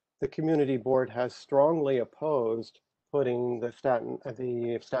past, the community board has strongly opposed putting the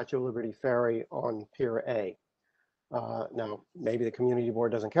Statue of Liberty ferry on Pier A. Now, maybe the community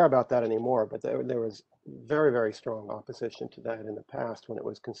board doesn't care about that anymore, but there was very, very strong opposition to that in the past when it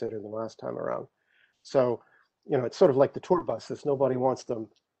was considered the last time around. So, it's sort of like the tour buses. Nobody wants them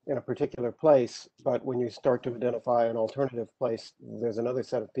in a particular place, but when you start to identify an alternative place, there's another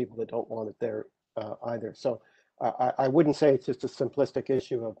set of people that don't want it there either. So I wouldn't say it's just a simplistic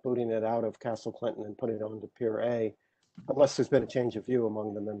issue of booting it out of Castle Clinton and putting it onto Pier A, unless there's been a change of view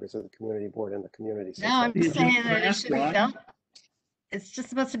among the members of the community board and the community. No, I'm just saying that it should be dealt. It's just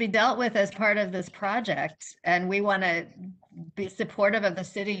supposed to be dealt with as part of this project, and we want to be supportive of the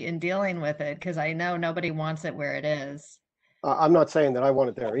city in dealing with it, because I know nobody wants it where it is. I'm not saying that I want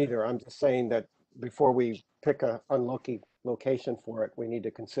it there either. I'm just saying that before we pick a unlucky location for it, we need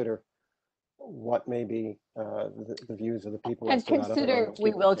to consider what may be the views of the people. And consider,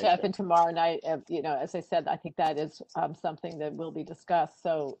 we will, Jeff, and tomorrow night, you know, as I said, I think that is something that will be discussed.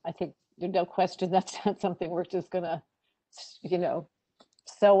 So I think there's no question that's not something we're just gonna, you know,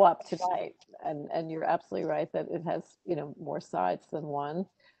 sew up tonight. And you're absolutely right that it has, you know, more sides than one.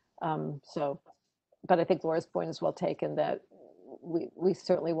 So, but I think Laura's point is well taken, that we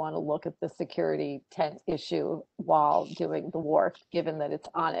certainly want to look at the security tent issue while doing the wharf, given that it's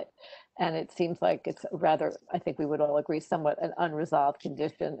on it. And it seems like it's rather, I think we would all agree, somewhat an unresolved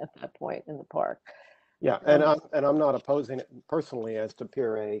condition at that point in the park. Yeah, and I'm not opposing it personally as to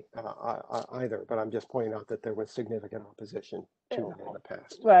Pier A either, but I'm just pointing out that there was significant opposition to it in the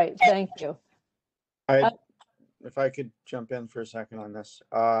past. Right, thank you. If I could jump in for a second on this.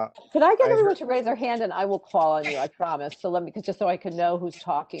 Could I get everyone to raise their hand, and I will call on you, I promise. So let me, just so I can know who's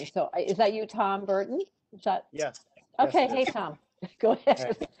talking. So is that you, Tom Burton? Is that? Yes. Okay, yes, hey, Tom, go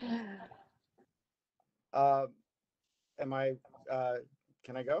ahead. Am I,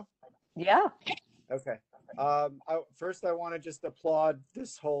 can I go? Yeah. Okay. First, I want to just applaud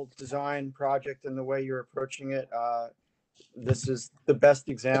this whole design project and the way you're approaching it. This is the best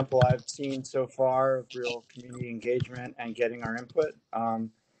example I've seen so far of real community engagement and getting our input.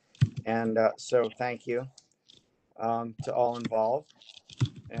 So thank you to all involved.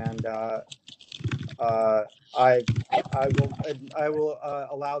 And I will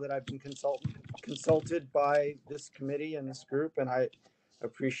allow that I've been consulted by this committee and this group, and I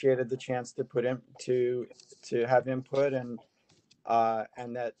appreciated the chance to put in to have input, and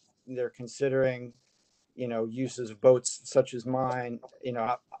that they're considering, you know, uses of boats such as mine. You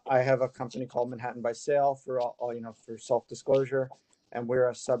know, I have a company called Manhattan by Sail for all, you know, for self-disclosure, and we're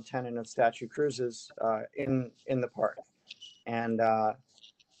a subtenant of Statue Cruises in the park, and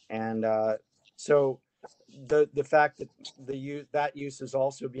so the fact that that use is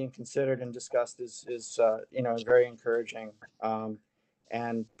also being considered and discussed is you know, very encouraging,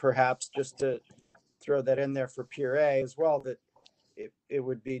 and perhaps just to throw that in there for Pier A as well, that it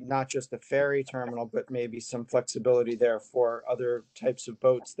would be not just a ferry terminal, but maybe some flexibility there for other types of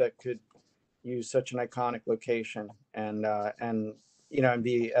boats that could use such an iconic location, and you know, and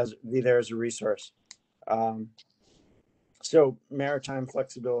be there as a resource. So maritime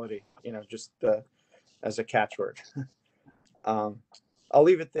flexibility, you know, just as a catchword. I'll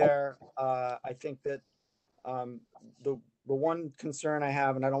leave it there. I think that the one concern I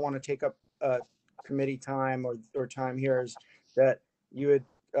have, and I don't want to take up committee time or time here, is that you had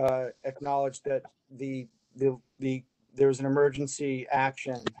acknowledged that there's an emergency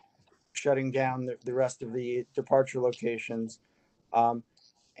action shutting down the rest of the departure locations, and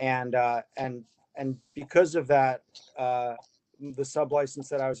because of that, the sublicense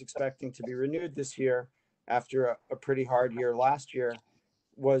that I was expecting to be renewed this year after a pretty hard year last year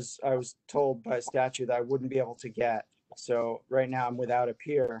I was told by statute that I wouldn't be able to get. So right now I'm without a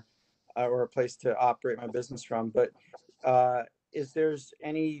pier or a place to operate my business from. But if there's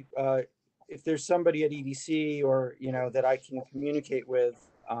somebody at EDC, or, you know, that I can communicate with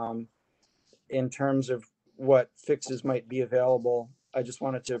in terms of what fixes might be available, I just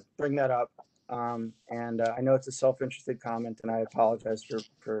wanted to bring that up. And I know it's a self-interested comment, and I apologize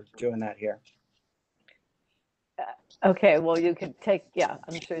for doing that here. Okay, well, you can take, yeah,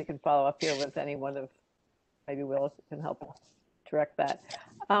 I'm sure you can follow up here with any one of, maybe Will can help direct that.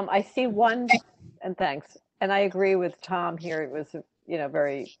 I see one, and thanks. And I agree with Tom here. It was, you know,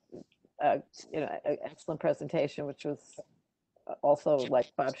 very, you know, excellent presentation, which was also,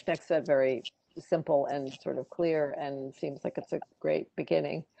 like Bob Schneck said, very simple and sort of clear, and seems like it's a great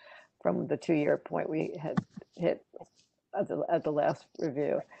beginning from the 2-year point we had hit at the last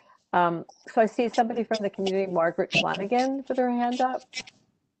review. So I see somebody from the community, Margaret Flanagan, with her hand up.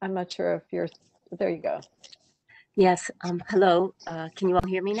 I'm not sure if you're, there you go. Yes, hello, can you all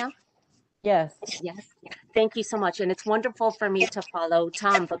hear me now? Yes. Yes, thank you so much. And it's wonderful for me to follow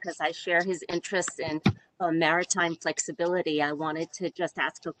Tom because I share his interest in maritime flexibility. I wanted to just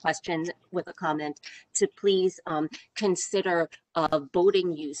ask a question with a comment to please consider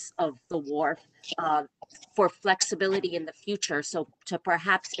boating use of the wharf for flexibility in the future. So to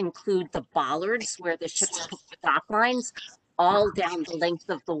perhaps include the bollards where the ships put the dock lines all down the length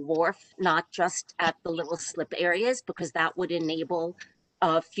of the wharf, not just at the little slip areas, because that would enable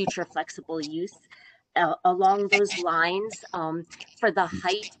future flexible use. Along those lines, for the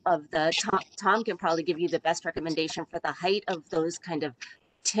height of the, Tom can probably give you the best recommendation for the height of those kind of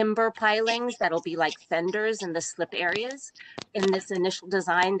timber pilings that'll be like fenders in the slip areas. In this initial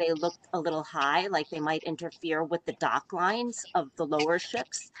design, they looked a little high, like they might interfere with the dock lines of the lower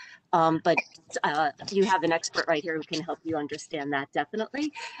ships. But you have an expert right here who can help you understand that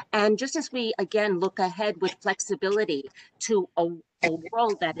definitely. And just as we, again, look ahead with flexibility to a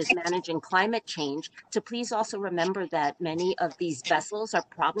world that is managing climate change, to please also remember that many of these vessels are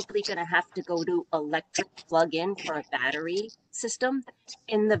probably going to have to go to electric plug-in for a battery system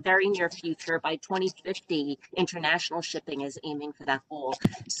in the very near future. By 2050, international shipping is aiming for that goal.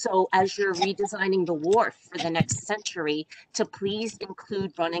 So as you're redesigning the wharf for the next century, to please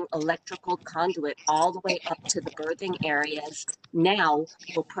include running electrical conduit all the way up to the berthing areas now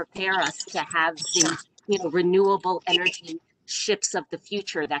will prepare us to have the renewable energy ships of the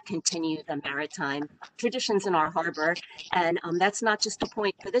future that continue the maritime traditions in our harbor. And that's not just a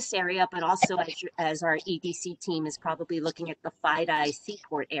point for this area, but also as our EDC team is probably looking at the Fidei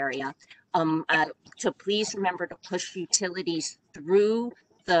Seaport area, to please remember to push utilities through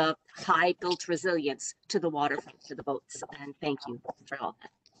the high built resilience to the waterfront, to the boats. And thank you for all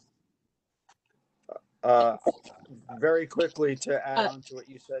that. Very quickly to add on to what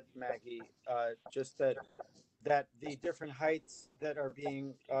you said, Maggie, just that the different heights that are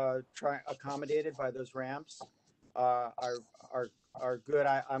being accommodated by those ramps are good.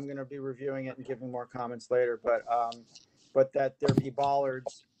 I'm going to be reviewing it and giving more comments later, but that there be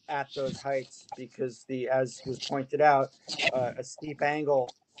bollards at those heights, because as was pointed out, a steep angle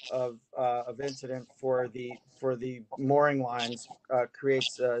of incident for the mooring lines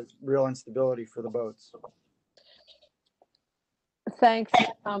creates real instability for the boats. Thanks.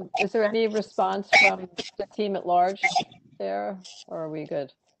 Is there any response from the team at large there, or are we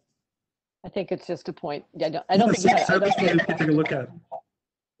good? I think it's just a point. Yeah, I don't think I don't think take a look at.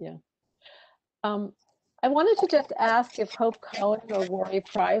 Yeah. I wanted to just ask if Hope Cohen or Rory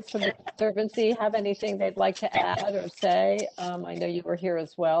Price from the Conservancy have anything they'd like to add or say. I know you were here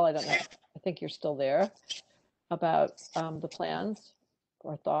as well. I don't know. I think you're still there, about the plans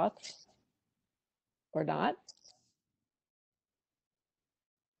or thoughts, or not.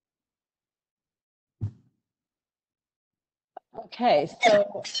 Okay,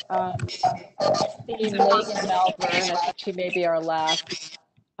 so see Megan Malvern, I think she may be our last.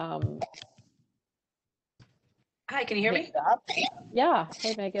 Hi, can you hear me? Yeah.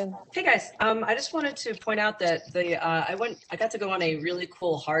 Hey, Megan. Hey guys. I just wanted to point out that I got to go on a really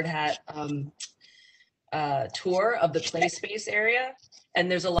cool hard hat tour of the play space area, and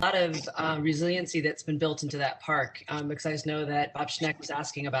there's a lot of resiliency that's been built into that park. Because I just know that Bob Schneck was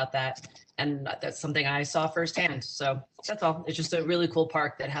asking about that, and that's something I saw firsthand. So that's all. It's just a really cool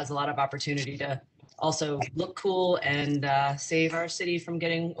park that has a lot of opportunity to also look cool and save our city from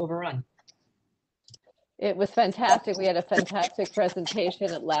getting overrun. It was fantastic. We had a fantastic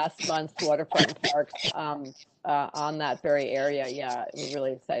presentation at last month's Waterfront Parks on that very area. Yeah, we're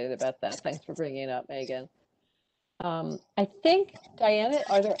really excited about that. Thanks for bringing it up, Megan. I think, Diana,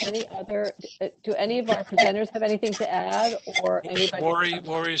 are there any other, do any of our presenters have anything to add, or anybody?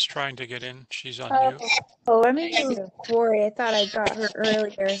 Lori's trying to get in. She's on mute. Oh, let me move Rory. I thought I got her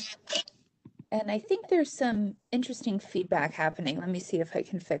earlier. And I think there's some interesting feedback happening. Let me see if I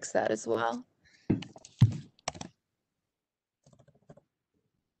can fix that as well.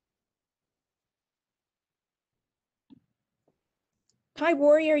 Hi,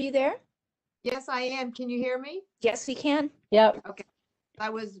 Rory, are you there? Yes, I am. Can you hear me? Yes, we can. Yep. Okay. I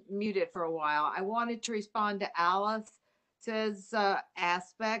was muted for a while. I wanted to respond to Alice's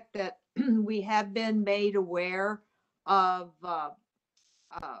aspect that we have been made aware of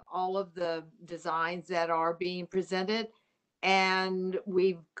all of the designs that are being presented, and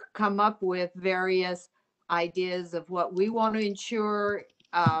we've come up with various ideas of what we want to ensure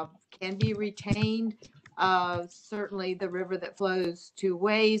can be retained. Certainly the river that flows two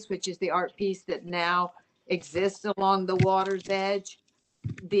ways, which is the art piece that now exists along the water's edge.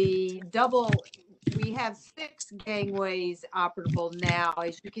 The double, we have 6 gangways operable now.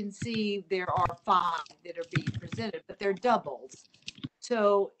 As you can see, there are 5 that are being presented, but they're doubles.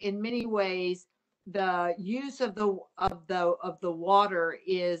 So in many ways, the use of the water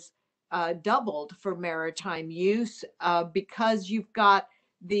is doubled for maritime use because you've got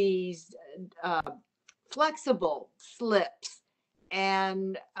these flexible slips,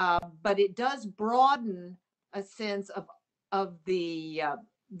 and but it does broaden a sense of the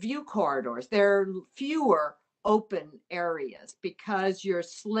view corridors. There are fewer open areas because your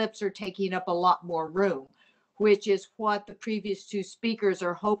slips are taking up a lot more room, which is what the previous two speakers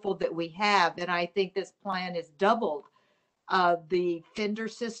are hopeful that we have. And I think this plan has doubled the fender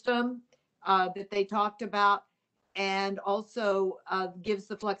system that they talked about, and also gives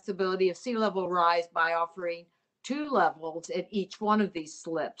the flexibility of sea level rise by offering 2 levels at each one of these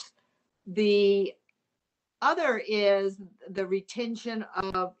slips. The other is the retention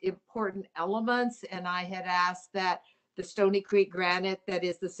of important elements, and I had asked that the Stony Creek granite, that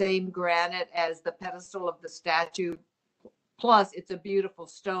is the same granite as the pedestal of the statue, plus it's a beautiful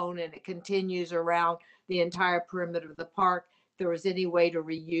stone and it continues around the entire perimeter of the park. If there was any way to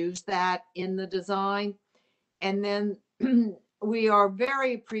reuse that in the design. And then we are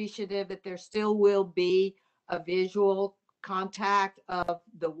very appreciative that there still will be a visual contact of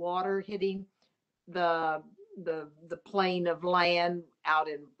the water hitting the plane of land out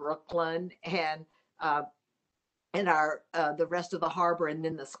in Brooklyn and our the rest of the harbor, and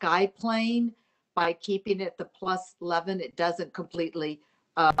then the sky plane. By keeping it the +11, it doesn't completely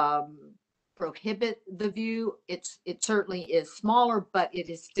prohibit the view. It certainly is smaller, but it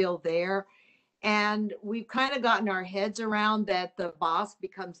is still there. And we've kind of gotten our heads around that the Bosque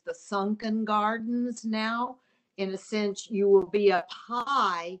becomes the sunken gardens now. In a sense, you will be up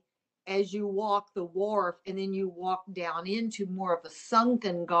high as you walk the wharf, and then you walk down into more of a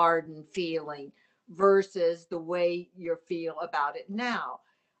sunken garden feeling versus the way you feel about it now.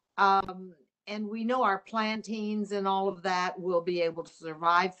 And we know our plantings and all of that will be able to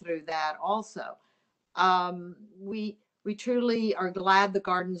survive through that also. We truly are glad the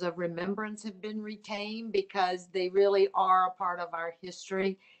Gardens of Remembrance have been retained because they really are a part of our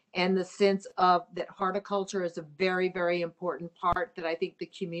history, and the sense of that horticulture is a very, very important part that I think the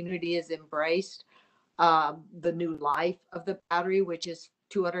community has embraced. The new life of the Battery, which is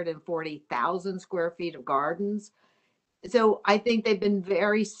 240,000 square feet of gardens. So I think they've been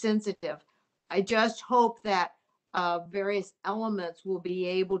very sensitive. I just hope that various elements will be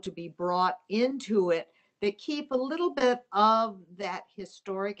able to be brought into it that keep a little bit of that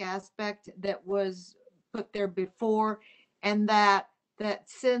historic aspect that was put there before, and that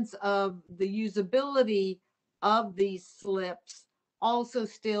sense of the usability of these slips also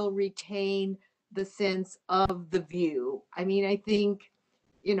still retain the sense of the view. I mean, I think,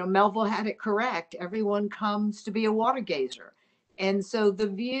 Melville had it correct. Everyone comes to be a water gazer. And so the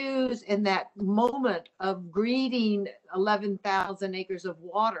views in that moment of greeting 11,000 acres of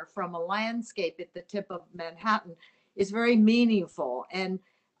water from a landscape at the tip of Manhattan is very meaningful. And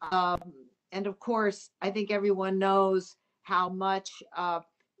of course, I think everyone knows how much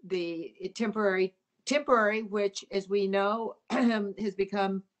the temporary, which, as we know, has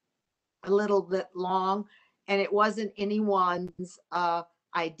become a little bit long, and it wasn't anyone's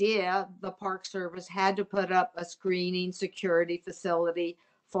idea. The Park Service had to put up a screening security facility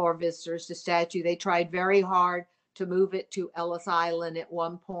for visitors to statue. They tried very hard to move it to Ellis Island at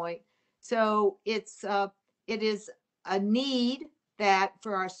one point. So it is a need that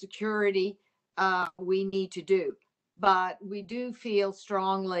for our security we need to do. But we do feel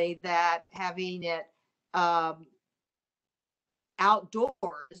strongly that having it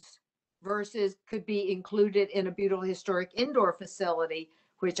outdoors versus could be included in a beautiful historic indoor facility,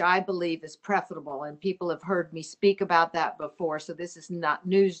 which I believe is preferable. And people have heard me speak about that before, so this is not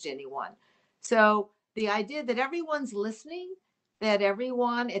news to anyone. So the idea that everyone's listening, that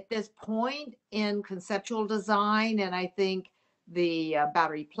everyone at this point in conceptual design, and I think the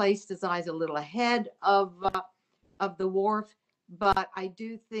Battery Place design is a little ahead of the wharf, but I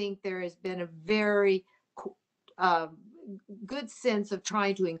do think there has been a very good sense of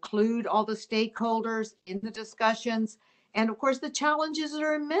trying to include all the stakeholders in the discussions. And of course, the challenges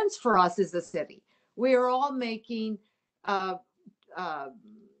are immense for us as a city. We are all making,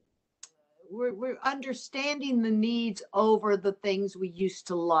 we're understanding the needs over the things we used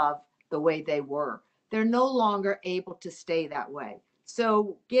to love the way they were. They're no longer able to stay that way.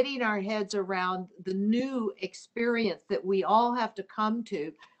 So getting our heads around the new experience that we all have to come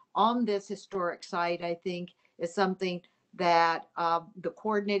to on this historic site, I think, is something that the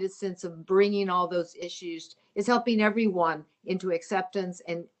coordinated sense of bringing all those issues is helping everyone into acceptance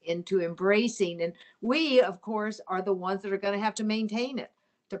and into embracing. And we, of course, are the ones that are going to have to maintain it,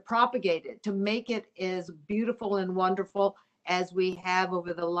 to propagate it, to make it as beautiful and wonderful as we have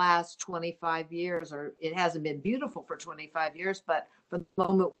over the last 25 years, or it hasn't been beautiful for 25 years, but from the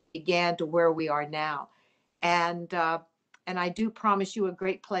moment we began to where we are now. And I do promise you a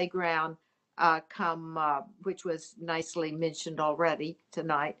great playground which was nicely mentioned already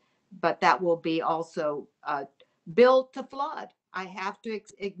tonight, but that will be also built to flood. I have to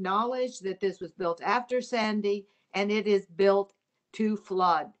acknowledge that this was built after Sandy and it is built to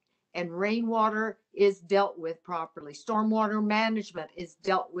flood, and rainwater is dealt with properly. Stormwater management is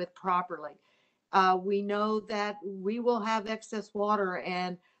dealt with properly. We know that we will have excess water,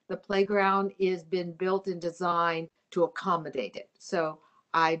 and the playground is been built and designed to accommodate it. So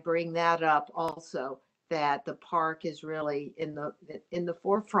I bring that up also, that the park is really in the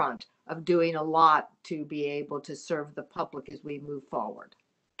forefront of doing a lot to be able to serve the public as we move forward.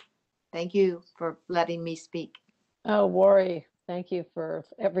 Thank you for letting me speak. Oh, Wari, thank you for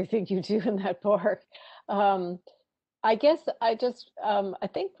everything you do in that park. I guess I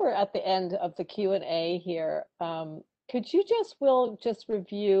think we're at the end of the Q&A here. Could you Will,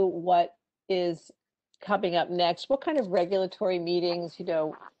 review what is coming up next? What kind of regulatory meetings,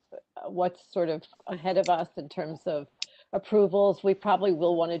 what's sort of ahead of us in terms of approvals? We probably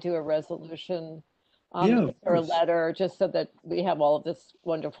will want to do a resolution or a letter, just so that we have all of this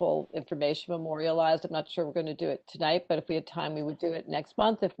wonderful information memorialized. I'm not sure we're going to do it tonight, but if we had time, we would do it next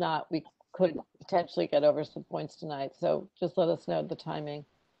month. If not, we could potentially get over some points tonight. So just let us know the timing.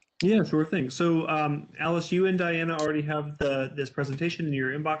 Yeah, sure thing. So Alice, you and Diana already have this presentation in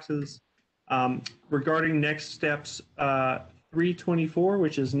your inboxes. Regarding next steps, 3/24,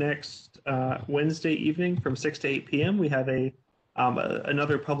 which is next Wednesday evening from 6 to 8 p.m. We have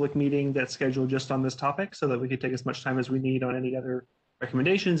another public meeting that's scheduled just on this topic, so that we could take as much time as we need on any other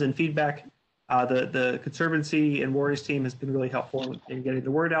recommendations and feedback. The Conservancy and Wari's team has been really helpful in getting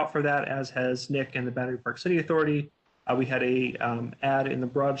the word out for that, as has Nick and the Battery Park City Authority. We had a ad in the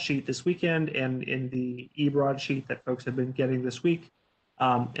broadsheet this weekend and in the e-broadsheet that folks have been getting this week,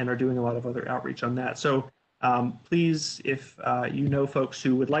 and are doing a lot of other outreach on that. So please, if you know folks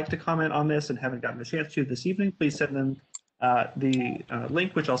who would like to comment on this and haven't gotten a chance to this evening, please send them the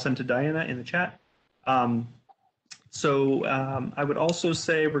link, which I'll send to Diana in the chat. So I would also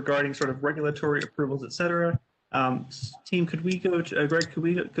say, regarding sort of regulatory approvals, et cetera, team, could we go to, Greg, could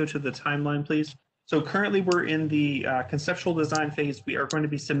we go to the timeline, please? So currently we're in the conceptual design phase. We are going to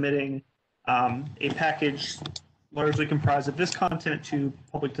be submitting a package largely comprised of this content to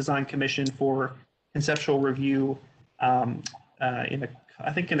Public Design Commission for conceptual review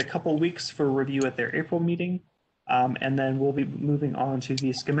I think in a couple weeks for review at their April meeting. And then we'll be moving on to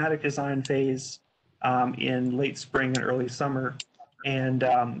the schematic design phase in late spring and early summer. And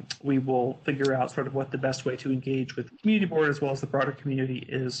we will figure out sort of what the best way to engage with the community board as well as the broader community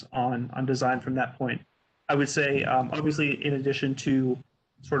is on design from that point. I would say, obviously, in addition to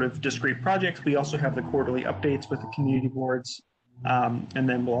sort of discrete projects, we also have the quarterly updates with the community boards. And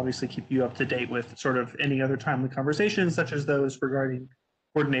then we'll obviously keep you up to date with sort of any other timely conversations, such as those regarding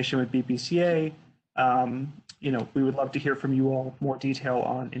coordination with BPCA. We would love to hear from you all more detail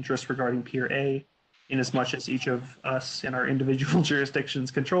on interest regarding Pier A, in as much as each of us in our individual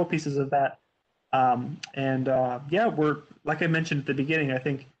jurisdictions control pieces of that. Yeah, we're, like I mentioned at the beginning, I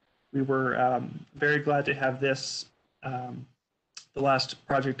think we were very glad to have this, the last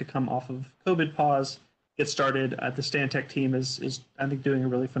project to come off of COVID pause, get started. The Stantec team is I think, doing a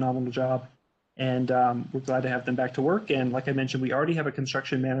really phenomenal job. And we're glad to have them back to work. And like I mentioned, we already have a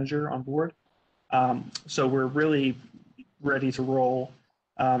construction manager on board. So we're really ready to roll,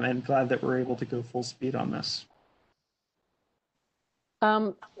 and glad that we're able to go full speed on this.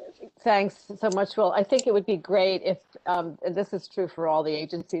 Thanks so much, Will. I think it would be great if, and this is true for all the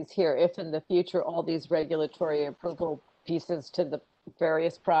agencies here, if in the future all these regulatory approval pieces to the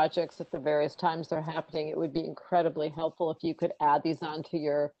various projects at the various times they're happening, it would be incredibly helpful if you could add these onto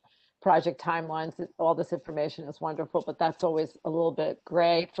your project timelines. All this information is wonderful, but that's always a little bit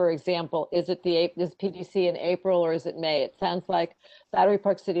gray. For example, is PDC in April or is it May? It sounds like Battery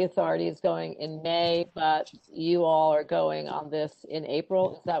Park City Authority is going in May, but you all are going on this in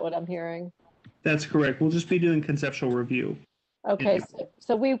April. Is that what I'm hearing? That's correct. We'll just be doing conceptual review. Okay,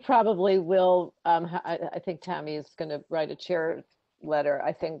 so we probably will, I think Tammy is going to write a chair letter,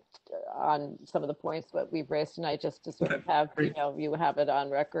 I think, on some of the points that we've raised tonight, just to sort of have, you have it on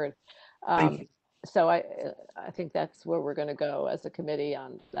record. So I think that's where we're going to go as a committee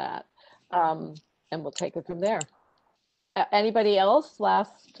on that. And we'll take it from there. Anybody else?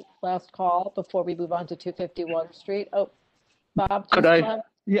 Last call before we move on to 250 Water Street. Oh, Bob. Could I?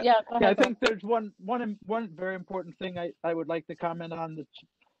 Yeah, I think there's one very important thing I would like to comment on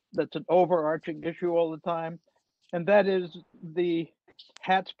that's an overarching issue all the time, and that is the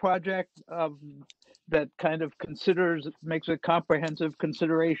HATS project that kind of makes a comprehensive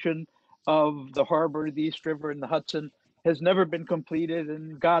consideration of the harbor, the East River, and the Hudson, has never been completed,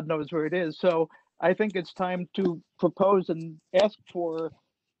 and God knows where it is. So I think it's time to propose and ask for,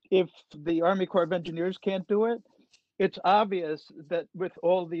 if the Army Corps of Engineers can't do it, it's obvious that with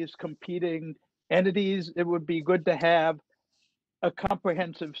all these competing entities, it would be good to have a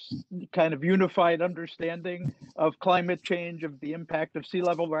comprehensive kind of unified understanding of climate change, of the impact of sea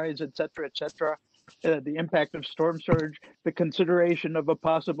level rise, et cetera, the impact of storm surge, the consideration of a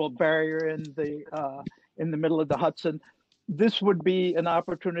possible barrier in the middle of the Hudson. This would be an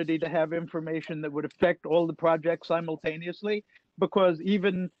opportunity to have information that would affect all the projects simultaneously, because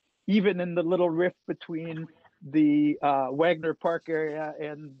even in the little rift between the Wagner Park area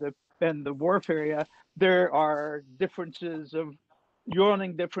and the Wharf area, there are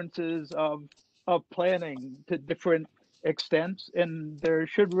yawning differences of planning to different extents, and there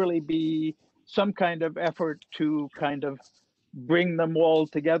should really be some kind of effort to kind of bring them all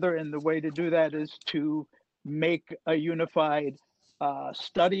together. And the way to do that is to make a unified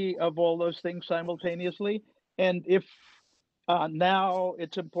study of all those things simultaneously. And if now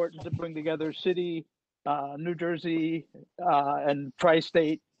it's important to bring together city, New Jersey, and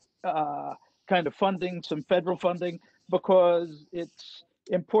tri-state kind of funding, some federal funding, because it's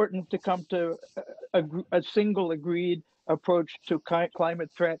important to come to a single agreed approach to climate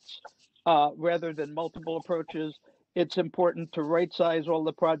threats rather than multiple approaches. It's important to right size all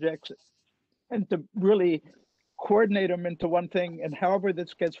the projects and to really coordinate them into one thing. And however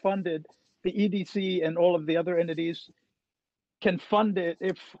this gets funded, the EDC and all of the other entities can fund it.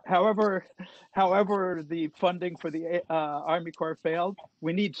 If however the funding for the Army Corps failed,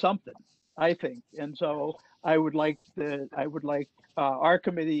 we need something, I think. And so I would like our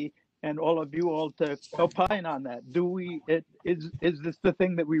committee and all of you all to opine on that. Is this the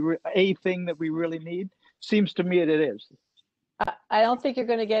thing that we really need? Seems to me it is. I don't think you're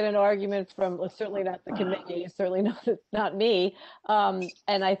going to get an argument from, well, certainly not the committee, certainly not me.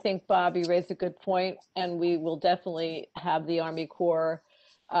 And I think, Bob, you raised a good point, and we will definitely have the Army Corps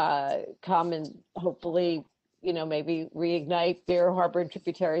come and hopefully, maybe reignite Bear Harbor and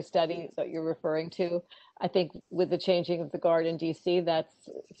tributary study that you're referring to. I think with the changing of the guard in DC, that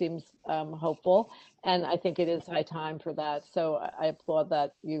seems hopeful. And I think it is high time for that. So I applaud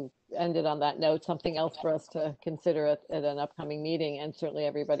that you ended on that note, something else for us to consider at an upcoming meeting. And certainly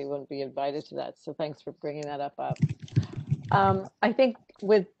everybody wouldn't be invited to that. So thanks for bringing that up. I think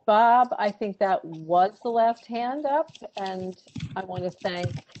with Bob, I think that was the last hand up. And I want to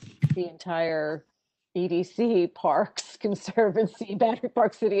thank the entire EDC, Parks, Conservancy, Battery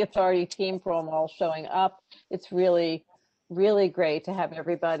Park City Authority team for them all showing up. It's really, really great to have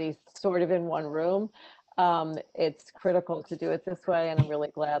everybody sort of in one room. It's critical to do it this way, and I'm really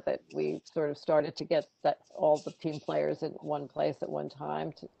glad that we sort of started to get all the team players in one place at one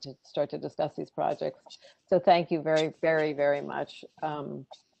time to start to discuss these projects. So thank you very, very, very much.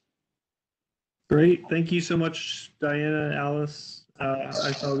 Great. Thank you so much, Diana, Alice.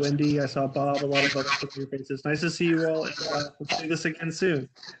 I saw Wendy, I saw Bob, a lot of us with your faces. Nice to see you all. We'll do this again soon.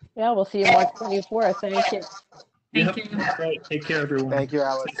 Yeah, we'll see you March 24th. Thank you. Thank you. That's right. Take care, everyone. Thank you,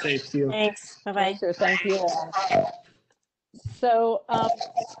 Alex. Stay safe. See you. Thanks. Bye-bye. Sure. Thank you all. So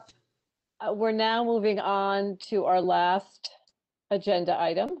we're now moving on to our last agenda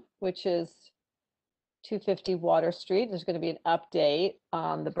item, which is 250 Water Street. There's going to be an update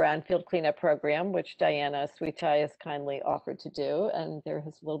on the Brownfield Cleanup Program, which Diana Sweetai has kindly offered to do, and there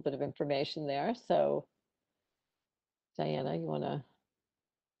is a little bit of information there. So, Diana, you want to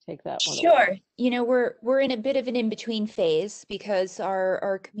take that one? Sure. Away? We're in a bit of an in-between phase because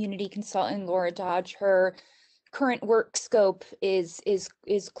our community consultant Laura Dodge, her current work scope is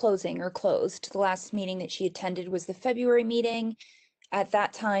closing or closed. The last meeting that she attended was the February meeting. At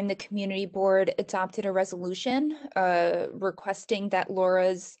that time, the community board adopted a resolution requesting that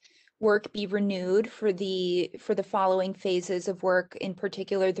Laura's work be renewed for the following phases of work, in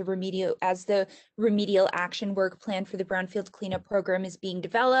particular the remedial action work plan for the Brownfield Cleanup Program is being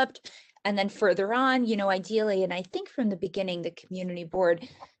developed. And then further on, ideally, and I think from the beginning, the community board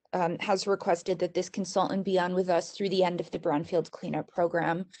has requested that this consultant be on with us through the end of the Brownfield Cleanup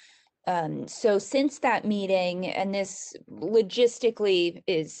Program. So since that meeting, and this logistically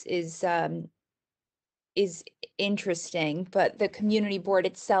is interesting, but the community board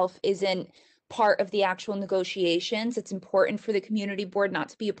itself isn't part of the actual negotiations. It's important for the community board not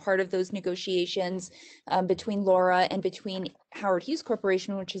to be a part of those negotiations between Laura and between Howard Hughes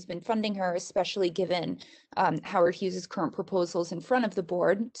Corporation, which has been funding her, especially given Howard Hughes's current proposals in front of the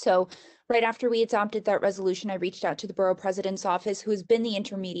board. So right after we adopted that resolution, I reached out to the borough president's office, who has been the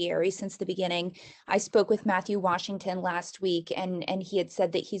intermediary since the beginning. I spoke with Matthew Washington last week, and he had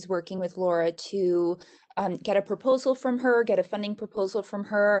said that he's working with Laura to get a proposal from her, get a funding proposal from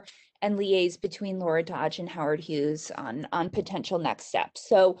her, and liaise between Laura Dodge and Howard Hughes on potential next steps.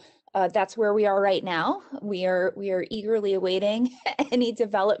 So that's where we are right now. We are eagerly awaiting any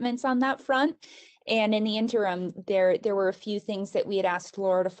developments on that front. And in the interim, there were a few things that we had asked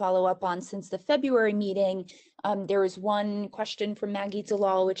Laura to follow up on since the February meeting. There was one question from Maggie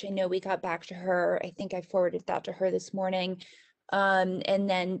Dalal, which I know we got back to her. I think I forwarded that to her this morning. And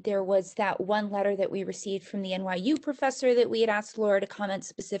then there was that one letter that we received from the NYU professor that we had asked Laura to comment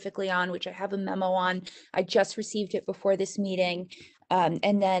specifically on, which I have a memo on. I just received it before this meeting.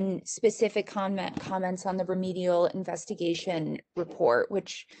 And then specific comments on the remedial investigation report,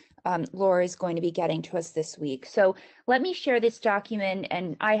 which Laura is going to be getting to us this week. So let me share this document,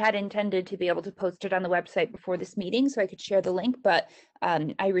 and I had intended to be able to post it on the website before this meeting so I could share the link, but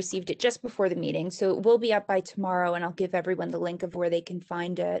I received it just before the meeting. So it will be up by tomorrow, and I'll give everyone the link of where they can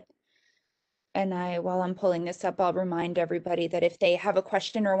find it. And while I'm pulling this up, I'll remind everybody that if they have a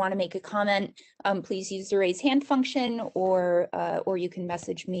question or want to make a comment, please use the raise hand function, or you can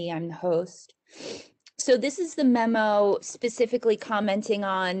message me. I'm the host. So this is the memo specifically commenting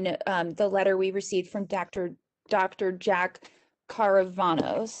on the letter we received from Dr. Jack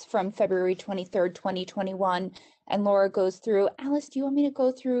Caravanos from February 23rd, 2021. And Laura goes through. Alice, do you want me to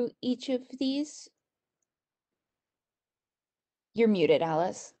go through each of these? You're muted,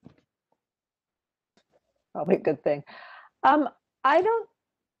 Alice. Probably a good thing. I don't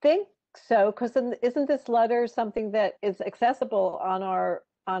think so, because isn't this letter something that is accessible on our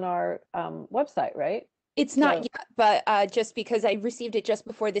website, right? It's not yet, but just because I received it just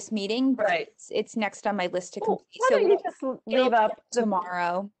before this meeting, right? It's next on my list to complete. Why don't you just leave up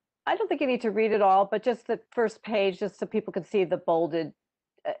tomorrow? I don't think you need to read it all, but just the first page, just so people can see the bolded.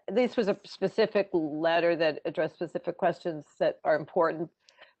 This was a specific letter that addressed specific questions that are important.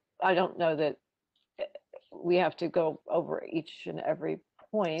 I don't know that we have to go over each and every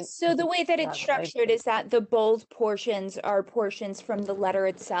point. So the way that it's structured is that the bold portions are portions from the letter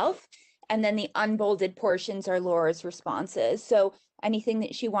itself, and then the unbolded portions are Laura's responses. So anything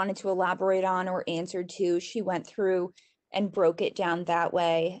that she wanted to elaborate on or answered to, she went through and broke it down that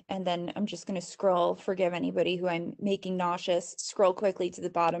way. And then I'm just going to scroll, forgive anybody who I'm making nauseous, scroll quickly to the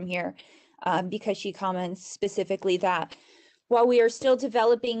bottom here, because she comments specifically that while we are still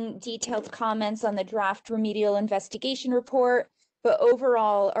developing detailed comments on the draft remedial investigation report, but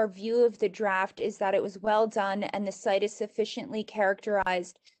overall, our view of the draft is that it was well done and the site is sufficiently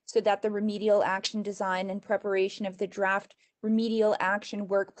characterized so that the remedial action design and preparation of the draft remedial action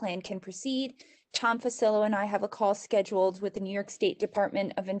work plan can proceed. Tom Fasillo and I have a call scheduled with the New York State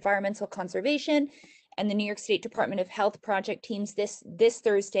Department of Environmental Conservation and the New York State Department of Health project teams this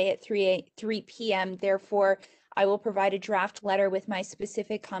Thursday at 3 p.m. Therefore, I will provide a draft letter with my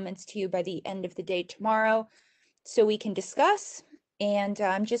specific comments to you by the end of the day tomorrow so we can discuss. And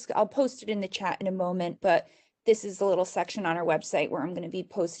I'll post it in the chat in a moment, but this is a little section on our website where I'm going to be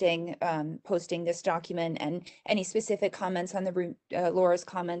posting this document and any specific comments on the Laura's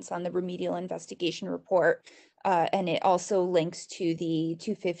comments on the remedial investigation report. And it also links to the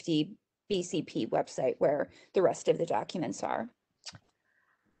 250 BCP website where the rest of the documents are.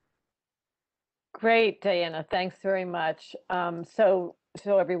 Great, Diana. Thanks very much. So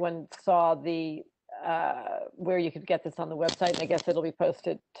everyone saw the where you could get this on the website, and I guess it'll be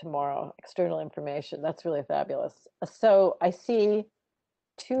posted tomorrow. External information. That's really fabulous. So I see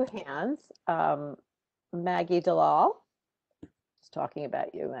two hands. Maggie Dalal. Just talking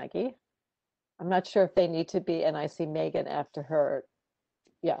about you, Maggie. I'm not sure if they need to be, and I see Megan after her.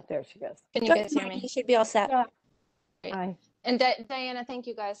 Yeah, there she goes. Can you guys hear me? You should be all set. Yeah. Hi. And Diana, thank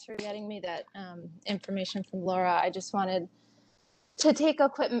you guys for getting me that information from Laura. I just wanted to take a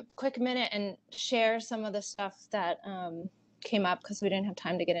quick minute and share some of the stuff that came up because we didn't have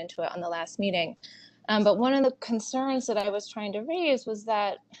time to get into it on the last meeting. But one of the concerns that I was trying to raise was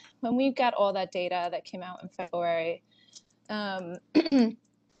that when we got all that data that came out in February,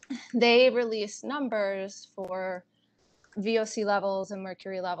 they released numbers for VOC levels and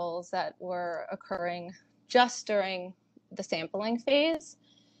mercury levels that were occurring just during the sampling phase.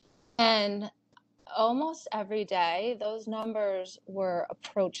 And almost every day, those numbers were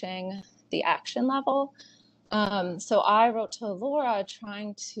approaching the action level. So I wrote to Laura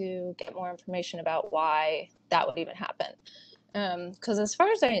trying to get more information about why that would even happen. Because as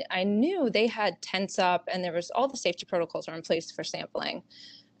far as I knew, they had tents up and there was all the safety protocols were in place for sampling.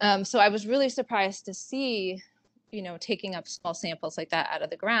 So I was really surprised to see, taking up small samples like that out of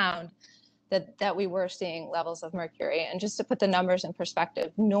the ground, that we were seeing levels of mercury. And just to put the numbers in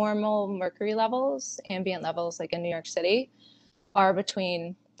perspective, normal mercury levels, ambient levels like in New York City, are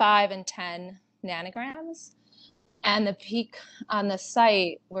between 5 and 10 nanograms. And the peak on the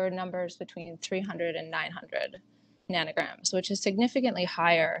site were numbers between 300 and 900 nanograms, which is significantly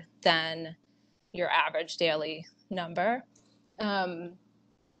higher than your average daily number.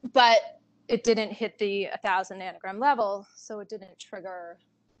 But it didn't hit the 1,000 nanogram level, so it didn't trigger,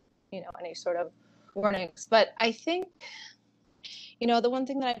 any sort of warnings. But I think, the one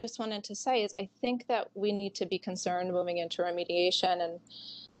thing that I just wanted to say is I think that we need to be concerned moving into remediation,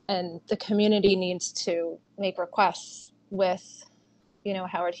 and the community needs to make requests with,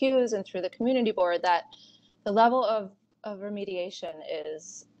 Howard Hughes and through the community board that the level of remediation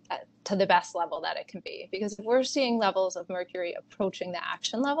is to the best level that it can be. Because if we're seeing levels of mercury approaching the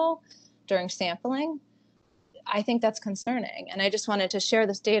action level during sampling, I think that's concerning. And I just wanted to share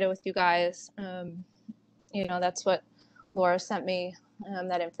this data with you guys. That's what Laura sent me,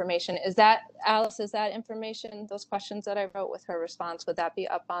 that information. Is that, Alice, is that information, those questions that I wrote with her response, would that be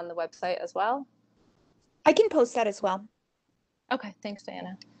up on the website as well? I can post that as well. Okay, thanks,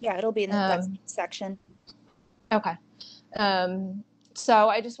 Diana. Yeah, it'll be in the website section. Okay. So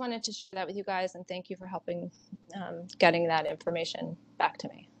I just wanted to share that with you guys, and thank you for helping getting that information back to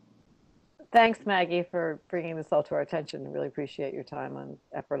me. Thanks, Maggie, for bringing this all to our attention. Really appreciate your time and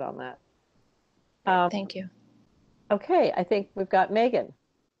effort on that. Thank you. Okay, I think we've got Megan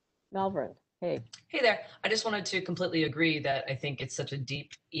Melvin. Hey. Hey there. I just wanted to completely agree that I think it's such a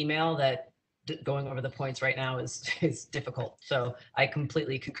deep email that going over the points right now is difficult. So I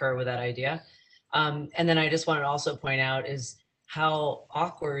completely concur with that idea. And then I just wanted to also point out is how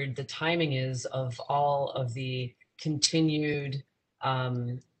awkward the timing is of all of the continued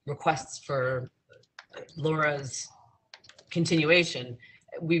requests for Laura's continuation.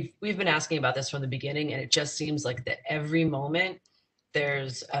 We've been asking about this from the beginning, and it just seems like that every moment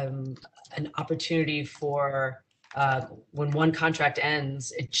there's an opportunity for when one contract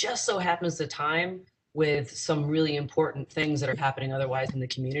ends, it just so happens the time with some really important things that are happening otherwise in the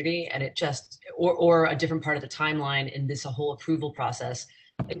community, and it just or a different part of the timeline in this whole approval process.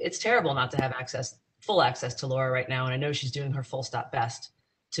 It's terrible not to have full access to Laura right now, and I know she's doing her full stop best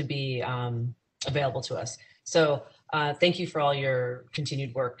to be available to us. So thank you for all your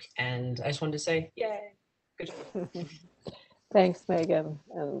continued work, and I just wanted to say, yay, good job. Thanks, Megan,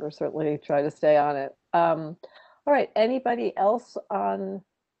 and we'll certainly try to stay on it. All right, anybody else on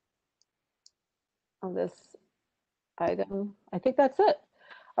this item? I think that's it.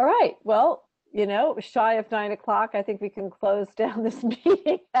 All right, well, shy of 9 o'clock, I think we can close down this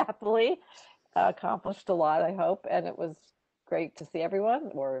meeting happily. Accomplished a lot, I hope, and it was great to see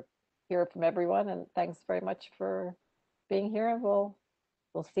everyone or hear from everyone, and thanks very much for being here, and we'll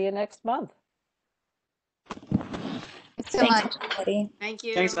see you next month. Thanks so much, everybody. Thank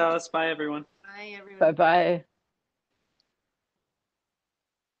you. Thanks, Alice. Bye, everyone. Bye, everyone. Bye-bye.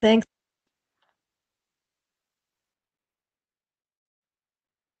 Thanks.